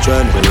the thing,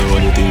 tryna go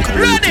run the thing,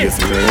 ready,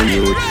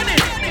 ready.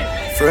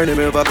 Friend him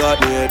ever got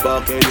me head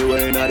back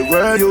anywhere in the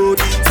world,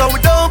 youth. So we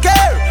don't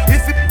care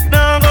if it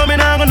now go, me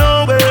now go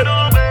nowhere.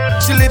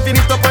 She living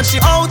it up and she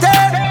out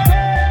there,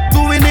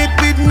 doing it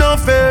with no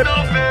fear.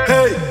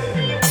 Hey,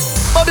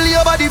 bubble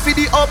your body for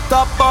the up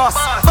top boss.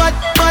 Bad,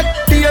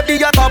 baby,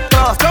 you top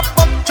class. Drop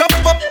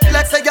up,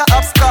 let's say you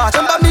upstart.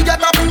 Remember me get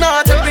up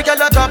notch, every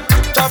girl a drop.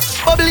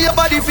 Bubble your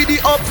body for the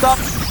up top.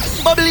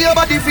 Bubble your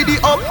body for the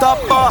up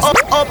top boss.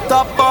 Up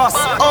top boss,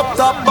 up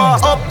top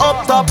boss,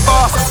 up top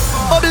boss.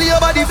 Bubble your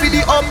body for the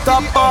up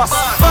top boss.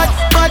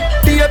 Bad,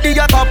 baby,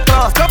 you top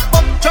class.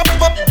 Drop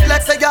up,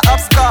 let's say you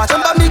upstart.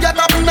 Remember me get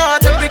up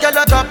notch, every girl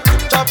a drop.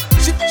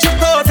 She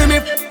call for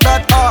me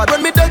that hard. When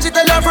me touch it,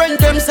 tell her friend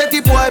them set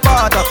the boy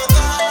bad.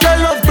 Tell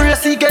love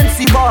brace against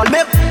the ball.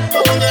 Me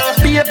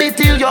baby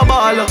till your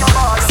ball.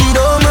 See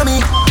down on me,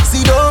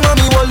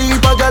 wall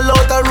leave a girl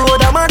out the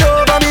road. I'm mad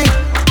over me.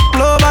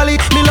 Globally,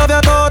 me love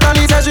you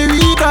totally. Says she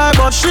retry,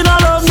 but she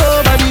don't love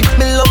nobody.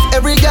 Me love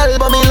every girl,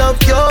 but me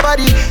love your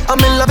body. I'm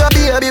in love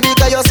your baby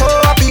because you're so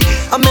happy.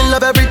 I'm in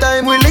love every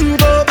time we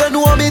link up and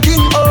want me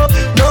think up.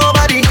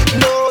 Nobody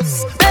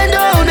knows. Bend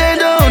down.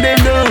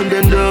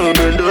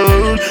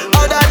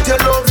 All that you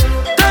love.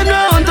 Turn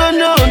round. All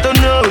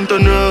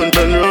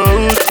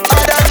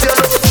that you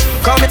love.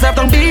 Call me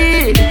Captain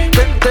B.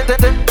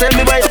 Tell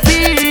me why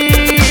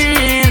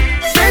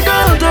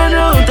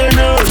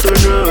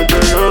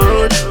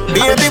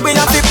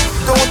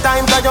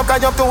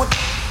at your tooth.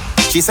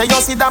 She say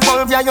you see that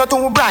bulb, yeah, you're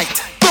too bright.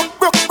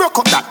 Broke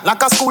up that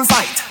like a school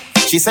fight.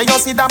 She say you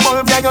see that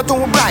bulb, yeah, you're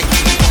too bright.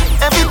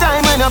 Every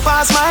time when you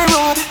pass my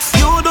road,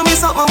 you do me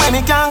something when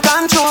me can't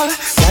control.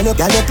 Girl,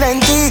 you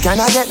plenty,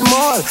 can I get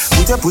more?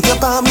 Put your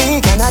palm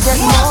me, can I get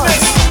more?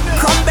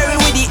 Cranberry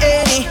with the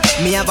Annie.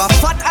 Me have a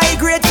fat high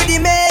grade with the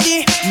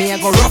Medi. Me a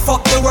go rough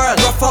up the world,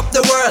 rough up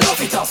the world.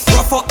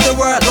 Rough up the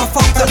world, rough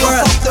up the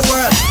world, rough up the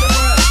world.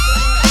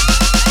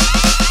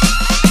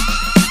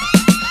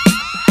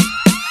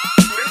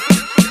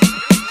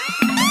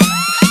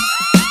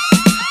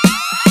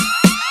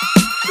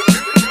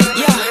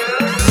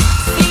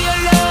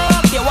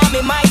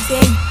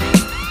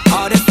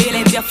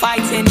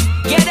 Fighting,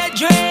 get a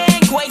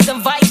drink, wait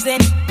some vibes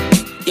in.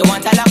 You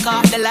want to lock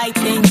off the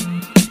lighting.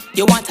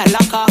 You want to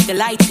lock off the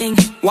lighting.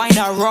 Why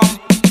not rum?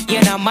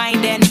 You're not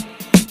minding.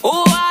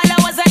 Oh, all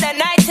hours of the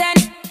night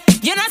and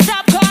you not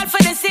stop call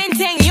for the same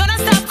thing. You not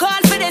stop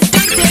call for the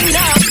same thing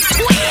now.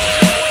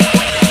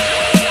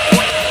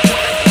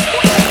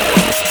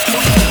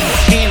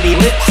 Candy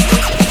lips.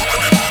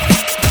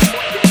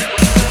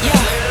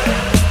 Yeah,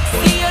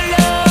 see you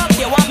look,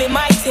 you want me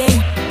my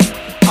thing.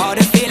 All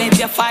the feelings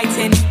you're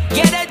fighting.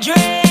 Get a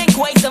drink,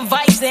 wait some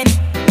vibes in.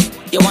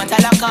 You want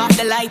to lock off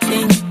the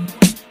lighting.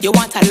 You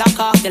want to lock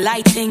off the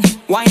lighting.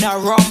 Why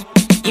not rum?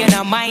 You're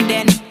not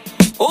minding.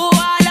 Oh,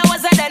 all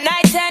hours of the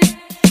night and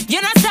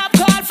you not stop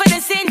call for the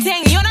same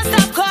thing. You not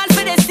stop call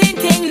for the same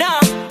thing now.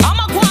 I'm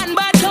a one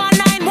bad call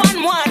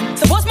 911.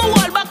 Suppose my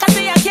wall back I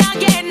say I can't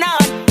get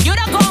none. You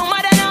don't go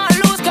mad and I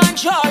lose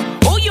control.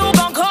 Who you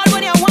gon' call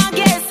when you want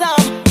get some?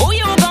 Who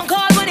you gon'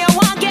 call when you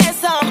want get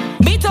some?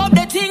 Beat up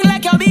the thing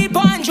like you beat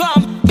on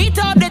drum. Beat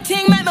up the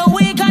thing make me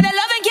weak and the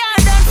loving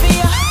can't done for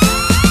you.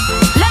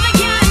 Loving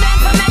can't done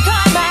for me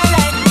call my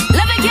line.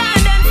 Loving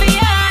can't done for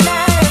you.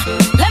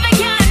 Loving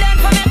can't done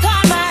for me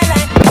call my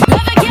line.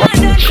 Loving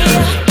can't done for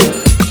you.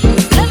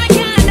 Loving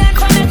can't done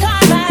for me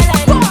call my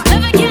line.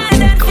 Loving can't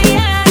done for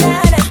you.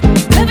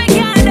 Loving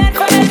can't done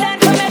for me.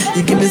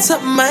 You give me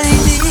something I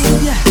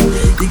need, yeah.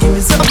 You give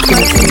me something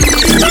I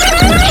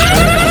need.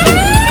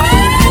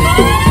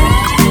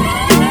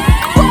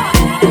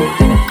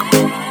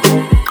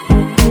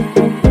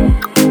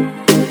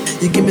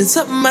 You give me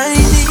something I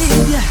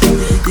need, yeah.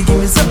 You give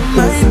me something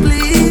I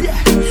bleed, yeah.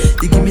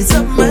 You give me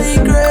something I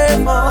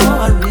crave for.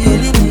 I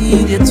really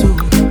need you too.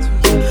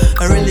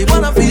 I really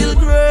wanna feel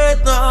great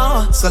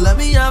now. So let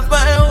me have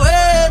my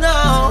way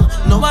now.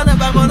 No one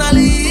ever gonna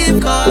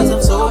leave, cause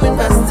I'm so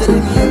invested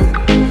in you.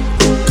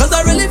 Cause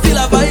I really feel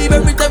a vibe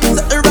every time you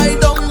set the right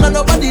down. And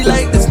nobody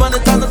like this man,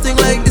 it's nothing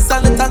like this,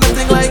 and it's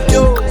nothing like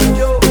you.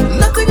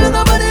 Nothing and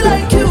nobody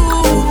like you.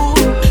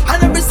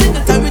 And every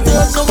single time we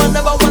touch, no one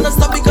ever wanna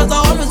stop, because I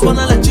always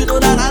wanna let you know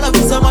that I love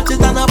you so much, it's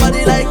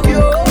nobody like you.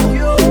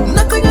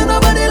 Nothing and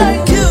nobody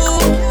like you.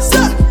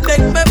 So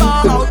make me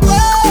ball out.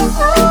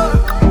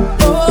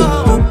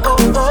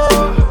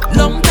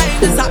 Long time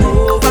this I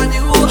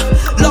overdue.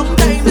 Long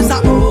time this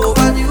I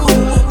overdue.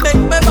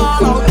 Make me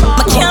ball out.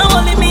 I can't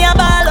hold me a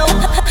ball out.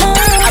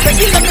 I bring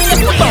you me a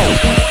football.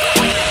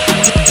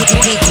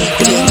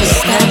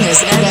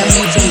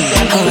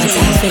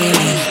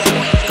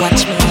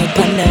 Watch me right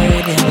on the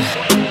rhythm.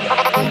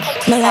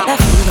 Me like that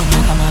feeling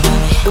like I'm a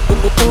baby.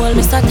 Hold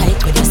me so tight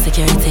with your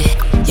security.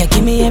 You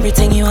give me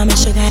everything you want, me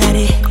sugar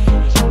daddy.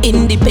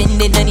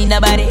 Independent and in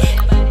the body.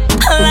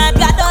 Like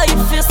God, oh you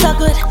feel so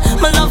good.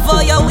 My love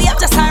for you, we have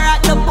just a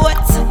rock the boat.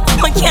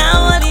 Me can't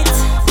hold it,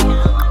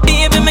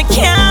 baby, me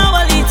can't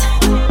hold it.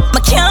 Me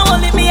can't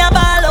hold it, me a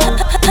ball out.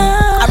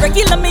 I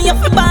regular me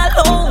up a ball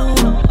out.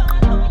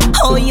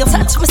 Oh, you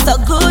touch me so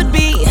good,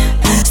 B.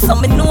 So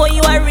me know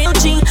you are real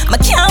G. Me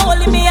can't hold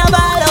it, me a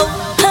ball out.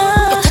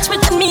 You touch me,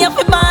 turn me up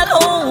a ball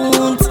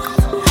out.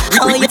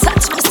 Oh, you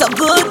touch me so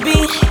good,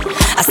 B.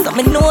 I saw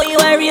me know you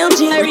are real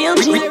G, real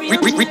G.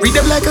 Read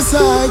them like a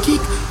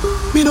psychic.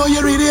 Me know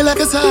you read it like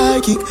a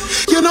psychic.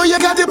 You know you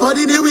got the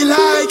body that we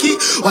like it.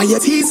 Why you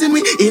teasing me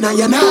in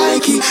your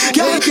Nike?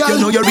 Girl, you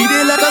know you read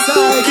it like a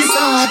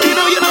psychic. You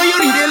know you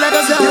read it like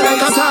a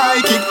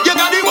psychic. You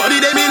got the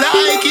body that me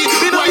like it.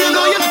 Why you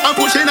know I'm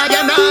pushing at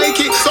your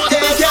Nike? So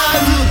hey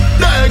girl,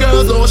 no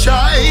girls don't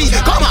shy.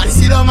 Come on,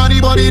 sit down on the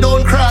body,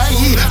 don't cry.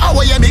 I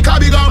want you make a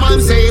big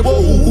man say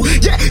whoa.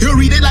 Yeah, you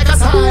read it like a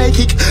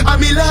psychic. I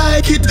me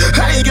like it.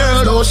 Hey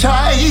girl, don't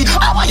shy.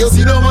 I want you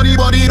sit down on the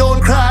body,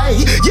 don't cry.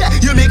 Yeah,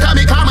 you make a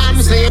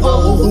man say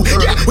whoa.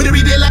 Yeah, we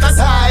read it like a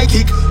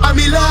psychic. I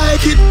me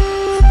like it.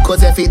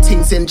 Cause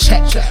everything's in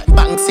check.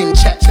 Banks in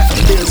check.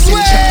 Bills in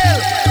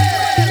check.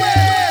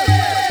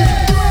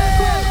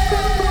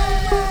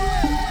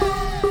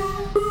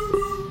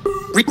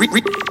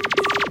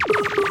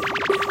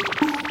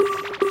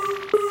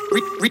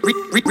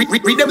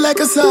 Read them like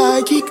a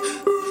psychic.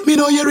 Me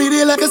know you read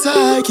it like a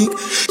psychic.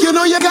 You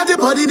know you got the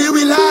body that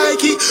we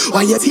like it.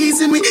 Why you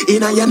teasing me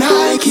in your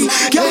Nike?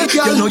 Girl,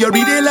 you know you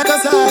read it like a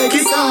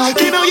psychic.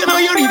 You know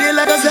you read it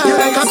like a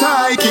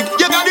psychic.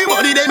 You got the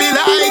body that me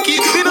like it.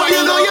 Why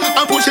you know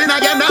I'm pushing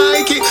at your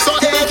Nike? So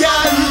hey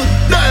girl,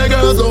 no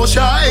girls don't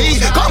shy.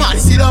 Come on,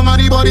 sit down on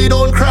the body,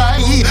 don't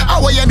cry. I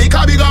want you make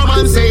a bigger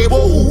man say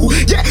whoa.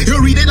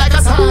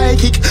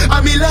 psychic,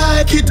 and me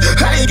like it.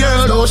 Hey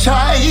girl, don't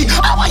shy.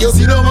 I want you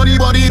see no money,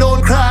 body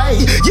don't cry.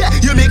 Yeah,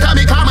 you make a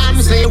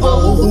man say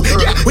whoa.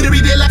 Yeah, when you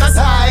read it like a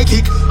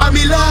psychic, and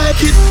me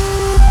like it.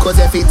 Cause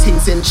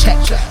everything's in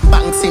check,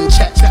 banks in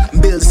check,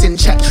 bills in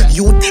check,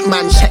 you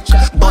man check,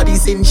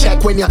 body's in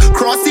check. When you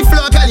cross the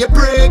floor, girl, you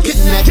break it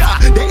neck.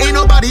 There ain't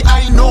nobody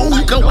I know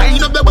can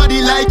wind up the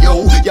body like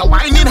you. You're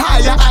whining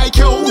higher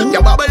IQ,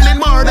 you're bubbling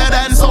more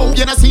than soap.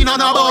 You not see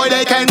none of boy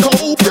they can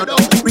cope. You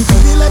don't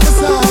repeat it like a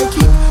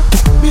psychic.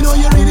 Me know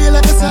you read it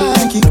like a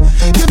psychic.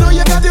 You know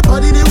you got the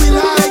body that we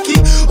like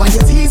it. Why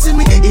you teasing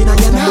me in on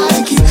your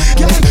Nike?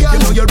 Yeah, you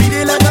know you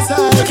read it like a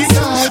psychic.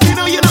 You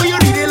know you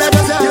read it like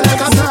a psychic.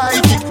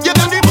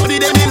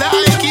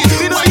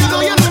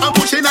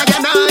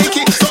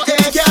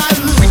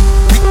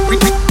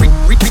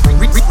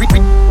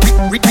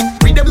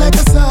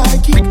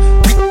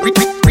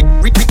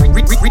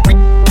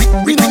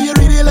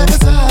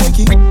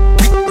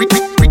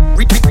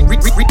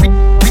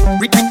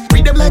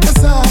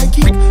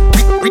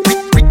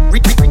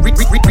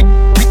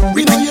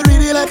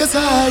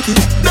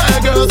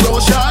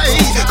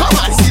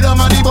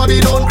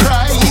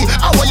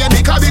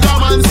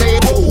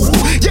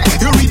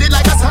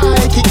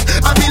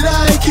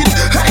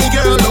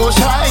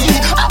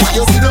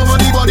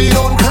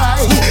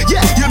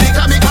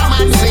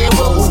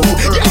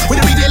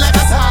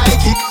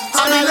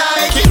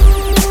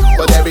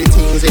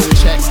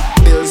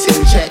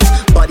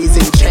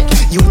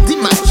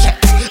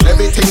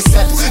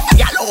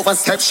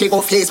 Step, she go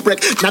face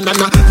break. Nah,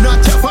 not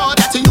your fault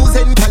that you use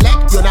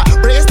intellect. You know,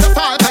 brace the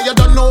fall, cause you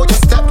don't know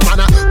your step. Man,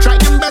 try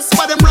them best,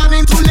 but them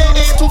running too late.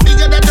 To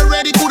figure that they're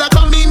ready, coulda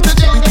come into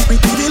jail. We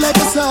read it like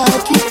a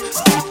psychic.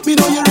 Me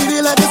know you read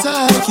it like a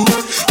psychic.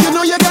 You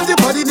know you got the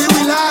body that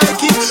we like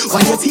it.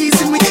 Why you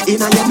teasing me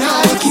in on your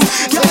Nike?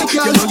 Yeah,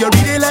 you know you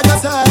read it like a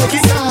psychic.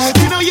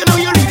 You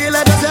know you read it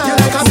like a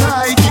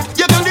psychic.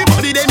 You got the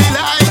body that we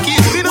like it.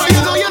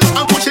 You know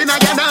I'm pushing on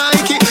your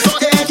Nike. So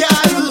hey,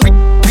 girl,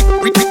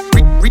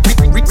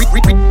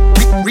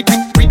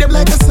 read them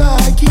like a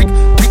psychic.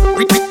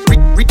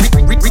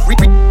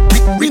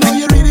 We know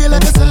you read it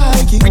like a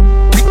psychic.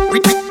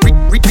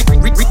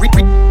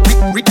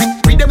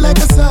 Read them like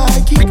a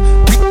psychic.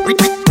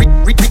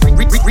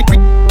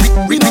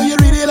 We know you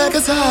read it like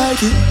a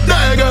psychic. No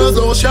girls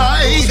don't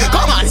shy.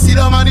 Come on, sit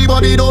down on the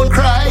body, don't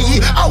cry.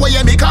 How will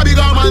you make a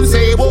bigger man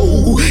say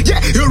whoa?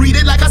 Yeah, you read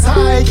it like a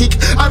psychic,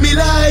 and me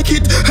like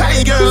it.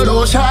 Hey girl,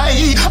 don't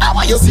shy. How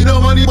will you sit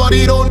down on the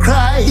body, don't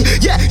cry?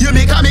 Yeah, you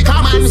make a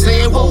man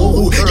say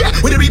whoa. Yeah,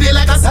 when you read it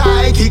like a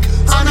psychic,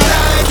 and I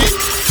like it.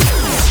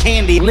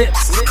 Candy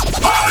lips.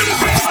 Party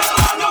people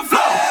on the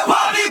floor.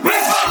 Party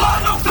people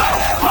on the floor.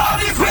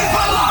 Party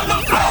people on the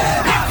floor.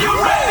 If you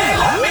ready,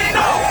 let me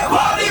know.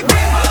 Party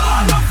people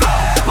on the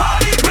floor.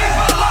 Party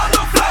people on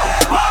the floor.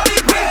 Party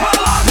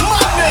people on the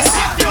floor.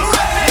 If you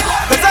ready,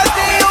 let me know. 'Cause I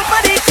see you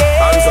for the day.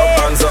 Hands up,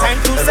 hands up. Time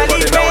to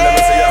everybody celebrate. Now, let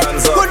me see your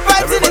hands up. Good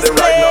vibes in this place.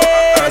 Right now,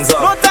 hands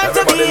up. No time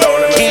to be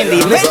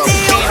Candy lips.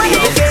 Candy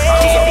lips.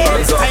 Hands up,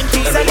 hands up. Time to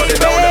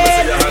celebrate.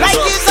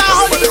 Like it's a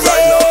holiday.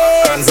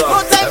 Hands up. No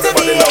time to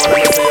be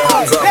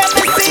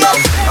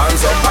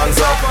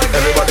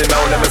everybody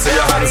now, let me see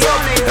your hands up.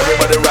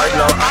 Everybody right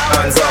now,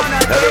 hands up.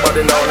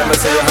 Everybody now, let me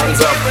see your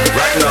hands up.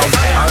 Right now,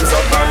 hands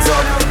up, hands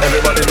up.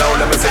 Everybody now,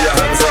 let me see your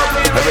hands up.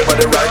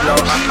 Everybody right now,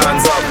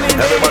 hands up.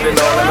 Everybody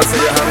now, let me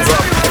see your hands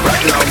up.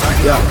 Right now.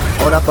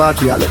 Yeah, all the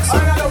party Alexa.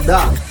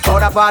 All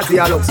the party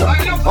Alexa.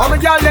 All my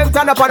girls them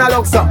turn up on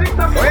Alexa.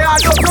 Where are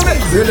you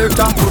coming?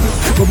 Selector.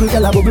 Bubble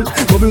gala bubble,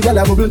 bubble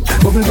gala bubble,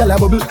 bubble gala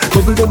bubble,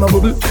 bubble gala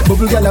bubble,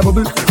 bubble gala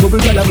bubble, bubble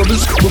gala bubble,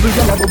 bubble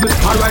gala bubble.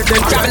 All right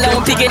then. Drop it low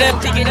and pick it up,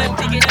 pick it up,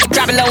 pick it up.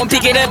 Drop it low and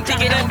pick it up,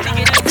 pick it up, pick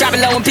it up. Drop it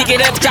low and pick it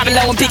up, drop it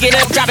low and pick it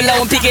up, drop it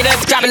low and pick it up,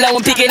 drop it low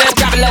and pick it up,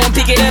 drop it low and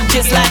pick it up,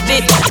 just like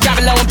this. Drop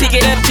it low and pick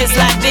it up, just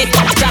like this.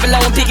 Drop it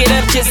low and pick it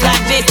up, just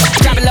like this.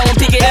 Drop it low and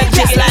pick it up,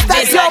 just like this.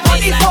 That's your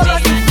money for the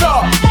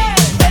floor.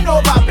 Bend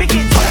over, pick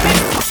it up.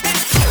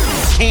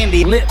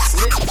 Candy lips.